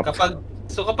Look up. kapag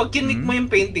kinik mo yung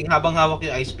painting habang hawak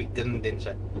yung ice pick, ganun din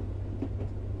siya.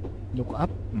 Look up?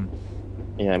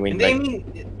 Yeah, I mean, Hindi,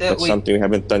 that's something we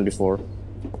haven't done before.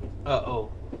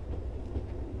 Oo.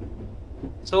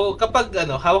 So, kapag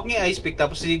hawak niya yung ice pick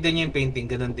tapos sinigdan niya yung painting,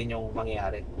 ganun din yung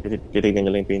mangyayari. Titignan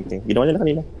niya lang yung painting. Ginawa niya na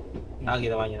kanina.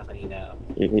 Ginawa niya na kanina.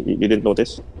 You didn't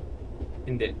notice?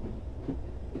 Hindi.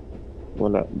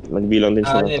 Wala. Nagbilang din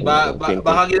siya.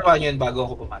 Baka ginawa niya yun bago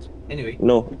ako pumasok. Anyway.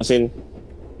 No, as in,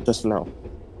 just now.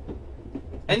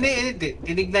 Hindi.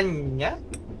 Tinignan niya?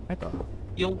 Ito.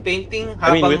 Yung painting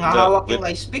habang hawak yung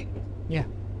ice pick? Yeah.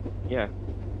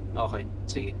 Okay,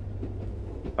 sige.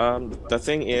 The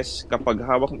thing is, kapag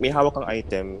may hawak kang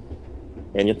item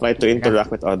and you try to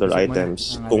interact with other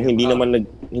items, kung hindi naman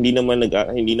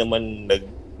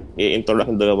nag-interact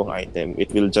ng dalawang item, it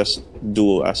will just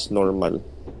do as normal.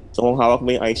 So kung hawak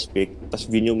mo yung ice pick, tapos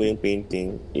view mo yung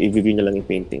painting, i-view niya lang yung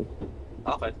painting.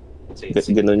 Okay. Sige.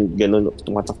 Ganun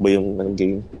tumatakbo yung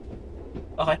game.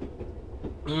 Okay.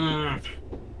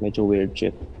 Medyo weird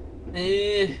shit.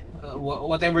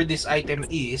 Whatever this item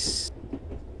is,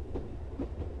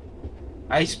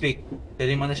 ice pick,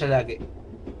 dali mo na siya lagi.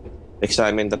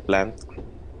 Examine the plant.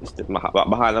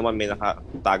 Baka naman may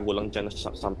nakatago lang dyan na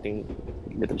something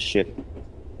little shit.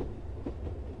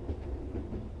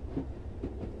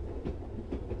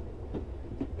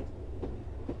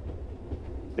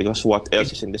 Because what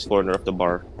else is in this corner of the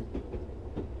bar?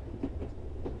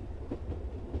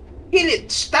 Kill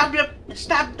it! Stab the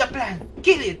plant!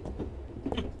 Kill it!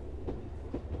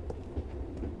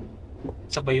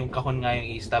 Sabay yung kahon nga yung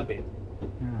i-stab eh.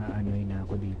 Anoy na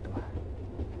ako dito.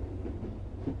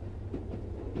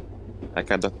 I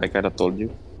kinda told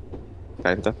you.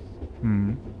 Kinda.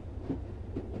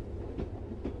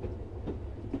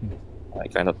 I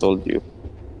kinda told you.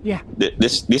 Yeah.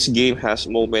 This game has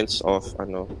moments of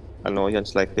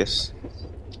annoyance like this.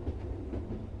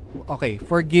 Okay,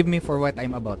 forgive me for what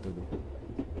I'm about to do.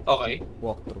 Okay.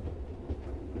 Walkthrough.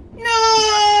 No!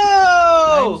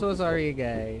 I'm so sorry,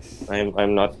 guys. I'm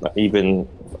not even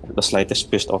the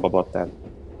slightest pissed off about that.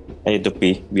 I need to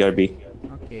pee. BRB.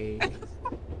 Okay.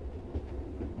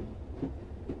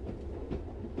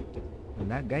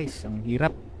 Wala, guys. Ang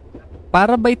hirap.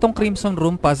 Para ba itong Crimson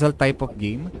Room puzzle type of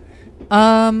game?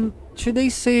 Should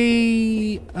I say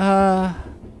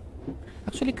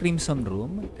actually Crimson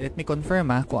Room? Let me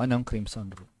confirm kung anong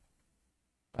Crimson Room.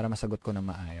 Para masagot ko na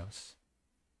maayos.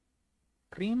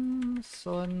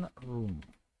 Crimson Room.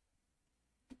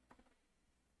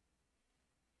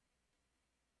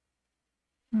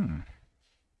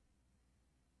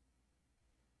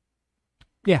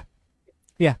 Yeah.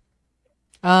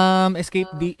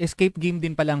 Escape game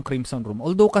din pala ang Crimson Room.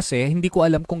 Although kasi hindi ko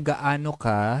alam kung gaano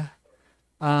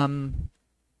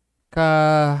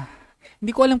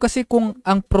hindi ko alam kasi kung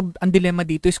ang dilemma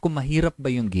dito is kung mahirap ba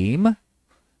yung game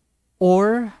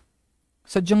or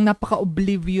sadyang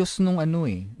napaka-oblivious nung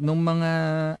nung mga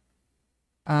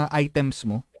items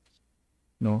mo,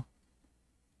 no?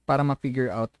 Para ma-figure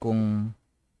out kung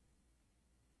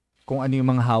ano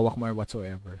yung mga hawak mo or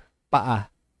whatsoever.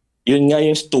 Yun nga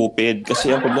yung stupid.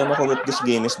 Kasi ang problema ko with this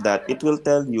game is that it will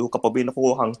tell you kapag may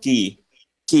nakuha kang key,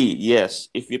 yes.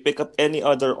 If you pick up any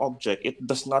other object, it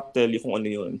does not tell you kung ano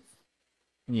yun.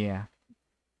 Yeah.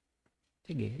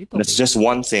 Sige, that's just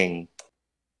one thing.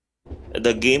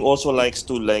 The game also likes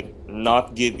to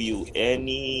not give you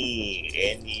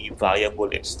any viable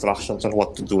instructions on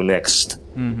what to do next.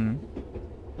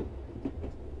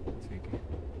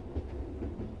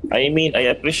 I mean, I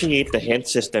appreciate the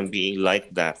hint system being like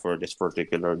that for this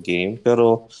particular game,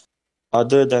 pero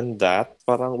other than that,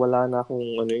 parang wala na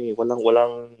akong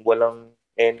walang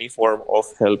any form of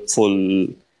helpful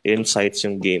insights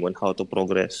yung game on how to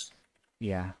progress.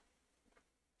 Yeah.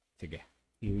 Sige.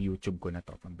 YouTube ko na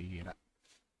to, pambihira.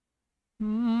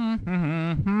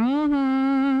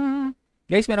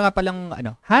 Guys, meron nga palang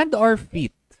hand or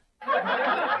feet?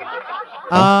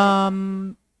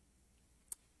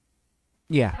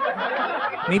 Yeah.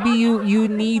 Maybe you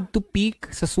need to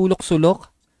peek sa sulok-sulok.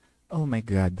 Oh my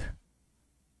God.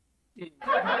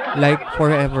 Like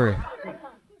forever.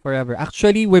 Forever.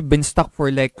 Actually, we've been stuck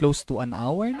for like close to an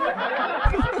hour now.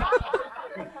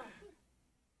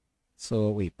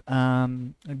 So, wait.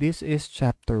 This is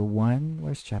chapter 1.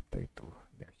 Where's chapter 2?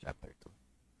 There's chapter 2.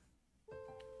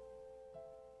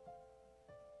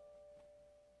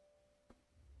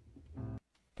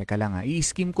 Teka lang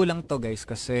i-skim ko lang to guys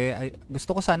kasi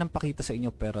gusto ko sanang pakita sa inyo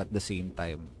pero at the same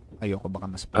time ayoko baka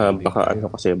mas baka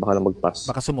kasi baka lang mag-pass.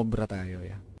 Baka sumobra tayo,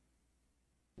 yeah.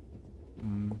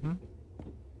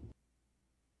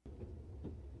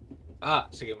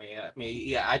 Sige, may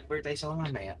i-advertise ako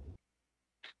mamaya.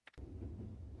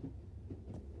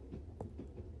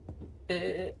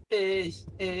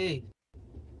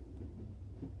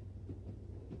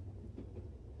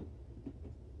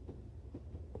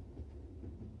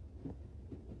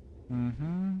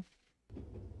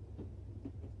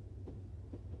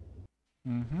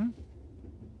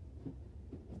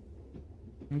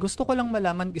 Gusto ko lang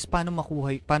malaman is paano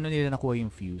nila nakuha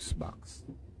yung fuse box.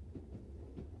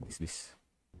 What is this?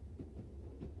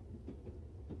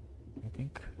 I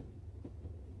think.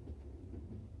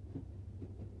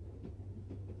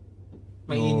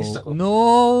 Mainis ako.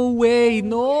 No way!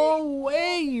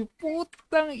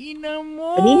 Putang ina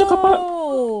mo!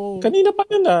 Kanina pa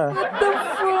yun What the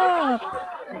fuck?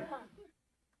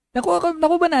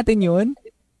 Nakuha ba natin yun?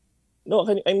 No,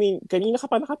 I mean, kanina ka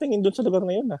pa nakatingin dun sa lugar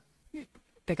na yun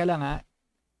Teka lang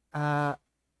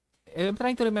I'm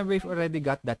trying to remember if I already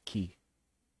got that key.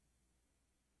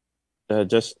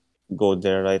 Just go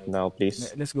there right now,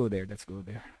 please. Let's go there.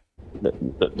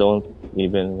 Don't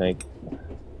even like...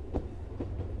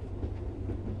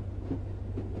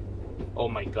 Oh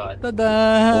my God.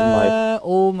 Tada!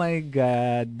 Oh my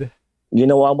God.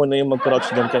 Ginawa mo na yung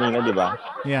mag-crouch doon kanina, di ba?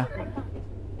 Yeah.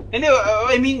 Anyway,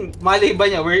 I mean, malay ba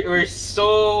niya? We're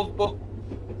so...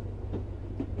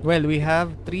 Well, we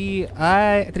have three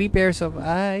pairs of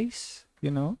eyes, you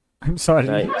know. I'm sorry.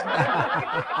 Right.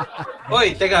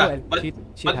 Oy, teka. Well,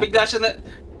 Magbigla siya na...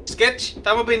 Sketch?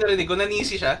 Tama ba yung narinig ko?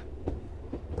 Nanisi siya?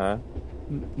 Ha?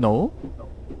 No.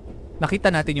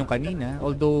 Nakita natin yung kanina.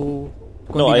 Although,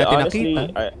 kung No, di natin honestly,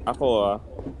 nakita.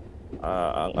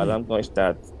 Ang alam ko is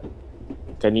that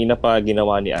kanina pa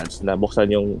ginawa ni Ants na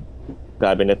buksan yung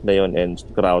cabinet na yon and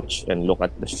crouch and look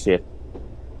at the shit.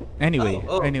 Anyway.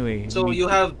 So you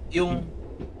have yung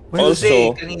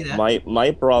also kanina. my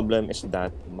problem is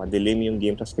that madilim yung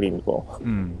game sa screen ko.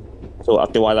 So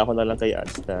tiwala ko na lang kay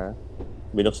Ants na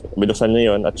binuksan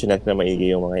niya yon at chinek na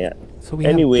maigi yung mga yan. So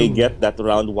anyway, get that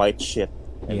round white shit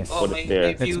and yes. put it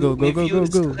there. Let's go.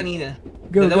 Kanina.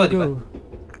 Go.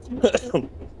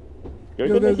 You're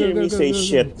gonna hear me say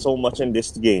shit so much in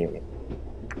this game.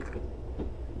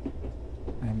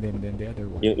 And then the other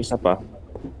one. Yung isa pa.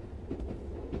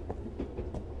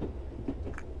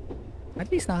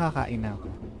 At least nakakain na ako.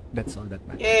 That's all that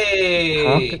matters. Yay!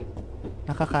 Huh?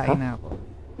 Nakakain na ako.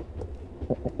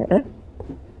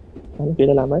 Anong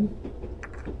kinalaman?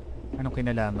 Anong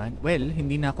kinalaman? Well,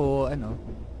 hindi na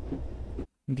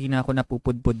ako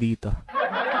napupudpud dito.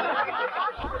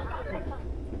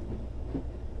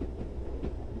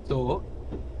 So,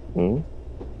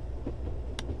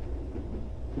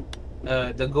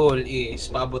 the goal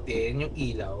is paabutin yung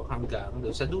ilaw hanggang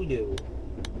doon sa dulo.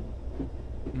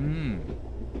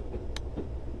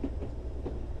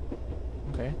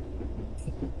 Okay.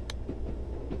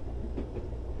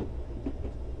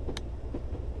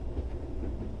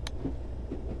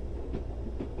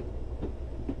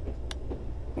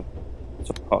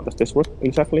 So how does this work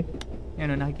exactly?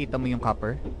 Yan nakikita mo yung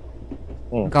copper?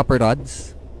 Yung copper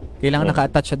rods? Kailangan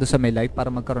naka-attach siya doon sa may light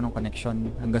para magkaroon ng connection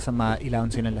hanggang sa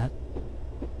mailawan sila lahat.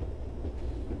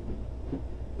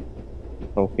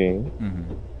 Okay.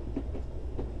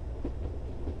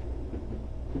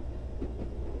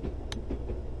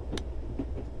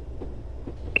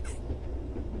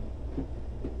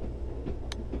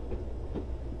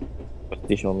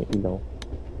 Pati show me ilaw.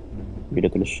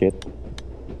 Beautiful shit.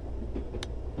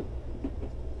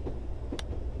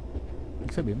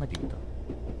 Ibig sabihin, matito.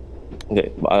 Hindi,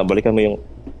 balikan mo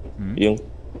yung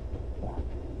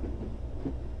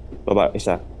baba,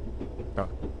 isa.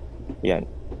 Yan.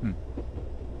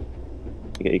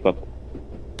 Sige, ikot.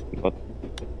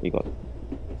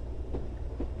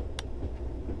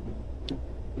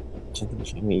 Diyan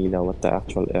siya may ilaw at the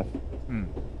actual F.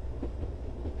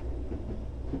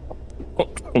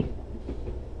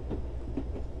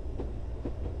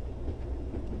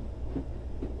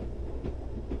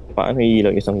 Paano ilaw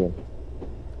isang yun?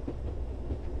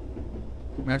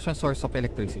 Meron siyang source of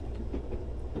electricity.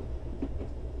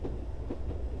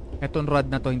 Etong rod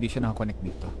na to, hindi siya nakakonect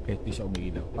dito. Kaya hindi siya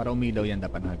umiilaw. Para umiilaw yan,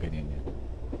 dapat nakaganyan yan.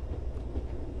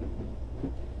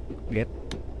 Get?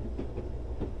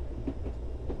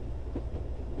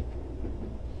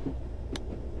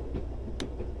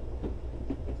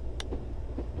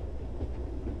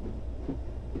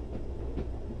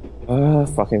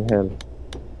 Fucking hell.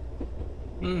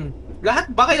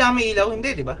 Lahat ba kailangan may ilaw? Hindi,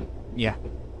 di ba? Yeah.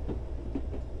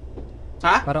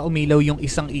 Ha? Para umilaw yung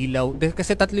isang ilaw.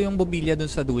 Kasi tatlo yung bobilya dun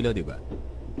sa dulo, di ba?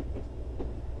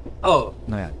 Oo.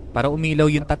 No, yan. Para umilaw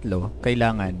yung tatlo,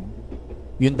 kailangan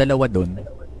yung dalawa dun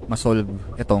masolve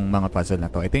itong mga puzzle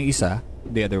na to. Ito yung isa,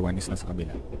 the other one is nasa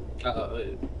kabila.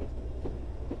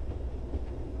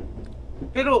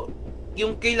 Pero,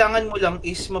 yung kailangan mo lang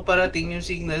is maparating yung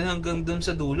signal hanggang dun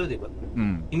sa dulo, di ba?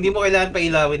 Hindi mo kailangan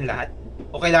pailawin lahat?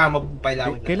 O kailangan mo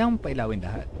pailawin lahat? Kailangan mo pailawin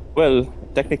lahat. Well,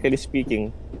 technically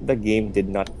speaking, the game did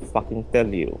not fucking tell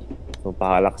you. So,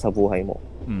 bahala ka sa buhay mo.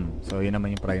 So, yun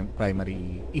naman yung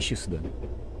primary issues dun.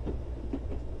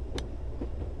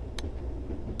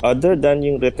 Other than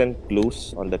yung written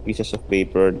clues on the pieces of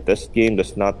paper, this game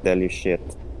does not tell you shit.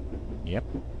 Yep.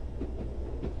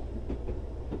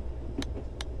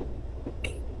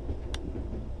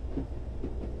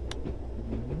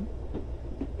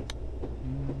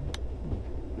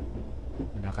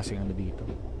 Kasi ano dito.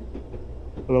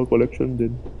 Walang collection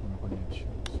din. Walang connection.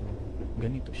 So,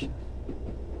 ganito siya.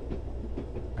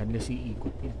 Unless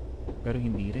iikot yan. Pero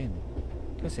hindi rin.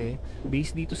 Kasi,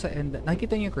 based dito sa end...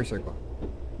 Nakikita niyo yung cursor ko?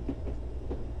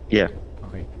 Yeah.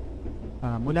 Okay.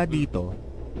 Mula dito,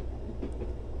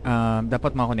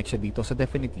 dapat makakonect siya dito. So,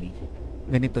 definitely,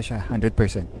 ganito siya.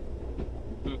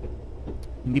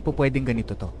 100%. Hindi po pwedeng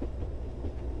ganito to.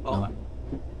 Oo.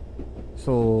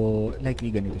 So,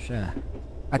 likely ganito siya.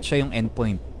 At siya yung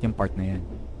endpoint, yung part na yan.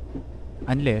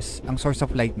 Unless, ang source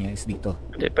of light niya is dito.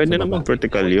 Pwede naman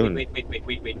vertical yun. Wait.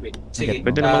 Sige.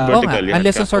 Pwede naman vertical yun.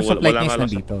 Unless ang source of light niya is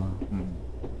nandito.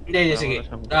 Hindi, sige.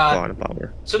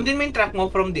 Sundin mo yung track mo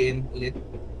from the end ulit.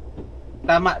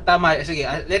 Tama. Sige,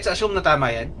 let's assume na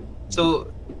tama yan.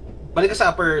 So, balik ka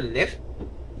sa upper left.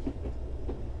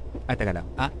 Ay, teka lang.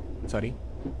 Sorry.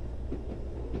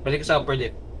 Balik ka sa upper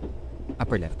left.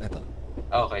 Upper left, ito.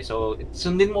 Okay, so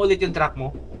sundin mo ulit yung track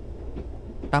mo.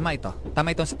 Tama ito.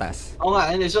 Tama ito sa taas. Oo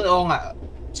nga.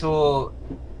 So,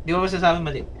 di mo masasabi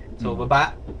mali. So,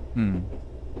 baba.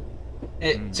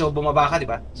 So, bumaba ka, di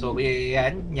ba? So,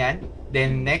 yan.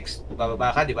 Then, next,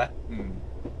 bababa ka, di ba?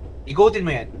 Igutin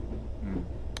mo yan.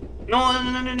 No.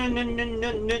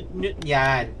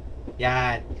 Yan.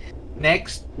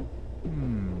 Next.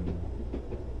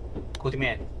 Igutin mo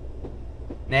yan.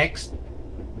 Next.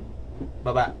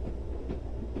 Baba.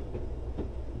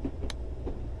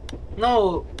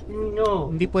 No.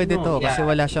 Hindi pwede to kasi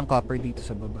wala siyang copper dito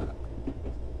sa baba.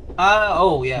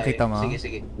 Yeah. Nakita mo?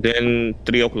 Sige. Then,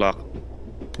 3 o'clock.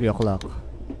 3 o'clock.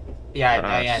 Yan.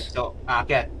 So,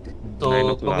 akit. So,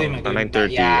 9 o'clock.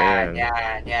 9:30.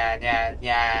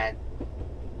 Yan.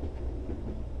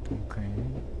 Okay.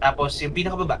 Tapos, yung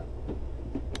pinakababa.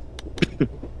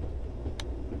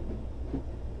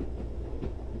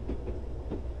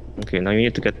 Okay, now you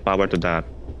need to get power to that.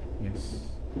 Yes.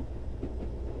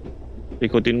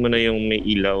 Ikutin mo na yung may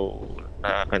ilaw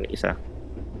na isa.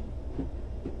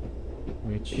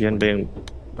 Which? Yan ba yung...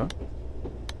 Ito?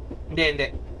 Hindi.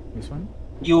 This one?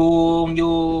 Yung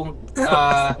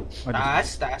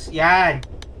taas. Yan.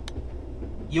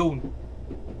 Yung.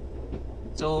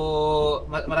 So,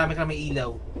 marami kang may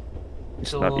ilaw.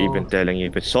 It's not even telling you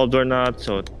if it's solved or not.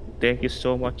 So, thank you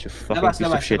so much, you fucking piece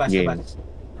of shit game.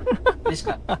 Alis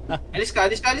ka.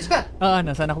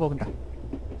 Nasaan ako pupunta?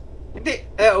 Hindi,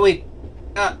 wait.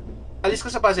 Alis ka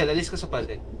sa puzzle.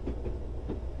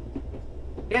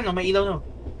 Yan, may ilaw no.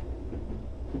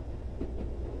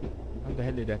 How the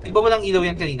hell did that happen? Di ba walang ilaw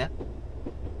yan kanina?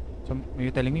 So, are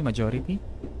you telling me majority?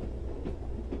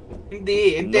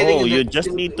 Hindi, I'm telling you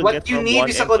just need to get from one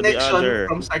end to the other. What you need is a connection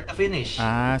from start to finish.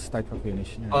 Start to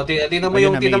finish na. Tingnan mo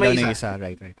yung isa.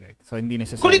 Right. So, hindi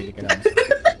necessarily kailangan.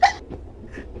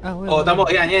 Tamo,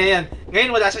 yan. Ngayon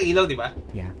wala siyang ilaw, di ba?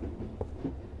 Yeah.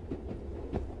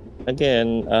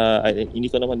 Again, hindi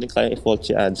ko naman din kaya i-fault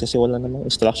si Ads kasi wala namang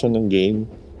instruction ng game.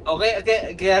 Okay,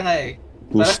 kaya nga eh.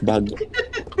 Douchebag.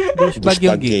 Douchebag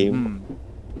yung game.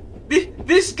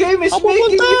 This game is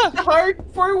making it hard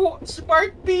for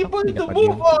smart people to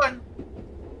move on.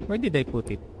 Where did I put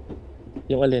it?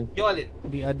 Yung alin?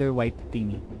 The other white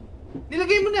thingy.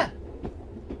 Nilagay mo na.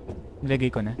 Nilagay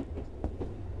ko na?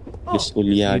 This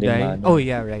Ulyani man. Oh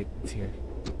yeah, right. It's here.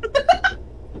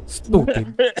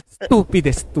 Stupid. Stupid.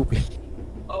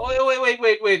 Oh,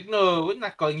 wait. No, we're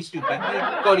not calling you stupid.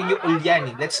 We're calling you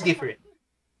Ulyani. That's different.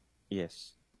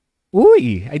 Yes.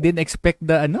 Uy, I didn't expect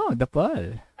the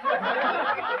Paul.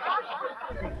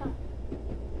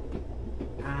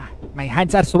 My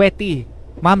hands are sweaty.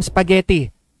 Mom,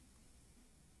 spaghetti.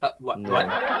 What?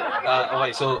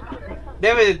 Okay, so,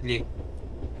 definitely,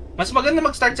 mas maganda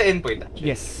mag-start sa endpoint, actually.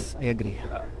 Yes, I agree.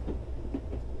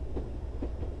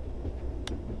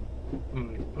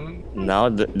 Now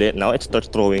it starts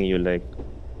throwing you like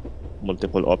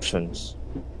multiple options.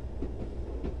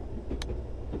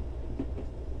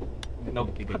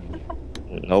 Nope.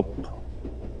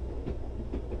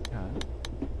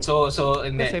 So,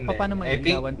 hindi. Kasi paano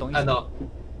mailawan tong isa?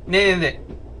 Hindi.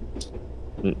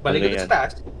 Balik ka sa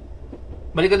taas.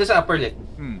 Balik ka sa upper left.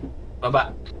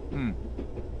 Baba.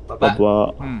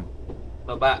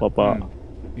 Baba.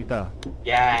 Dito.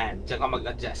 Yan. Diyan ka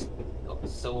mag-adjust.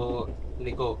 So,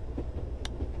 liko.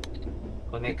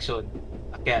 Connection.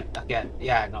 Akyat.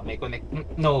 Yan. No, may connect.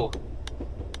 No.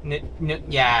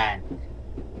 Yan.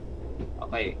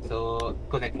 Okay. So,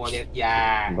 connect mo ulit.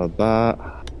 Yan.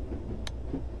 Baba.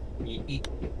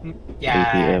 Yan.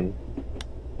 ATM.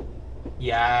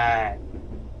 Yan.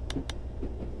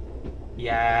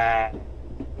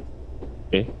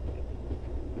 Eh?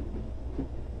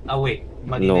 Wait.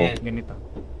 Mali No. na yan. Ganito.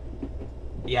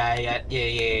 Yeah.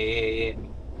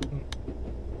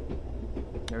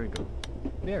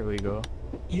 There we go.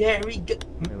 Yeah.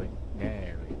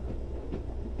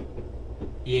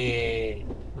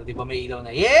 So, di ba may ilaw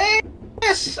na?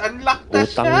 Yes! Unlock na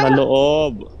siya! Utang na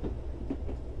loob.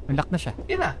 Unlock na siya.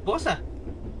 Yan na. Bukas na.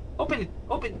 Open it.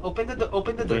 Open the door.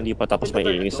 Ito hindi pa tapos,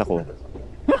 maiinis ako.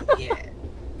 Yeah.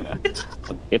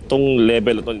 Itong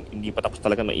level ito, hindi pa tapos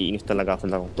talaga, maiinis talaga ako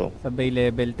lang ito. Sabay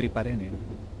level 3 pa rin eh.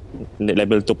 Hindi,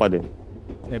 level 2 pa din.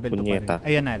 Level 2 Punyeta. pa rin.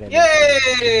 Ayan na. Level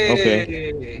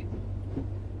Yay!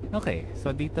 Okay,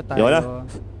 so dito tayo. Yola?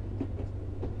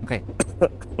 Okay.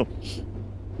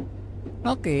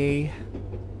 Okay.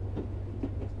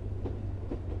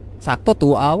 Sakto,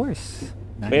 2 hours.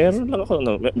 Nice. Meron lang ako,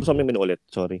 buksan mo yung menu ulit,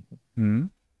 sorry.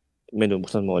 Menu,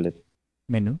 buksan mo ulit.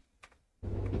 Menu?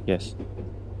 Yes.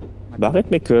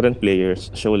 Bakit may current players?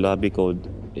 Show lobby code.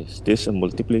 Is this a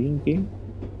multiplayer game?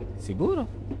 Siguro.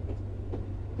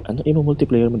 Ano yung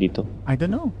multiplayer mo dito? I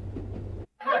don't know.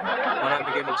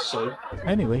 Marami kayo mag-solve.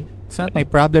 Anyway, it's not my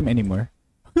problem anymore.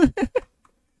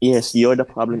 Yes, you're the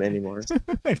problem anymore.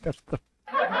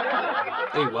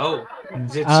 Ay, wow.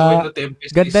 Zetsuin no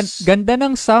Tempest Ganda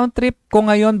ng sound trip ko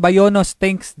ngayon, Bayonos.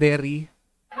 Thanks, Derry.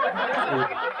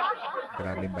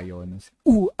 Grabe, Bayonos.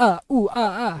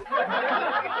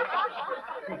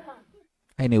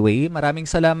 Anyway, maraming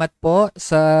salamat po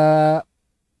sa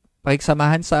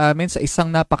pakiksamahan sa amin sa isang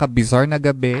napaka-bizarre na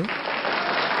gabi.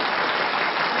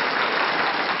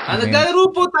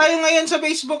 Naglalaro po tayo ngayon sa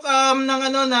Facebook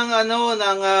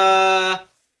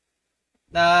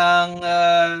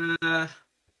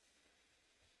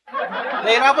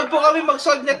nahirapan po kami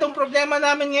mag-solve nitong problema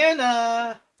namin ngayon.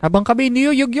 Habang kami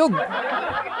niyuyug-yug.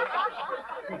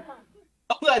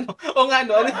 O nga,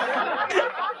 ano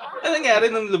nangyari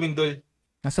nung lumindol?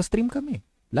 Nasa stream kami.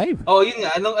 Live. Yun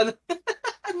nga. Ano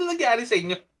nangyari sa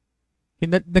inyo?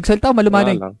 Nagsalita ako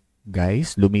malumanay.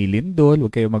 Guys, lumilindol.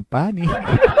 Huwag kayo magpanik.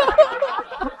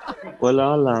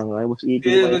 Wala lang. I was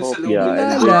eating my hopya.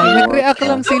 Nag-react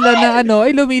lang sila na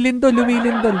ay lumilindol.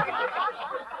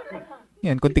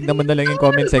 Yan, kung tignan mo na lang yung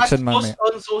comment section mamaya. Post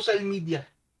on social media.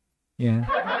 Yeah.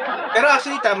 Pero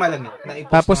actually, tama lang yun.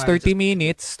 Tapos 30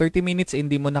 minutes,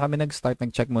 hindi mo na kami nag-start.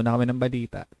 Nag-check muna kami ng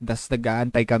balita. Tapos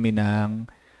nag-aantay kami ng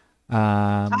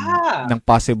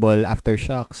possible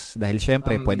aftershocks. Dahil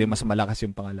syempre, pwede mas malakas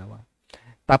yung pangalawa.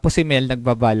 Tapos si Mel,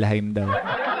 nagbabalheim daw.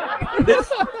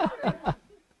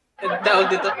 Down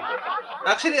dito.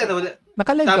 Actually,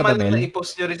 nakalive ka ba, Mel? Tama na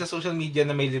i-post nyo rin sa social media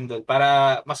na may lindol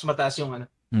para mas mataas yung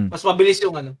mas mabilis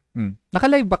yung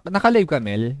Nakalive ka,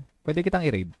 Mel? Pwede kitang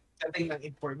i-raid. Setting ng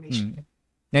information.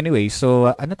 Anyway, so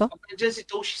ano to? Pag nandyan si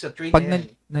Toshi sa train Pag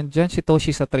nandyan si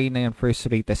Toshi sa train na yan, first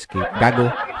rate escape.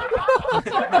 Gago.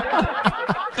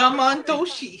 Come on,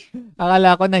 Toshi.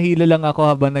 Akala ko nahilo lang ako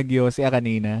habang nag-yosi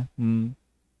kanina.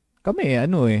 Kami,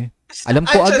 Alam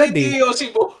ko agad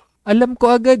Alam ko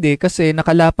agad kasi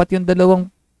nakalapat yung dalawang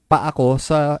paa ko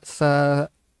sa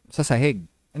sahig.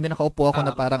 And then nakaupo ako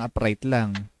na parang upright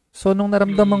lang. So nung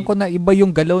naramdaman ko na iba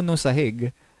yung galaw ng sahig,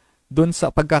 doon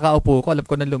sa pagkakaupo ko, alam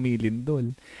ko na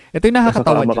lumilindol. Ito yung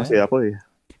nakakatawa dyan. Kasi ako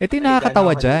Ito yung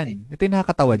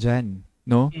nakakatawa dyan.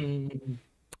 No?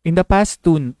 In the past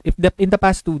 2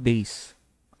 days,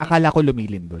 akala ko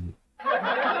lumilindol.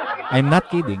 I'm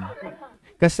not kidding.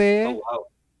 Kasi,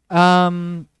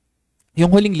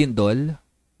 yung huling lindol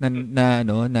na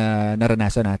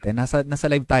naranasan natin, nasa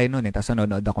live tayo noon eh, tapos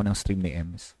nanonood ako ng stream ni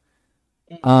Ems.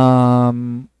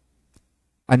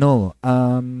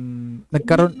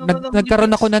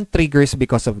 Nagkaroon ako ng triggers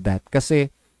because of that. Kasi,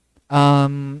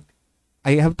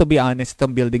 I have to be honest,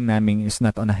 itong building namin is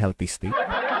not on a healthy state.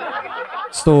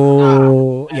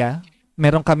 So, yeah.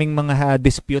 Meron kaming mga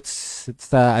disputes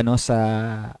sa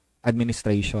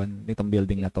administration nitong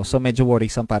building na to. So, medyo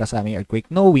worrisome para sa aming earthquake,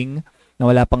 knowing na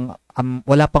wala pang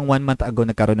 1 month ago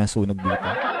nagkaroon ng sunog dito.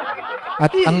 At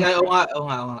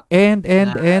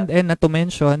not to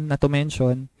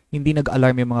mention, hindi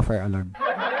nag-alarm yung mga fire alarm.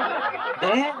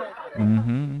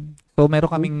 So,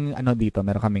 meron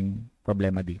kaming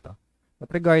problema dito. But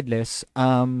regardless,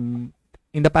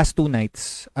 in the past 2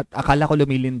 nights, at akala ko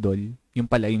lumilindol, yung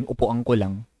pala, yung upuan ko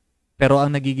lang. Pero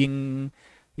ang nagiging,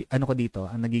 ang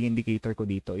nagiging indicator ko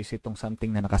dito is itong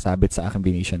something na nakasabit sa aking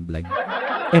Venetian blind.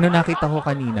 Nung nakita ko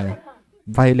kanina,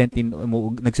 violently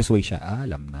nagsisway siya.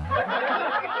 Alam na.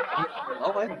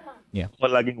 Okay. Yeah.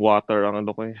 Laging water ang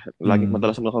ko eh.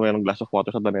 Madalas mo na kami ng glass of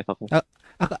water sa danesa ko.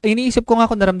 Iniisip ko nga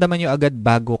kung naramdaman nyo agad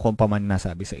bago ko pa man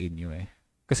nasabi sa inyo eh.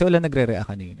 Kasi wala nagre-react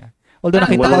kanina. Although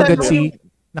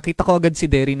nakita ko agad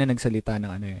si Derry na nagsalita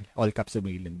ng all caps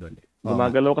lumilindol.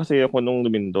 Gumagalaw kasi ako nung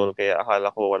lumindol, kaya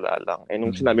akala ko wala lang.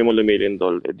 Nung sinabi mo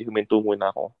lumilindol, edi huminto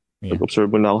muna ako. Yeah.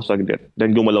 Nag-observe na ako saglit.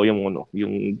 Then gumalaw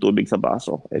yung tubig sa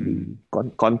baso.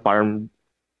 Confirmed.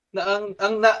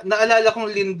 Naalala kong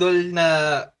lindol na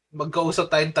magkausap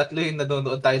tayong tatlo yung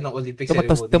nanonood tayo ng Olympics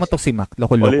ceremony. Tumatok si Mac.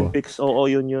 Loko-loko. Olympics, oo,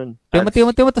 yun.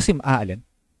 Tumatok si Alin?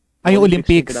 Ay, yung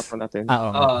Olympics.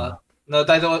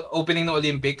 Tayo opening ng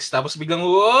Olympics, tapos biglang,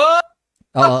 what?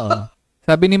 Oo.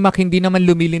 Sabi ni Mac, hindi naman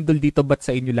lumilindol dito, ba't sa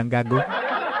inyo lang gago?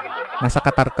 Nasa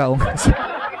Qatar ka,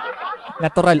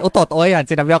 Natural. Utot. Ayan.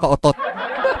 Sinabi ako, utot.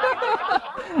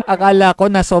 Akala ko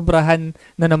nasobrahan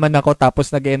na naman ako tapos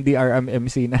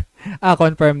nag-NDRMMC na.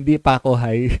 Confirm, di pa ako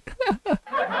high.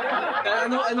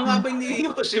 Ano nga ba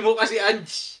iniiyosin mo kasi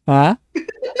Ange? Ha?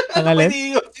 Ano ba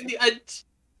iniiyosin ni Ange?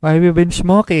 Why have you been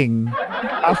smoking?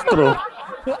 Astro.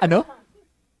 Ano?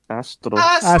 Astro.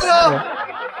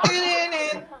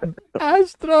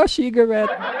 Astro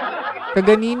cigarette.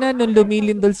 Kaganina, nung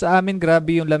lumilindol sa amin,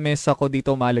 grabe yung lamesa ko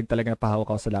dito, umalag talaga, napahawak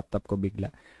ako sa laptop ko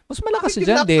bigla. Mas malakas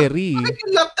dyan, Derry. Bakit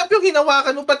yung laptop yung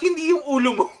hinawakan mo, ba't hindi yung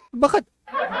ulo mo? Baka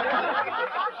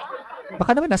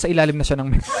naman nasa ilalim na siya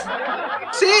ng mesa.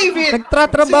 Save it!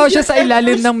 Nagtratrabaho siya sa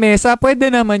ilalim ng mesa.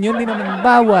 Pwede naman yun, hindi naman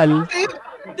bawal.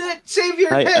 Save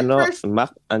your head first.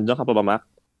 Mac, andyan ka pa ba, Mac?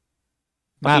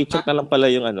 Paki-check na lang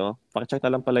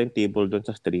pala yung table doon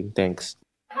sa stream. Thanks.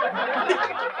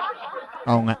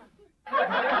 Oo nga.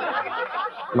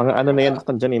 Mga na yan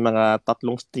dyan mga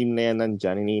 3 stream na yan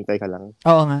nandyan, hinihintay ka lang.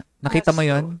 Oo nga. Nakita mo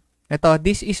yon? Ito,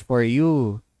 this is for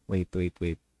you. Wait.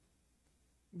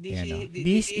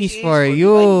 This is for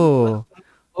you.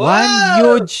 Wow! One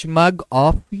huge mug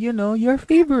of, your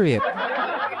favorite.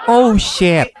 Oh,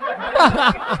 shit.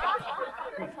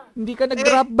 Hindi ka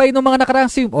nag-drop by ng mga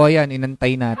nakaraang stream. Yan,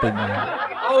 inantay natin yan.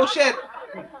 Oh, shit.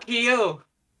 Kiyo.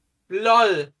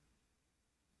 LOL.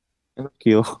 Ano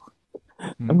Kiyo?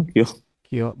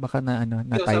 Kiyo, baka na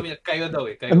Kiyo, sabi niya, kayo daw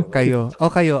eh. Kayo.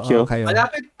 Kayo.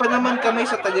 Malapit pa naman kami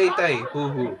sa Tagaytay.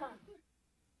 Huhu.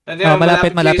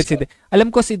 Malapit si Derry. Alam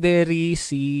ko si Derry,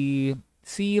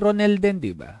 si Ronel din,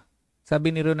 di ba?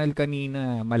 Sabi ni Ronel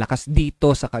kanina, malakas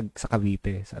dito sa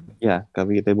Cavite, sabi. Yeah,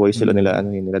 Cavite boys sila nila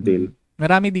Dale.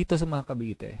 Marami dito sa mga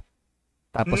Cavite.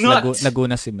 Tapos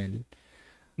Laguna si Mel.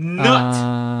 Not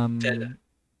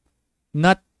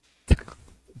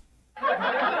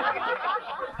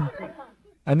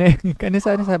Ano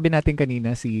sabi natin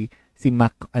kanina si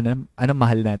Mac, ano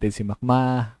mahal natin si Mac?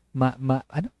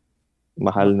 Ano?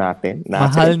 Mahal natin.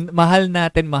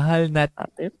 Mahal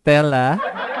natin. Tela.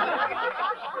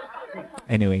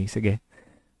 Anyway, sige.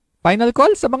 Final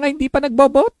call sa mga hindi pa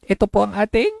nagbo-vote. Ito po ang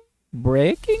ating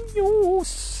breaking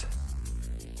news.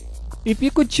 If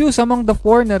you could choose among the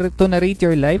 4 to narrate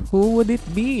your life, who would it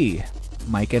be?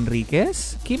 Mike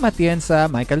Enriquez, Kim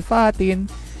Atienza, Michael Fatin,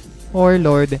 or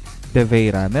Lord De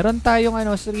Vera. Meron tayong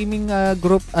streaming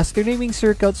streaming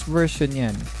circuits version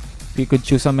yan. If you could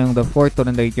choose among the 4 to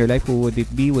narrate your life, who would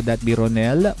it be? Would that be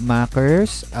Ronel,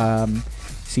 Makers,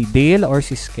 si Dale, or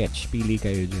si Sketch? Pili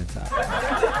kayo dyan sa akin.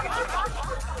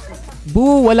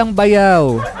 Boo! Walang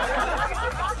bayaw!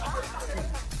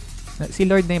 Si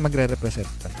Lord na yung magre-represent.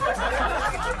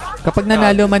 Kapag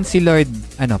nanalo man si Lord,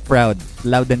 proud.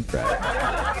 Loud and proud.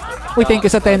 Uy, thank you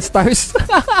sa 10 stars.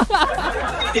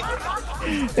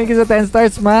 Thank you sa 10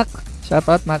 stars, Mac.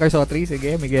 Shoutout, Macers O3.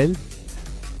 Sige, Miguel.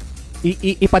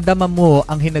 Ipadama mo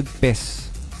ang hinagpes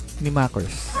ni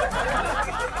Makers.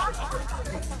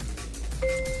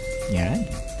 Yan.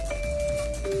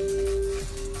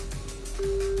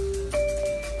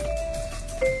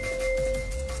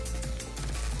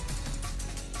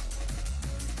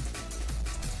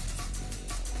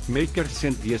 Maker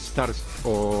sent 10 stars.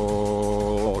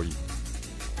 Oy.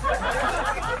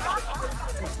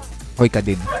 Oy ka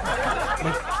din.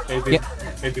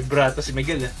 May vibrato si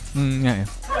Miguel Nga eh.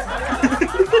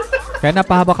 Kaya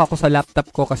napahabak ako sa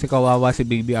laptop ko kasi kawawa si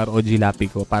Baby ROG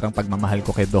Lapi ko. Parang pagmamahal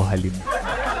ko kay Dohalim.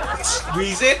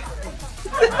 Visit?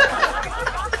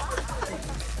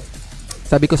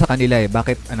 Sabi ko sa kanila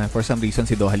bakit for some reason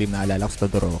si Dohalim naalala ko sa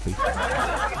Todoroki.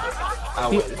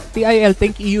 TIL,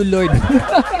 thank you Lord.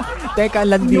 Teka,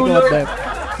 landi ko.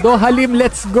 Dohalim,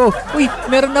 let's go. Uy,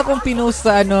 meron akong pinost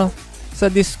sa sa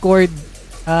Discord.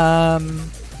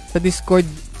 Sa Discord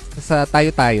sa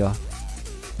tayo-tayo.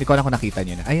 Hindi ko na kung nakita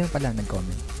nyo na. Ayun pala,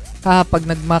 nag-comment. Pag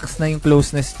nag-max na yung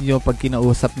closeness nyo, pag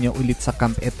kinausap nyo ulit sa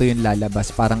camp, ito yung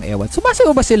lalabas, parang ewan.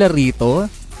 Sumasayaw ba sila rito?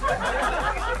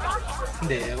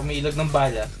 Hindi, umiilag ng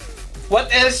bala. What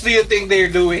else do you think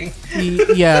they're doing?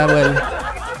 Yeah, well.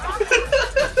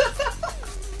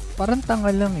 Parang tanga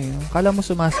lang eh. Kala mo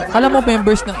kala mo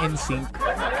members ng NSYNC.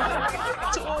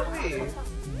 Sorry.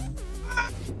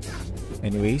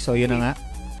 Anyway, so yun na nga.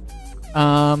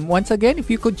 Once again, if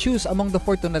you could choose among the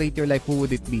four to narrate your life, who would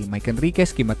it be? Mike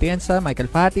Enriquez, Kim Atienza, Michael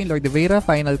Fatin, Lord De Vera.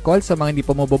 Final call sa mga hindi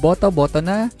pa maboboto. Boto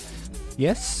na.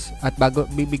 Yes. At bago,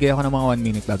 bibigay ako ng mga 1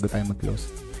 minute bago tayo mag-close.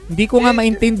 Hindi ko nga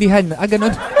maintindihan.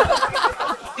 Ganun.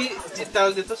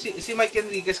 Tawag dito, si Mike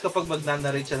Enriquez kapag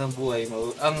magnanarrate siya ng buhay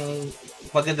mo, ang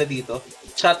maganda dito,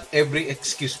 chat every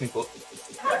excuse me po.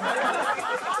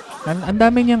 Ang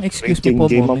dami niyang excuse me po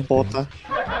moment.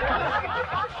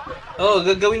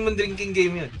 Gagawin mo drinking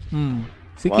game yun.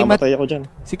 Mamatay ako dyan.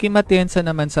 Si Kim Atienza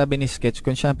naman, sabi ni Sketch,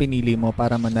 kung siya pinili mo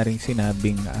para man na rin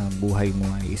sinabing buhay mo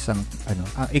ay isang,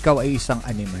 ikaw ay isang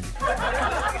animal.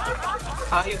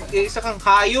 Hayop, isa kang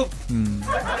hayop.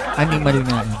 Animal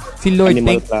nga. Si Lord,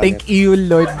 thank you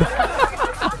Lord.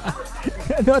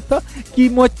 Ano to?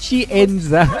 Kimochi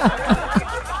Enza.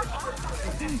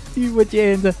 Kimochi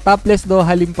Enza. Topless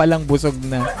Dohalim pa lang busog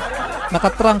na.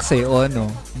 Naka-trunks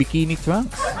bikini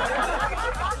trunks.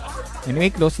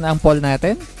 Anyway, close na ang poll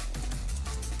natin.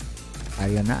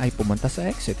 Ayan na, ay pumunta sa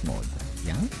exit mode.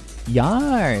 Yan.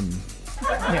 Yarn.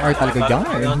 May art talaga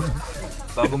yarn.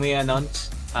 Bago mo i-announce,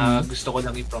 gusto ko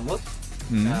lang i-promote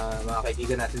mga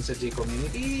kaibigan natin sa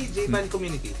J-Ban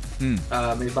community.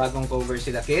 May bagong cover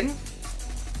sila Ken.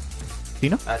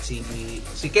 Sino? At si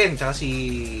Ken tsaka si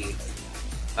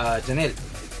Janelle.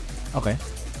 Okay.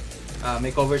 May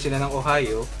cover sila ng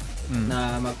Ohio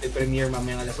na mag-premiere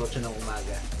mamayang alas 8 ng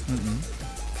umaga.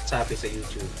 Sabi sa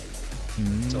YouTube.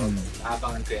 So,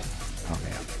 abangan ko yan.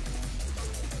 Okay.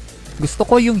 Gusto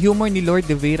ko yung humor ni Lord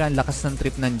De Vera, ang lakas ng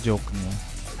trip ng joke niya.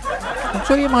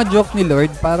 Actually, yung mga joke ni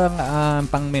Lord, parang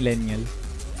pang millennial.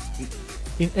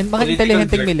 Mga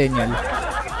intelligenteng millennial.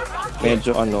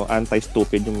 Medyo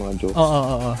anti-stupid yung mga jokes.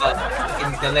 Oo.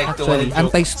 Intellectual actually, jokes.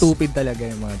 Anti-stupid talaga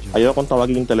yung mga jokes. Ayoko kung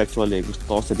tawagin intellectual Gusto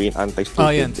ko sabihin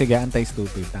anti-stupid. Yan. Sige,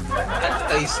 anti-stupid. Tama.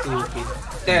 Anti-stupid.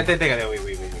 Teka. Wait.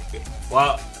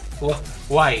 Wow.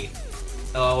 Why?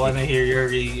 I wanna hear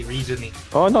your reasoning.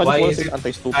 No, why I just want to say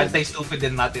anti-stupid. Anti-stupid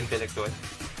and not intellectual?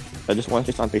 I just want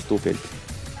to say anti-stupid.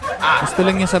 Gusto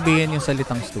lang niya sabihin yung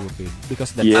salitang stupid.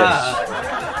 Because that's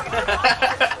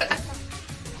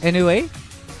Anyway,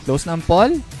 close na ang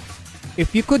poll.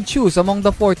 If you could choose among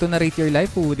the four to narrate your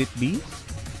life, who would it be?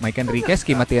 Mike Enriquez,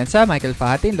 Kim Atienza, Michael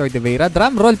Fahatin, Lord De Vera.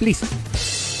 Drum roll, please.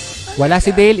 Wala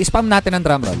si Dale. Spam natin ang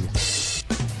drum roll.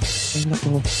 Ay,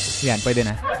 naku. Yan, pwede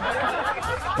na.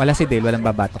 Wala si Dale. Walang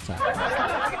babatok sa akin.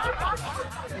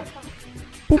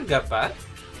 Puga pa?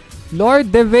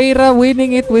 Lord De Vera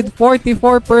winning it with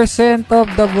 44% of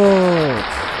the vote.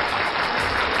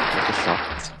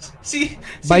 Si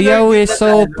Bayaw is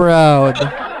so proud.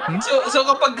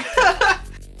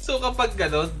 So kapag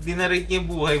dinarate niya yung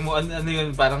buhay mo, ano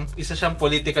yun, parang isa siyang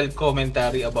political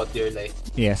commentary about your life.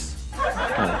 Yes.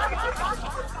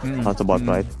 That's about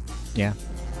right. Yeah.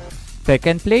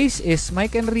 Second place is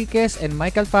Mike Enriquez and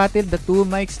Michael Fatil. The two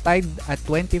mics tied at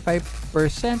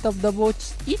 25% of the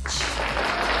votes each.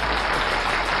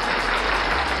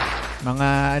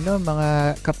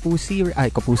 Mga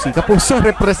kapuso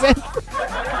represent.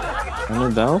 Ano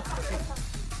daw?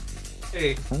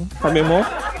 Eh. Sabi mo?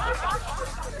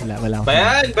 Wala.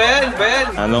 Ben!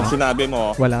 Anong sinabi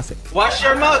mo? Wala. Wash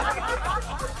your mouth!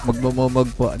 Magmumumog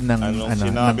po ng Anong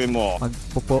sinabi mo?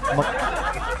 Magpupo.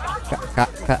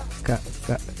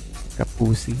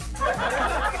 Kapusi.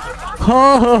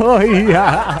 Oh,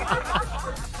 yeah!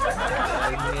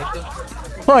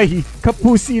 Hoy,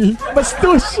 kapusil.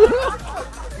 Bastos.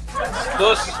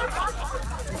 Bastos.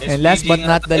 And last but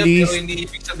not the least. Pero hindi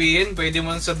ibig sabihin, pwede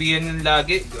mo sabihin yun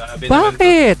lagi. Grabe.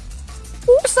 Bakit?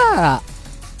 Pusa.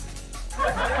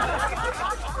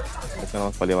 Huwag ka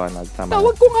naman paliwanag.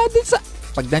 Tawag ko nga dun sa...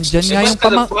 Pag nandyan nga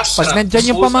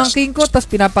yung pamangking ko, tapos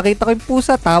pinapakita ko yung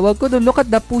pusa, tawag ko dun, look at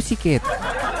the pussycat.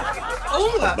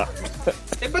 Oo nga.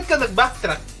 Ba't ka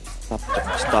nag-backtrack?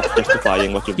 Stop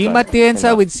justifying what you've done. Team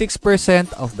Atienza with 6%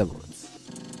 of the votes.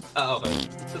 Okay.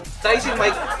 So, tayo si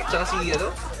Mike, tsaka si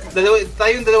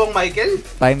tayo yung dalawang Michael?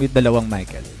 Tayo with dalawang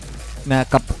Michael. Na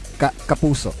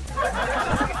kapuso.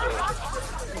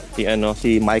 Si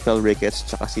Michael Ricketts,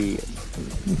 tsaka si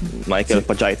Michael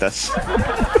Pajitas.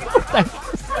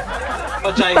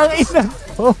 Tangina.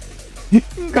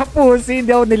 Kapusi,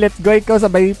 hindi ako nilet go. Ikaw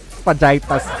sabay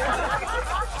Pajitas.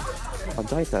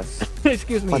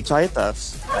 Excuse me.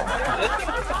 Pajitas.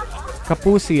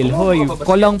 Kapusil, hoy,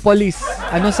 kolong polis.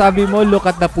 Ano sabi mo? Look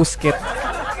at the pusket.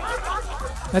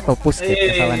 Ito, pusket.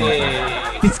 Kasawa natin.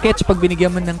 Sketch pag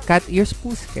binigyan mo ng cat ears,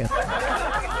 pusket.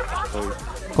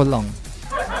 Kolong.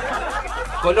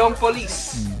 Kolong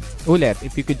polis. Ulit,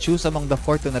 if you could choose among the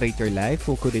four to narrate your life,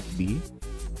 who could it be?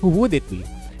 Who would it be?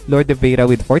 Lord de Vera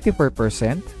with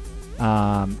 44%.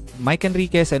 Mike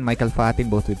Enriquez and Michael Fatin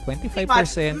both with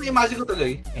 25%. Imagine ko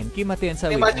tuloy. And Kim Atienza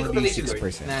with only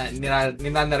 6%. Na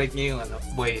ninanarrate niya yung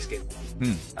Boy Escape.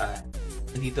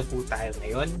 Nandito po tayo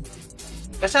ngayon.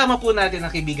 Kasama po natin ang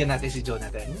kaibigan natin si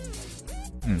Jonathan.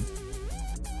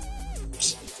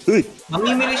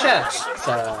 Mamimili siya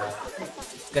sa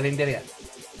kalendarya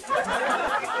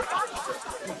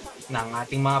ng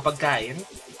ating mga pagkain.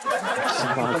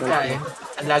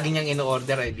 Ang lagi niyang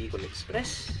ino-order ay Bicol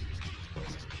Express.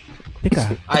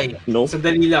 Teka.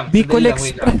 Sandali lang. Bicol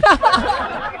Express.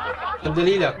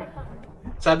 Sandali lang.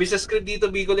 Sabi sa script dito,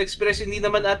 Bicol Express, hindi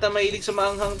naman ata mahilig sa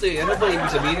maanghang to eh. Ano ba ibig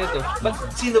sabihin nito?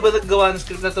 Sino ba naggawa ng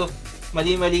script na to?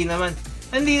 Mali-mali naman.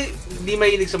 Hindi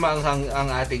mahilig sa maanghang ang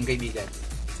ating kaibigan.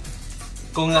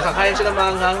 Kung nakakain siya ng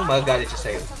maanghang, magagalit siya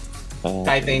sa'yo.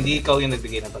 Kahit na hindi ikaw yung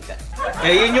nagbigay ng pagkain.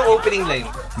 Kaya yun yung opening line.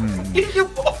 Yun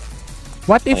yung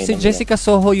What if si Jessica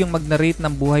Soho yung mag-narrate ng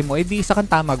buhay mo? Eh di isa kang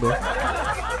tamago.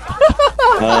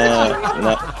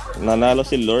 Nanalo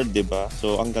si Lord, di ba?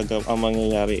 So, ang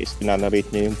mangyayari is pinanarrate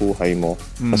niya yung buhay mo.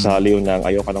 Kasali yun ng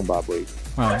ayaw ka ng baboy.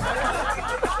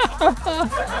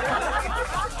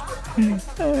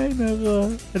 Ay,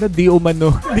 nako. Ano, di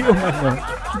umano.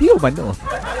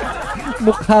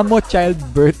 Mukha mo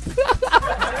childbirth.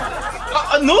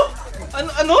 Ano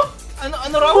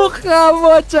raw? Mukha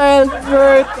mo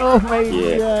childbirth. Oh my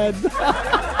God.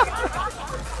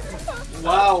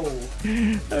 Wow.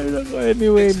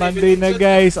 Anyway, Monday na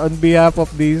guys. On behalf of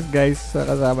these guys sa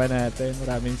kasama natin,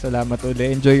 maraming salamat ulit.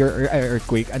 Enjoy your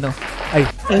earthquake.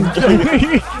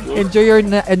 Enjoy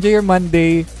your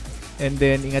Monday. And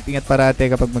then, ingat-ingat parate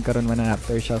kapag magkaroon man ng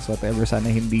aftershocks, whatever. Sana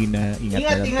hindi na. Ingat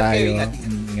na lang tayo.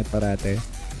 Ingat parate.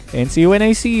 And see you when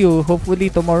I see you.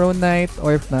 Hopefully tomorrow night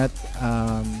or if not,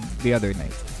 the other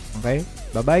night. Okay?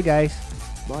 Bye-bye guys.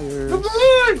 Bye.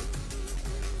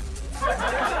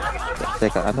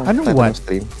 Teka, anong what?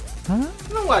 Stream? Ha?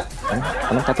 Anong what?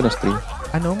 Anong title ng stream?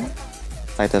 Anong?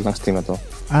 Title ng stream na to?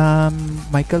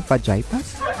 Michael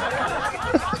Pajitas?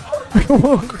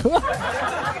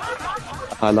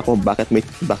 Akala ko, bakit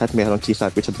mayroong cheese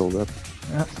sandwich sa droga?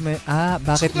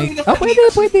 Bakit may...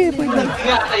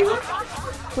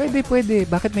 Pwede.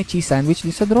 Bakit may cheese sandwich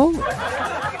di sa draw?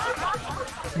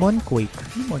 Moonquake.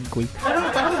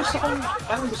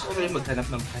 Parang gusto ko rin maghanap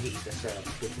ng pahita sa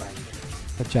food management.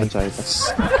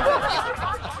 Pajitas.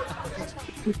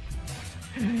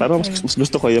 Pero mas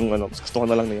gusto ko yung gusto ko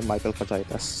na lang yung Michael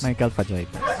Pajitas.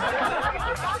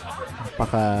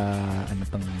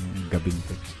 Tong gabing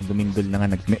to. Dumindol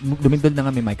na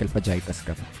nga may Michael Pajitas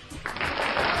ka.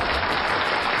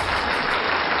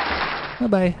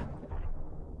 Bye-bye.